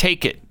 they could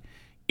take it.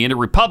 In a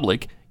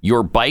republic,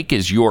 your bike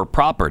is your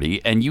property,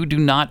 and you do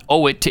not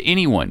owe it to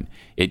anyone.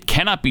 It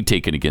cannot be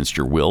taken against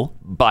your will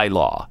by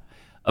law.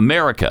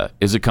 America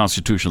is a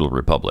constitutional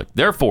republic.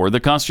 Therefore, the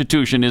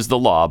Constitution is the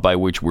law by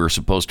which we're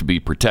supposed to be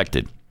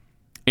protected.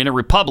 In a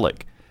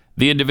republic,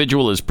 the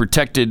individual is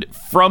protected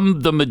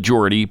from the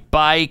majority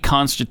by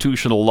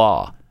constitutional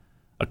law.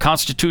 A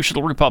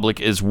constitutional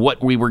republic is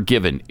what we were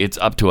given. It's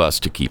up to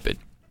us to keep it.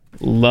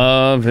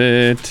 Love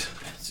it.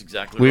 That's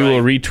exactly we right.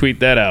 will retweet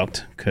that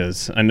out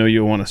because I know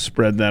you'll want to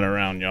spread that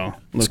around, y'all.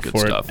 Look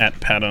for it at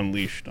Pat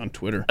Unleashed on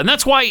Twitter. And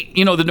that's why,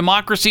 the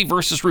democracy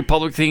versus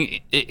republic thing,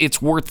 it's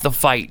worth the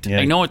fight. Yeah.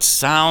 I know it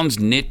sounds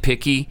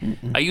nitpicky.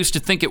 Mm-mm. I used to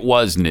think it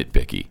was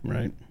nitpicky.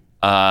 Right.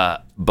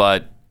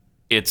 But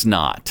it's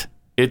not.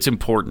 It's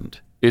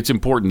important. It's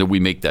important that we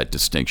make that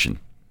distinction.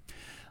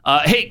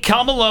 Hey,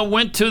 Kamala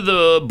went to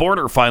the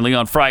border finally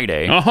on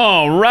Friday.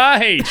 Oh,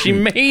 right. She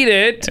made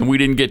it. And we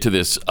didn't get to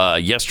this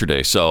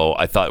yesterday, so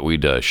I thought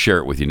we'd share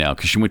it with you now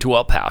because she went to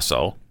El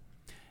Paso.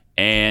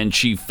 And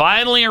she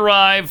finally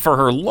arrived for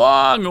her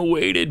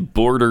long-awaited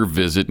border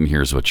visit, and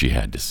here's what she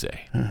had to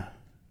say. How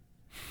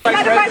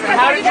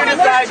did you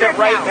decide that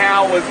right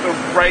now was the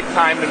right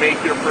time to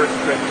make your first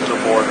trip to the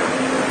border?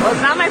 Well,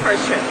 it's not my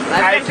first trip.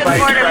 I've been to the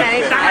border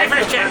many times. It's not my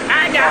first trip.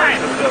 I know it.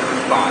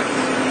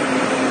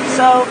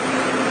 So,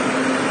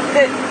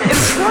 the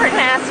important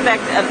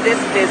aspect of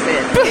this visit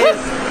is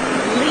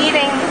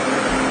leading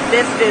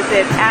this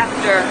visit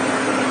after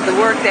the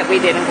work that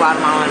we did in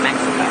Guatemala and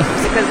Mexico.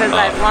 Because as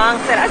I've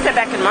long said, I said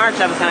back in March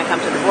I was going to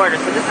come to the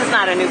border, so this is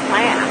not a new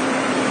plan.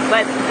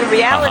 But the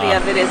reality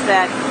of it is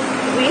that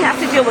we have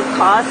to deal with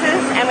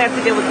causes and we have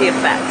to deal with the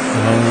effects.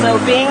 So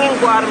being in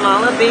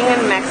Guatemala, being in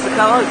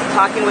Mexico,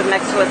 talking with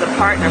Mexico as a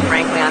partner,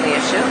 frankly, on the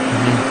issue,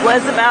 was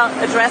about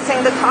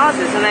addressing the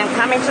causes, and then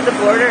coming to the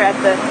border at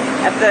the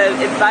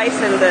advice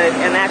and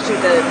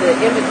actually the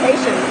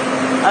invitation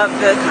of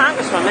the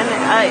Congresswoman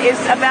is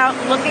about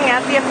looking at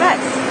the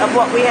effects of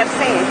what we have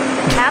seen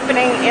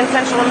happening in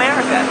Central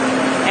America.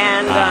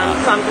 And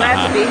so I'm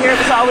glad to be here. It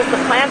was always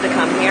the plan to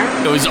come here.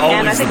 It was always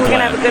and I think the we're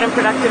plan. going to have a good and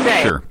productive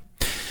day. Sure.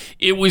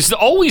 It was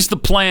always the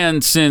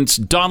plan since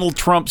Donald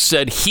Trump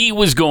said he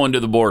was going to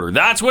the border.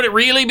 That's what it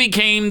really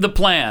became the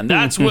plan.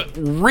 That's what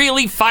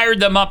really fired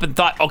them up and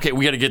thought, okay,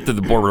 we got to get to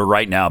the border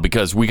right now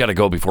because we got to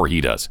go before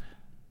he does.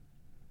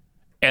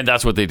 And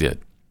that's what they did.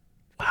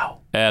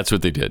 Wow. That's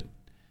what they did.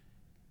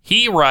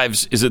 He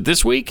arrives, is it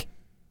this week?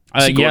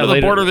 Is he going to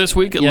the border this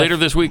week? Later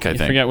this week, I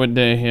think. I forget what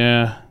day,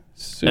 yeah.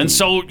 Soon. And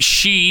so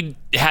she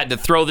had to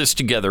throw this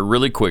together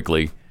really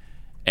quickly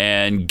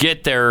and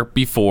get there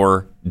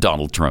before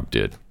Donald Trump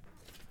did.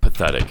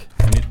 Pathetic.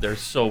 I mean, they're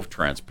so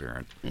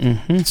transparent.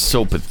 It's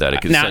so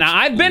pathetic. It's Now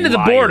I've been to the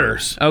border.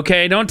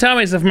 Okay, don't tell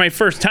me it's my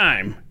first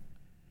time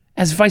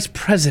as vice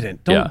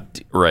president.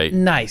 Right.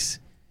 Nice.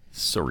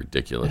 So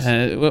ridiculous.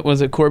 What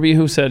was it, Corby,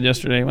 who said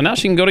yesterday? Well, now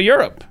she can go to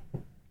Europe.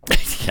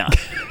 Yeah.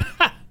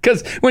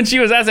 Because when she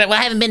was asked that, well,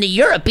 I haven't been to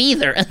Europe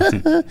either.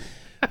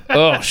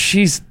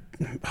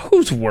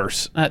 Who's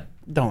worse?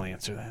 Don't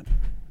answer that.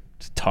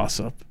 Just toss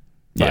up.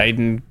 Yeah.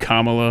 Biden,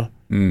 Kamala,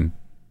 Jen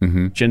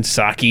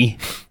Psaki.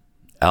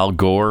 Al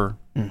Gore.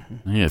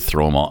 Yeah,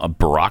 throw them all.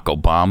 Barack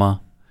Obama.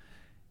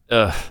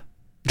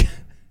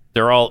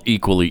 They're all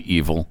equally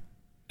evil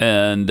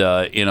and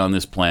in on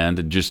this plan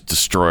to just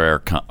destroy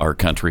our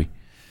country.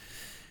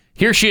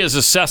 Here she is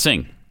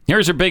assessing.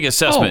 Here's her big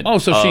assessment.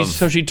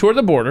 So she toured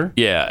the border.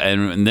 Yeah,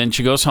 and then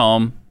she goes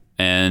home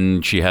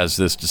and she has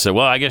this to say.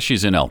 Well, I guess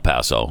she's in El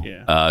Paso.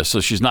 Yeah. So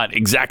she's not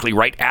exactly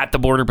right at the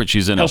border, but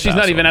she's in El Paso. She's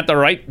not even at the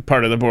right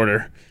part of the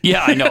border.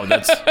 Yeah, I know.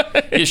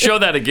 You show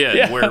that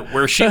again,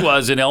 where she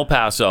was in El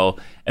Paso,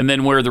 and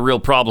then where the real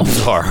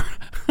problems are.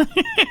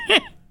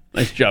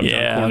 Nice job,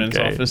 John Cornyn's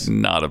office.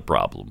 Not a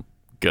problem.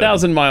 Good.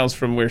 1,000 miles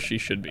from where she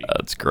should be.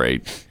 That's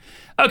great.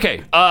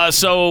 Okay,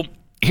 so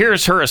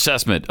here's her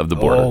assessment of the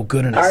border. Oh,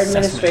 good. Our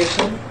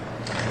administration,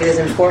 it is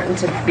important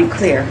to be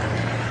clear,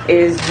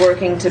 is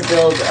working to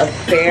build a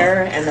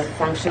fair and a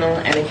functional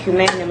and a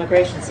humane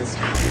immigration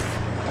system.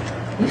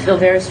 We feel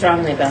very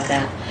strongly about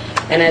that.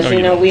 And as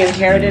you know, we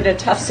inherited a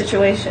tough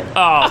situation.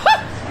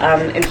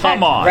 In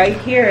fact, right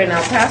here in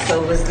El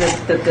Paso was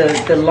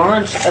the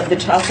launch of the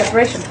child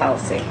separation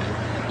policy.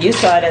 You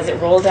saw it as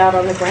it rolled out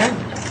on the ground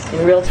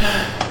in real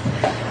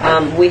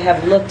time. We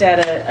have looked at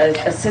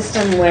a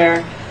system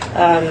where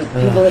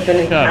people have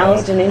been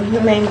housed in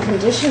inhumane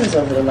conditions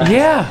over the last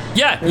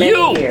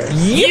many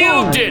years.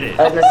 You did it.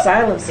 An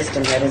asylum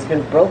system that has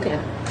been broken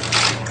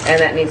and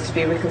that needs to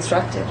be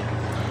reconstructed.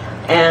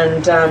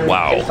 And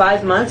in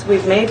 5 months,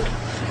 we've made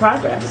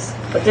progress,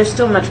 but there's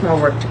still much more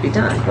work to be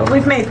done. But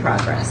we've made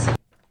progress.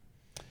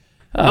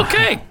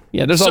 Okay.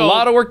 Yeah, there's a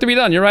lot of work to be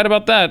done. You're right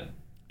about that.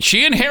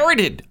 She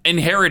inherited.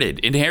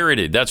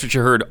 That's what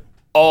you heard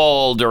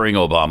all during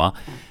Obama.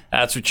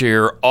 That's what you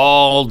hear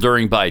all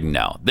during Biden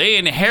now. They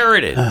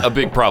inherited a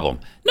big problem.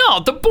 No,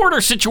 the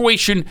border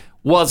situation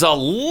was a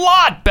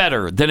lot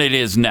better than it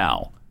is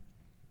now.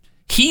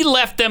 He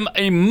left them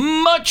a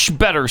much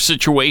better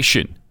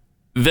situation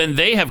than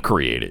they have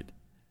created.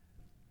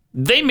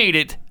 They made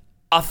it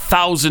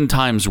 1,000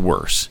 times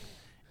worse.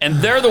 And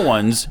they're the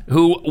ones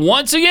who,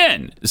 once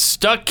again,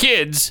 stuck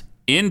kids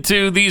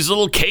into these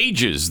little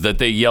cages that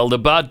they yelled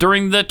about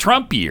during the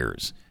Trump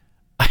years.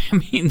 I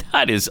mean,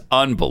 that is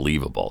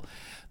unbelievable.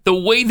 The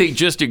way they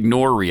just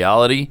ignore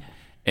reality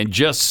and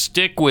just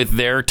stick with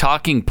their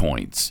talking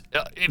points.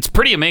 It's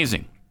pretty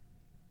amazing.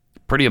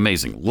 Pretty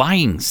amazing.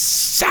 Lying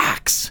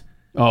sacks.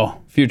 Oh,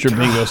 future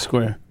bingo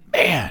square.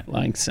 Man.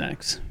 Lying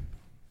sacks.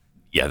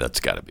 Yeah, that's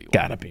got to be one.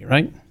 Got to be,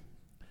 right?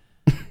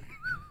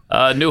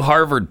 New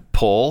Harvard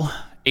poll,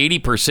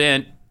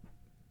 80%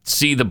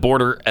 see the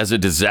border as a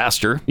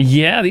disaster.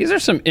 Yeah, these are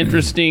some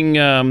interesting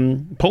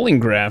polling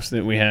graphs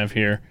that we have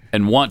here.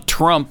 And want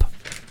Trump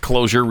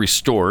closure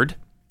restored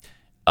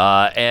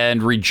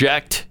and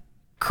reject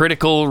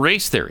critical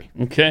race theory.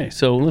 Okay,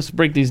 so let's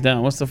break these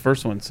down. What's the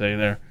first one say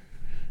there?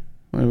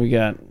 What do we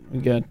got?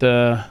 We got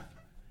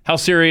how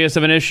serious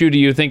of an issue do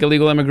you think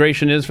illegal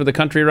immigration is for the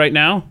country right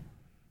now?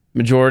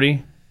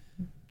 Majority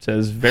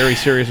says very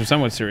serious or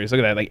somewhat serious. Look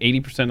at that, like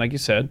 80%, like you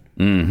said.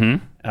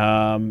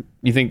 Mm-hmm.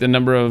 You think the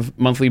number of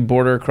monthly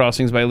border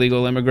crossings by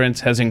illegal immigrants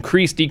has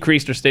increased,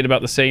 decreased, or stayed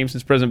about the same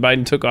since President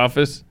Biden took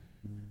office?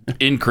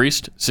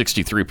 Increased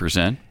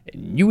 63%.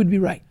 You would be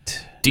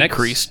right.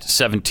 Decreased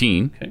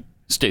 17. Okay.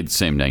 Stayed the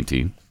same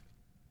 19.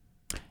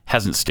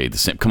 Hasn't stayed the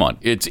same. Come on,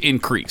 it's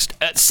increased.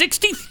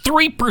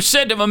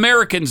 63% of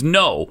Americans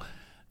know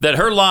that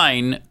her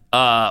line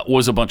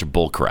was a bunch of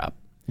bull crap.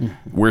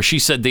 Where she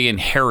said they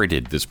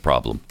inherited this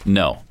problem.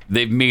 No,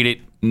 they've made it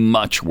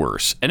much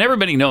worse. And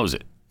everybody knows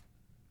it.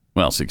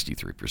 Well,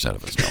 63%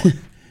 of us know it.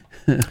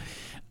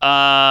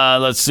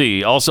 Let's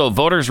see. Also,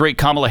 voters rate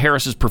Kamala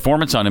Harris's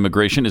performance on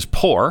immigration as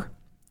poor,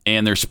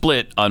 and they're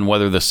split on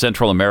whether the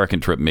Central American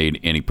trip made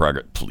any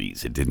progress.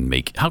 Please, it didn't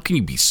make. How can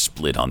you be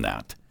split on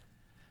that?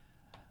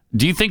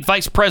 Do you think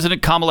Vice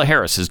President Kamala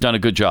Harris has done a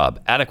good job,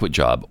 adequate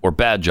job, or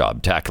bad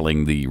job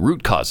tackling the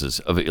root causes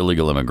of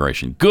illegal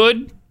immigration?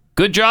 Good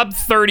job,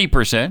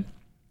 30%.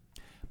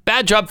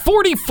 Bad job,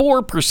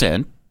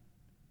 44%.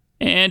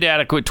 And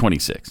adequate,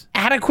 26%.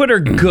 Adequate or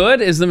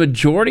good is the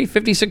majority,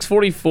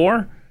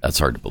 56-44? That's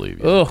hard to believe.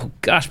 Yeah. Oh,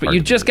 gosh, but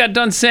you just got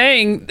done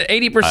saying,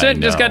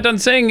 80% just got done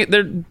saying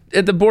they're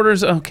at the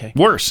borders. Okay.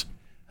 Worse.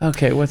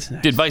 Okay, what's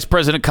next? Did Vice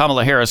President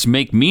Kamala Harris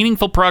make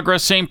meaningful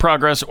progress, same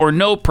progress, or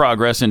no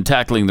progress in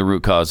tackling the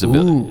root cause of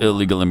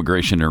illegal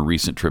immigration in her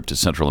recent trip to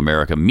Central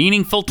America?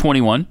 Meaningful,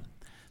 21.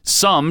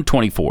 Some,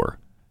 24.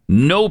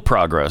 No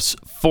progress,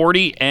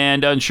 40.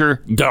 And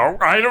unsure, no,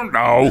 I don't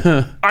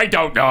know. I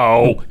don't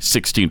know,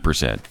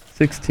 16%.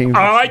 16%.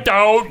 I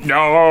don't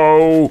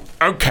know.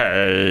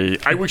 Okay.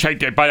 I wish I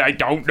did, but I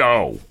don't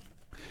know.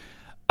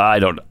 I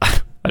don't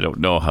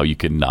know how you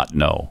can not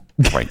know,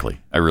 frankly.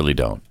 I really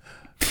don't.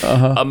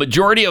 A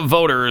majority of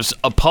voters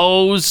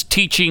oppose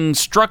teaching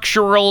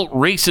structural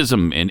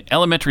racism in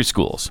elementary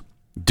schools.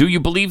 Do you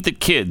believe that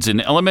kids in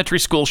elementary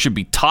school should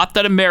be taught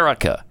that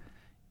America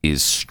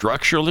is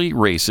structurally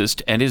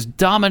racist and is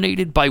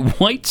dominated by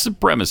white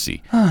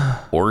supremacy?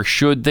 Or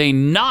should they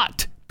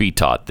not be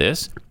taught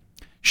this?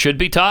 Should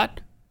be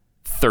taught,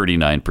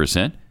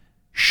 39%.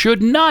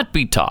 Should not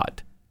be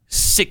taught,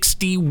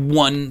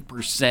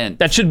 61%.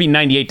 That should be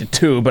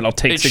 98-2, but I'll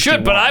take 61. It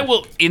should, but I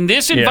will, in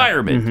this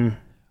environment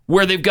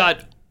where they've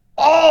got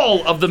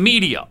all of the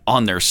media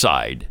on their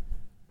side,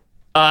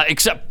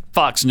 except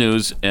Fox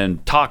News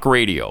and talk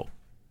radio,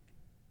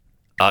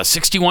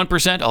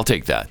 61%, I'll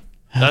take that.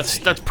 That's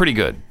pretty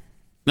good.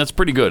 That's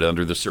pretty good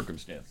under the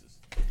circumstances.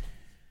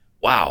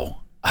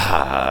 Wow.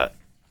 How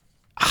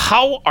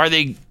are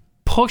they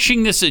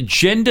pushing this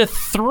agenda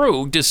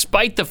through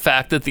despite the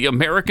fact that the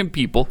American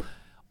people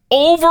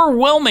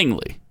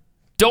overwhelmingly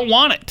don't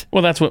want it?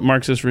 Well, that's what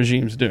Marxist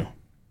regimes do.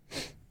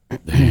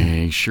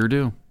 They sure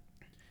do.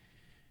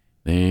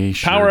 They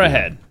sure Power do.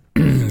 ahead.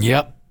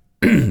 Yep.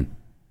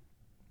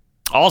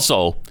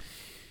 Also,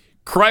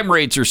 crime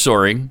rates are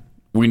soaring.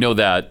 We know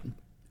that.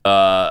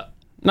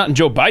 Not in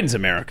Joe Biden's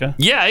America.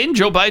 Yeah, in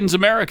Joe Biden's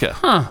America.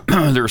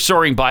 They're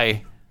soaring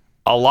by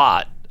a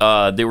lot.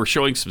 They were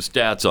showing some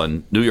stats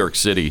on New York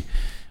City,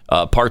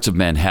 parts of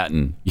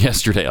Manhattan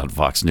yesterday on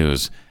Fox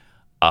News.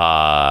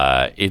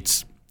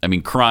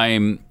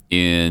 Crime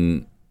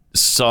in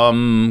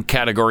some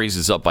categories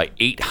is up by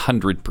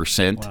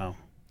 800%. Wow.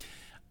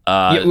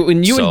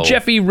 When you and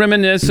Jeffy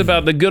reminisce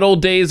about the good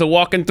old days of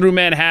walking through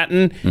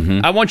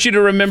Manhattan, I want you to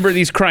remember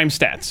these crime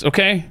stats,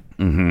 okay?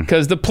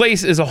 Because the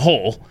place is a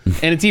hole,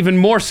 and it's even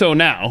more so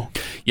now.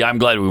 Yeah, I'm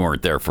glad we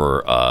weren't there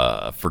for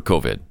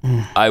COVID.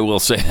 I will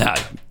say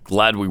that.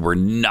 Glad we were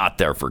not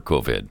there for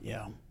COVID.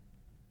 Yeah.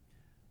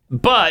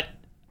 But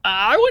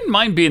I wouldn't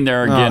mind being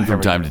there again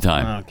from time to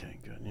time. Okay,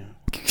 good. Yeah.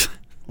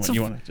 What,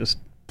 you want to just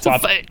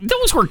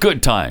those were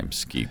good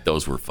times, Keith.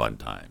 Those were fun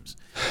times.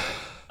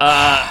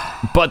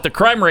 But the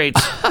crime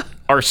rates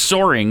are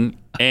soaring,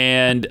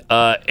 and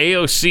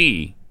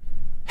AOC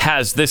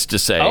has this to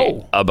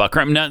say about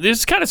crime. Now, this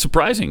is kind of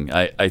surprising,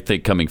 I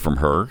think, coming from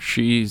her.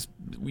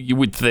 You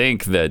would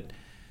think that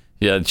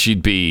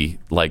she'd be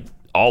like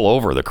all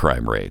over the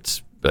crime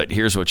rates, but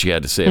here's what she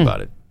had to say about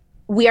it.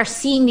 We are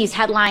seeing these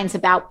headlines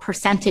about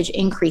percentage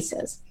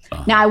increases.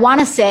 Now, I want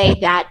to say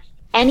that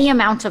any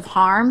amount of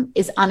harm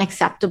is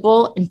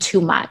unacceptable and too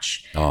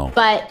much.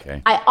 But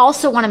I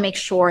also want to make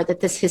sure that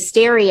this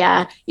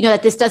hysteria,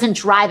 that this doesn't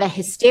drive a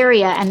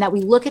hysteria, and that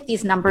we look at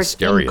these numbers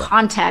in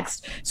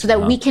context so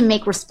that we can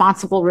make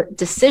responsible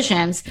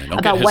decisions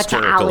about what to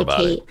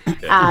allocate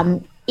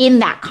in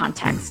that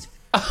context.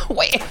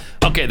 Wait.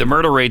 Okay, the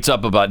murder rate's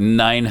up about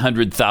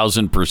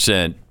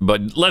 900,000%,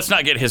 but let's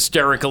not get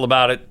hysterical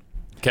about it.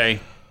 Okay,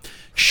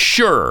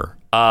 sure.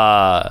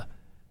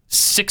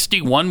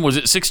 61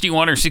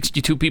 or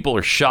 62 people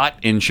are shot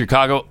in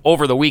Chicago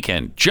over the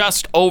weekend.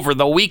 Just over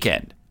the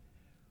weekend.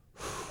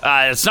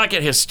 Let's not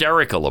get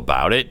hysterical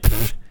about it.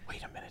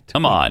 Wait a minute.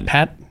 Come on,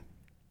 Pat.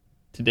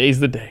 Today's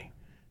the day.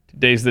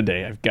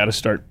 I've got to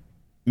start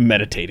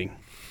meditating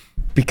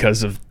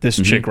because of this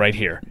chick right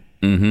here.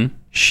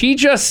 She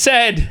just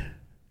said,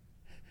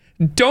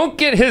 don't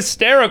get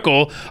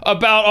hysterical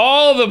about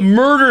all the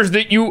murders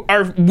that you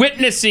are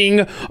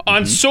witnessing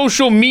on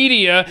social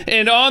media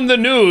and on the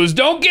news.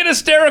 Don't get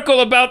hysterical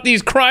about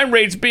these crime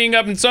rates being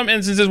up in some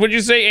instances. Would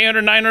you say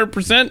 800,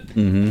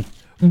 900%?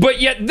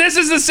 But yet this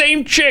is the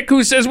same chick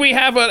who says we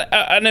have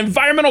an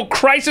environmental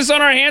crisis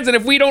on our hands, and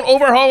if we don't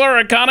overhaul our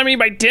economy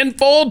by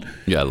tenfold,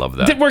 I love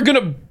that we're going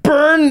to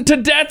burn to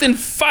death in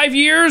 5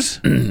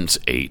 years. It's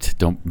 8.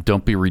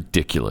 Don't be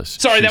ridiculous.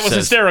 Sorry, that was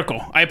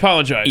hysterical. I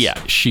apologize.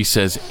 Yeah, she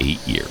says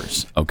 8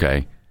 years.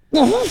 Okay.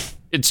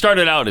 It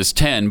started out as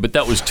 10, but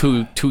that was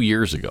two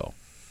years ago.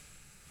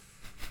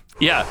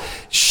 Yeah,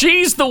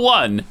 she's the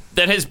one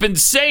that has been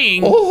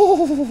saying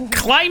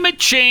climate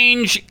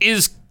change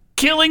is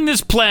killing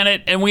this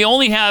planet, and we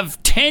only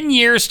have 10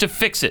 years to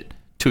fix it.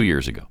 2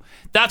 years ago.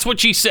 That's what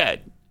she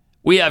said.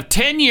 We have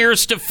 10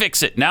 years to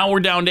fix it. Now we're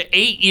down to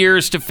 8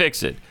 years to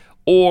fix it.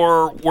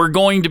 Or we're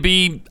going to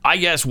be, I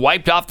guess,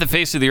 wiped off the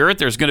face of the earth.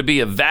 There's going to be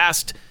a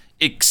vast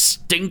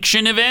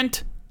extinction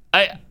event.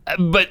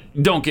 But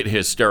don't get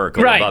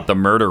hysterical about the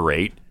murder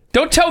rate.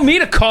 Don't tell me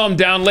to calm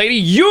down, lady.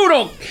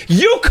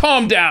 You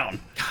calm down.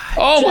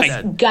 Oh my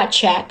God. Gut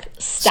check.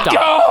 Stop.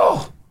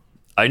 Go.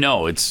 I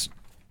know it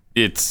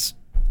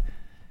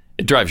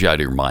drives you out of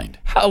your mind.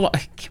 Can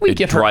we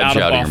get her out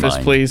of office,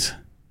 please?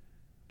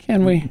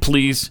 Can we?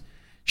 Please.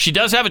 She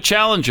does have a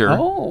challenger.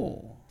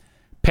 Oh.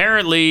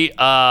 Apparently,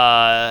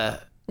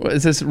 what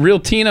is this, Real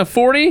Tina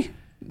 40?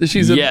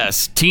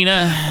 Yes,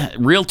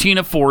 Real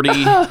Tina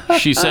 40.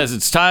 She says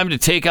it's time to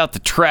take out the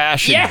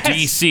trash in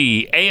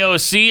D.C.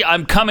 AOC,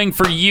 I'm coming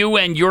for you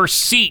and your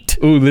seat.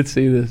 Ooh, let's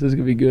see this. This is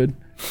going to be good.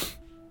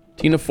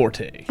 Tina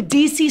Forte. The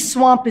D.C.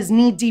 swamp is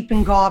knee-deep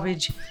in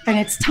garbage, and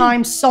it's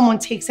time someone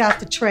takes out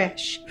the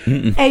trash.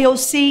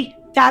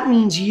 AOC, that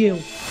means you.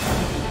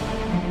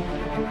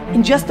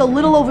 In just a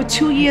little over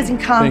 2 years in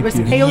Congress,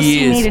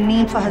 AOC made a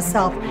name for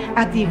herself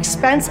at the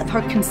expense of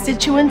her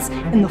constituents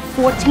in the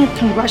 14th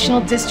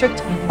Congressional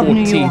District of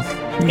New York.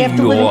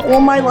 After living all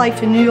my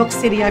life in New York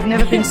City, I've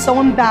never been so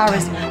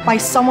embarrassed by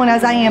someone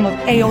as I am of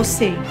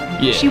AOC.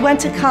 Yeah. She went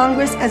to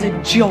Congress as a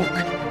joke.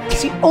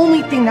 It's the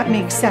only thing that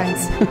makes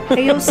sense.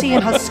 AOC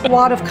and her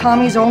squad of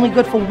commies are only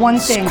good for one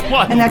thing,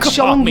 and that's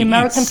showing the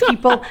American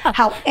people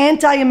how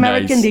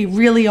anti-American they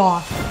really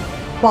are.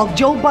 While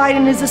Joe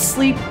Biden is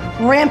asleep,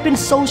 rampant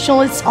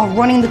socialists are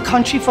running the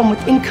country from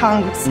within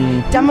Congress.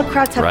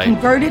 Democrats have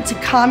converted to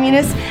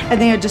communists,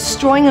 and they are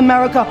destroying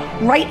America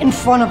right in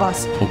front of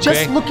us.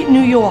 Just look at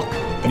New York.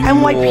 The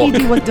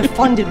NYPD was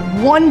defunded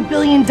 $1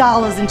 billion in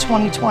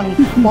 2020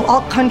 while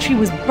our country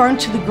was burnt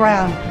to the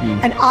ground.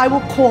 And I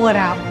will call it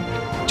out.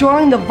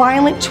 During the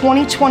violent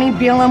 2020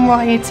 BLM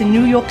riots in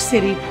New York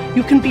City,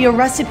 you can be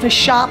arrested for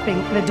shopping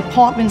at a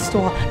department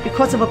store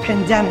because of a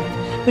pandemic.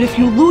 But if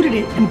you looted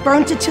it and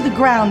burnt it to the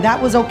ground, that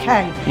was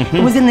okay.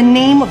 It was in the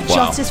name of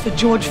justice for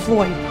George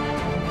Floyd.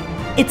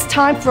 It's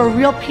time for a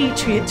real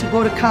patriot to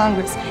go to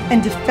Congress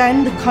and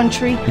defend the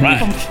country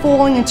from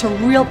falling into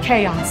real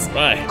chaos.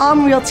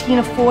 I'm Real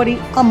Tina 40.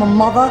 I'm a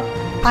mother.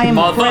 I am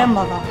a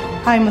grandmother.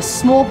 I am a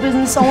small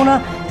business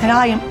owner, and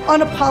I am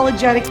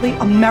unapologetically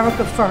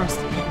America first.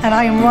 And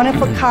I am running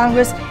for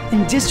Congress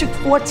in District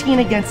 14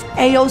 against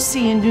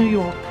AOC in New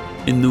York.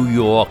 In New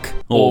York,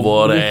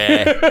 over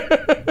there.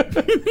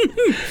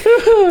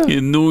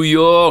 In New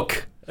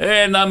York.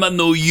 And I'm a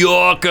New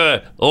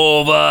Yorker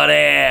over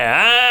there.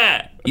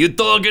 Huh? You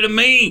talking to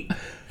me?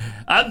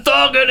 I'm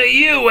talking to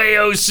you,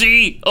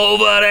 AOC,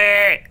 over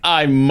there.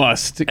 I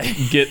must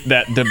get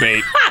that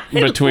debate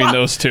between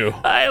those two.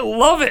 I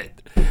love it.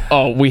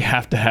 Oh, we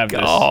have to have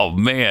this. Oh,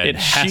 man. It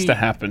has to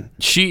happen.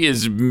 She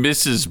is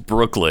Mrs.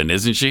 Brooklyn,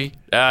 isn't she?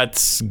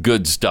 That's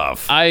good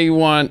stuff.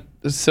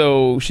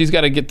 So she's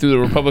got to get through the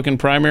Republican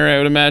primary, I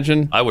would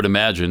imagine. I would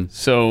imagine.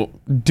 So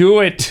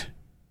do it.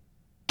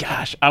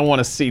 Gosh, I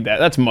want to see that.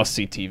 That's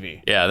must-see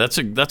TV. Yeah, that's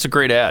a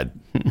great ad.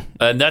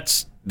 And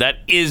that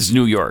is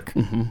New York.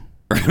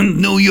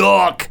 New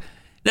York.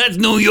 That's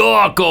New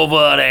York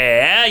over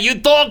there. Eh?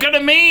 You talking to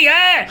me,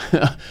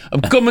 eh?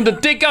 I'm coming to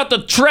take out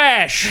the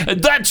trash.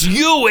 That's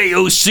you,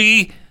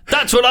 AOC.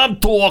 That's what I'm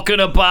talking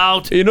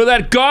about. You know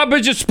that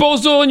garbage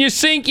disposal in your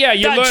sink? Yeah,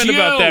 you learned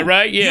about that,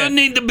 right? Yeah. You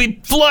need to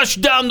be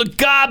flushed down the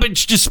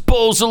garbage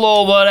disposal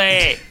over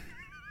there.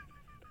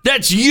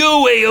 That's you,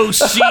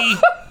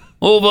 AOC,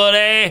 over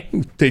there.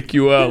 Take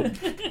you out.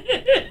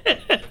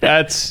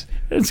 That's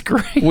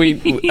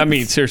great. I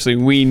mean, seriously,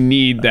 we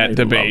need that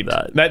debate.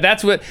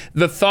 That's what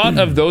the thought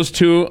of those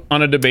two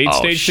on a debate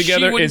stage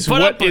together is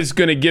what is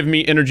going to give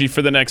me energy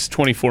for the next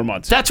 24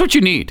 months. That's what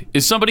you need,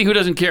 is somebody who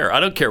doesn't care.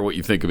 I don't care what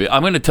you think of it.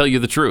 I'm going to tell you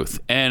the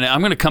truth, and I'm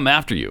going to come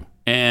after you,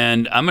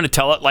 and I'm going to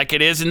tell it like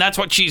it is, and that's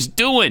what she's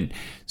doing.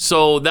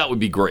 So that would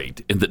be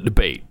great in the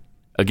debate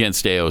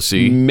against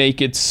AOC.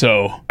 Make it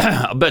so.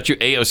 I'll bet you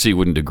AOC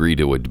wouldn't agree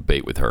to a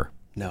debate with her.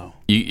 No.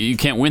 You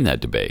can't win that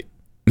debate.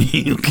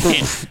 You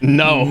can't.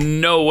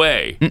 No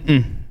way.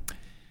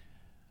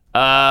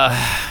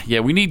 Yeah,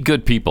 we need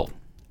good people.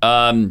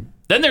 Then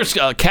there's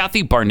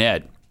Kathy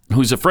Barnett,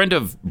 who's a friend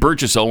of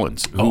Burgess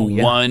Owens,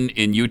 who won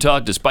in Utah,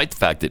 despite the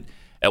fact that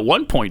at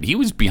one point he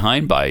was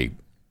behind by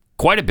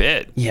quite a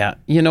bit. Yeah,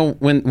 you know,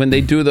 when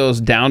they do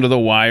those down to the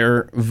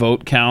wire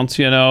vote counts,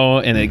 you know,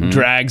 and it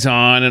drags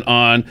on and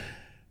on,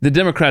 the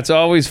Democrats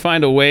always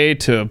find a way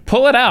to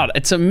pull it out.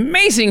 It's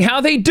amazing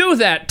how they do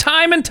that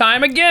time and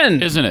time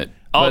again, isn't it?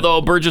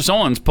 Although Burgess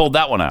Owens pulled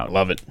that one out.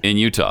 Love it. In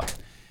Utah.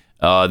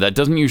 That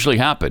doesn't usually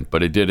happen,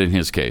 but it did in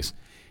his case.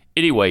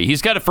 Anyway,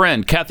 he's got a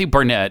friend. Kathy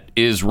Barnett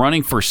is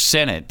running for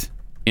Senate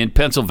in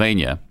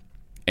Pennsylvania.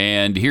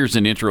 And here's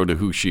an intro to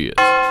who she is.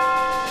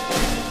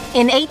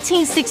 In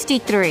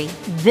 1863,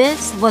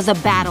 this was a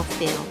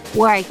battlefield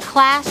where a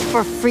clash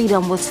for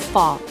freedom was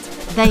fought.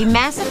 The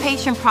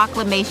Emancipation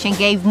Proclamation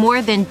gave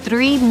more than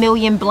 3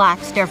 million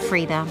blacks their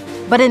freedom.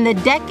 But in the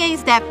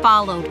decades that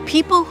followed,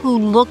 people who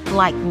looked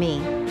like me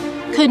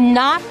could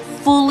not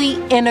fully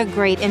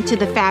integrate into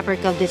the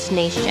fabric of this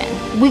nation.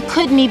 We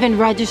couldn't even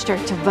register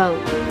to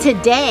vote.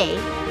 Today,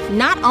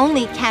 not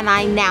only can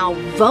I now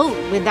vote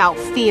without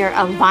fear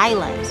of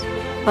violence,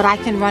 but I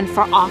can run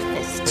for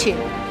office too.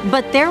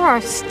 But there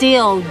are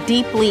still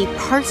deeply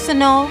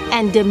personal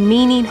and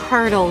demeaning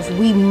hurdles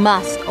we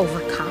must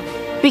overcome.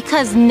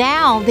 Because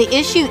now the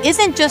issue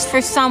isn't just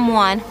for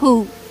someone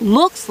who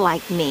looks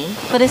like me,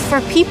 but it's for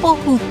people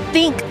who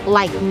think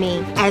like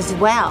me as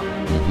well.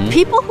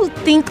 People who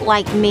think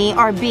like me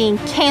are being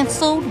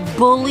canceled,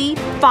 bullied,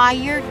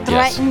 fired,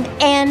 threatened,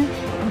 and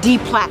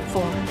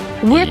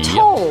deplatformed. We're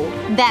told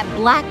that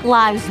Black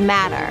Lives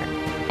Matter,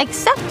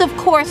 except of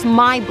course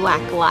my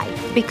Black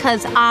life,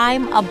 because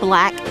I'm a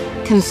Black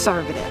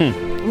conservative.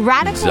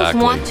 Radicals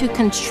want to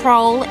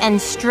control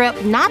and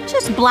strip not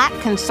just Black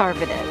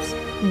conservatives,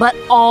 but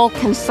all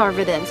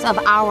conservatives of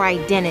our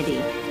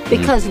identity,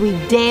 because we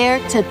dare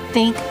to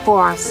think for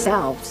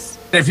ourselves.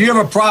 If you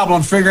have a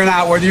problem figuring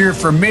out whether you're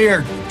for me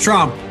or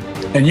Trump,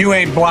 then you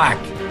ain't Black.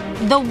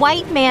 The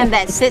white man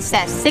that sits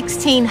at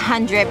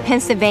 1600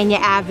 Pennsylvania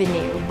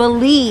Avenue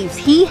believes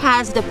he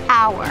has the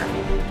power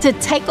to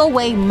take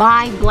away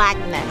my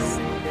Blackness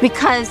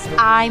because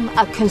I'm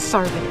a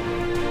conservative.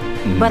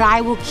 But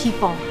I will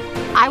keep on.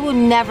 I will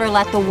never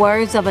let the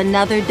words of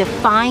another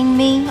define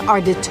me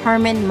or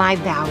determine my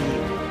value.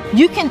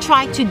 You can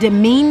try to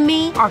demean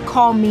me or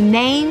call me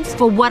names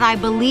for what I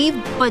believe,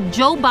 but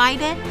Joe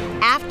Biden,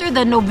 after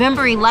the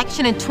November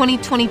election in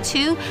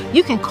 2022,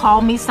 you can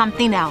call me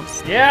something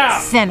else. Yeah.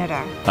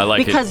 Senator. I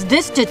like because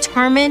this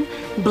determined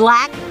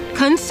Black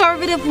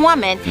conservative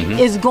woman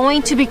is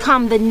going to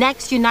become the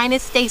next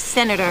United States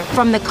Senator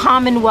from the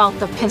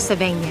Commonwealth of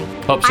Pennsylvania.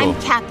 Hope so. I'm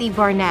Kathy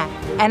Barnett,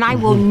 and I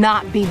will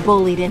not be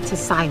bullied into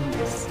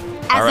silence.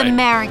 As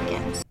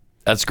Americans.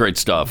 That's great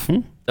stuff.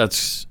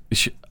 That's...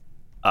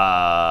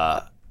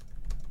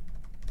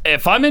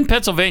 if I'm in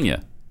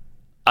Pennsylvania,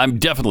 I'm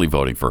definitely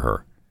voting for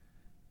her.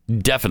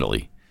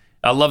 Definitely.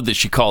 I love that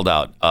she called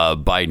out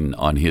Biden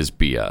on his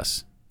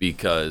BS,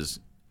 because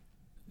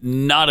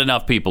not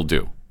enough people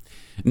do.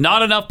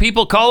 Not enough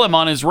people call him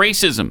on his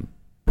racism.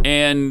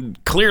 And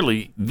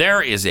clearly,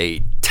 there is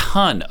a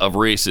ton of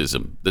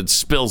racism that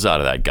spills out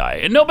of that guy.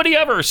 And nobody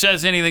ever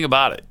says anything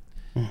about it.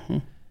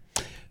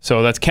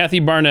 So that's Kathy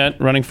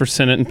Barnett running for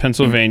Senate in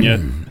Pennsylvania.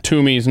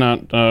 Toomey's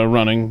not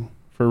running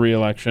for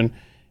re-election.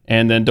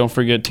 And then don't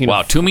forget Tina...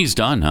 Wow, Toomey's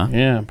done, huh?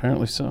 Yeah,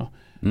 apparently so.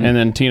 And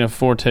then Tina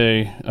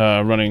Forte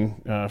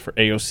running for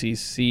AOC's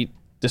seat,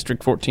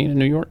 District 14 in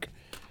New York.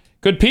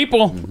 Good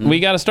people. We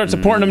got to start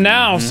supporting them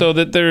now so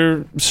that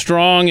they're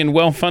strong and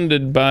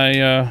well-funded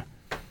by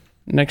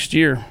next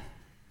year.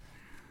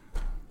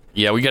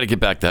 Yeah, we got to get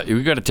back that.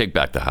 We got to take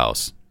back the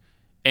House.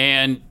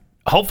 And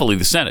hopefully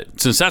the Senate,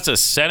 since that's a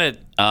Senate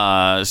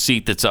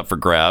seat that's up for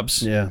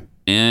grabs. Yeah.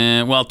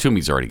 And well,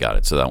 Toomey's already got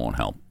it, so that won't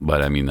help.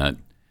 But I mean, that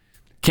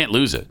can't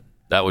lose it.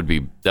 That would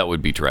be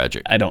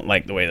tragic. I don't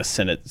like the way the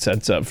Senate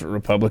sets up for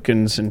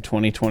Republicans in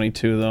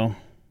 2022, though.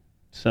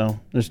 So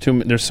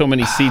there's so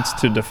many seats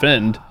to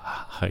defend.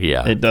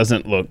 Yeah. It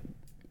doesn't look.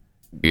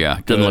 Yeah,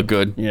 it doesn't look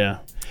good. Yeah.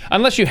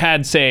 Unless you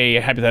had,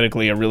 say,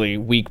 hypothetically, a really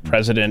weak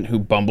president who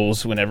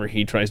bumbles whenever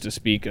he tries to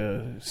speak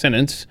a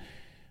sentence,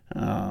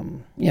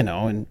 and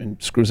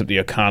screws up the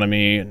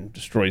economy and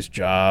destroys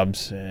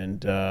jobs.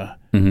 And,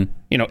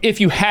 if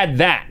you had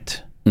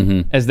that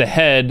as the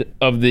head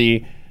of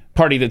the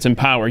party that's in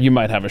power, you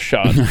might have a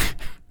shot.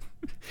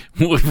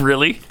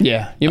 Really?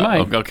 Yeah, you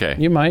might. Okay.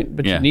 You might,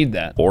 but you need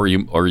that. Or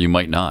you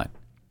might not.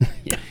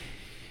 Yeah.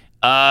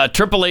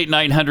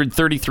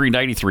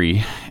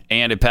 888-900-3393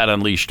 and at Pat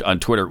Unleashed on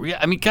Twitter.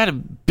 I mean, got a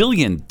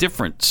billion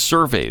different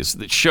surveys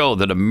that show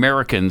that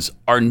Americans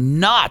are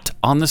not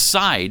on the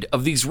side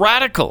of these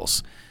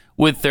radicals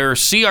with their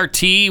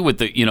CRT, with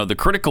the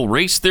critical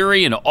race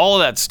theory and all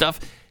of that stuff.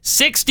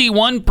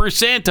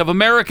 61% of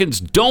Americans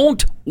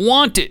don't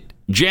want it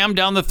jammed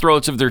down the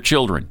throats of their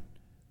children.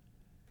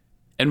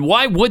 And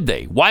why would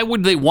they? Why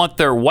would they want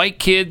their white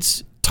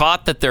kids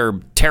taught that they're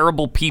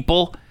terrible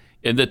people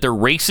and that they're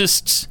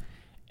racists?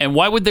 And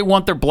why would they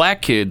want their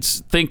black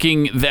kids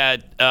thinking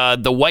that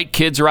the white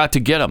kids are out to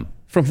get them?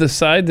 From the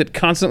side that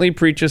constantly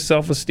preaches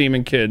self-esteem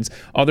in kids,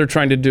 all they're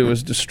trying to do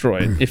is destroy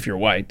it if you're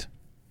white.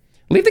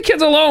 Leave the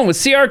kids alone with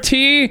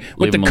CRT,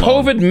 with the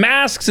COVID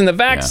masks and the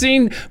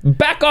vaccine. Yeah.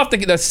 Back off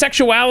the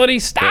sexuality.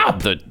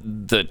 Stop.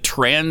 The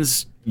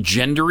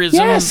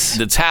transgenderism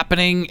that's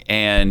happening,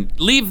 and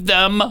leave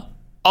them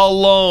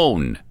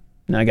alone.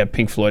 Now I got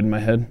Pink Floyd in my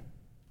head.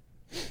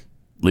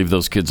 Leave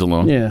those kids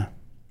alone? Yeah.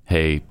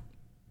 Hey,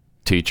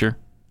 teacher?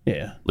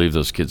 Yeah. Leave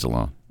those kids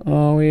alone.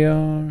 All we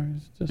are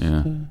is just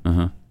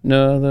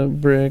another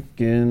brick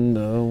in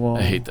the wall.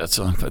 I hate that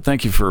song, but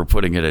thank you for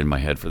putting it in my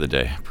head for the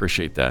day.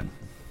 Appreciate that.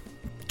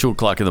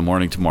 2:00 in the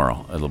morning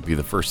tomorrow. It'll be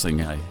the first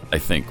thing I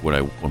think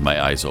when my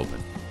eyes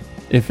open.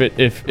 If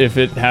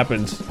it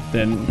happens,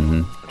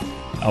 then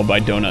I'll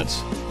buy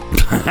donuts.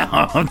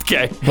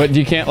 Okay. But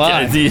you can't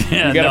lie. You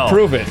got to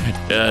prove it.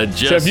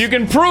 So if you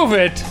can prove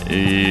it,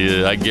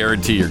 I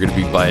guarantee you're going to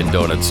be buying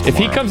donuts tomorrow.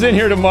 If he comes in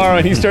here tomorrow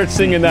and he starts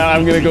singing that,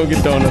 I'm going to go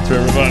get donuts for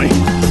everybody.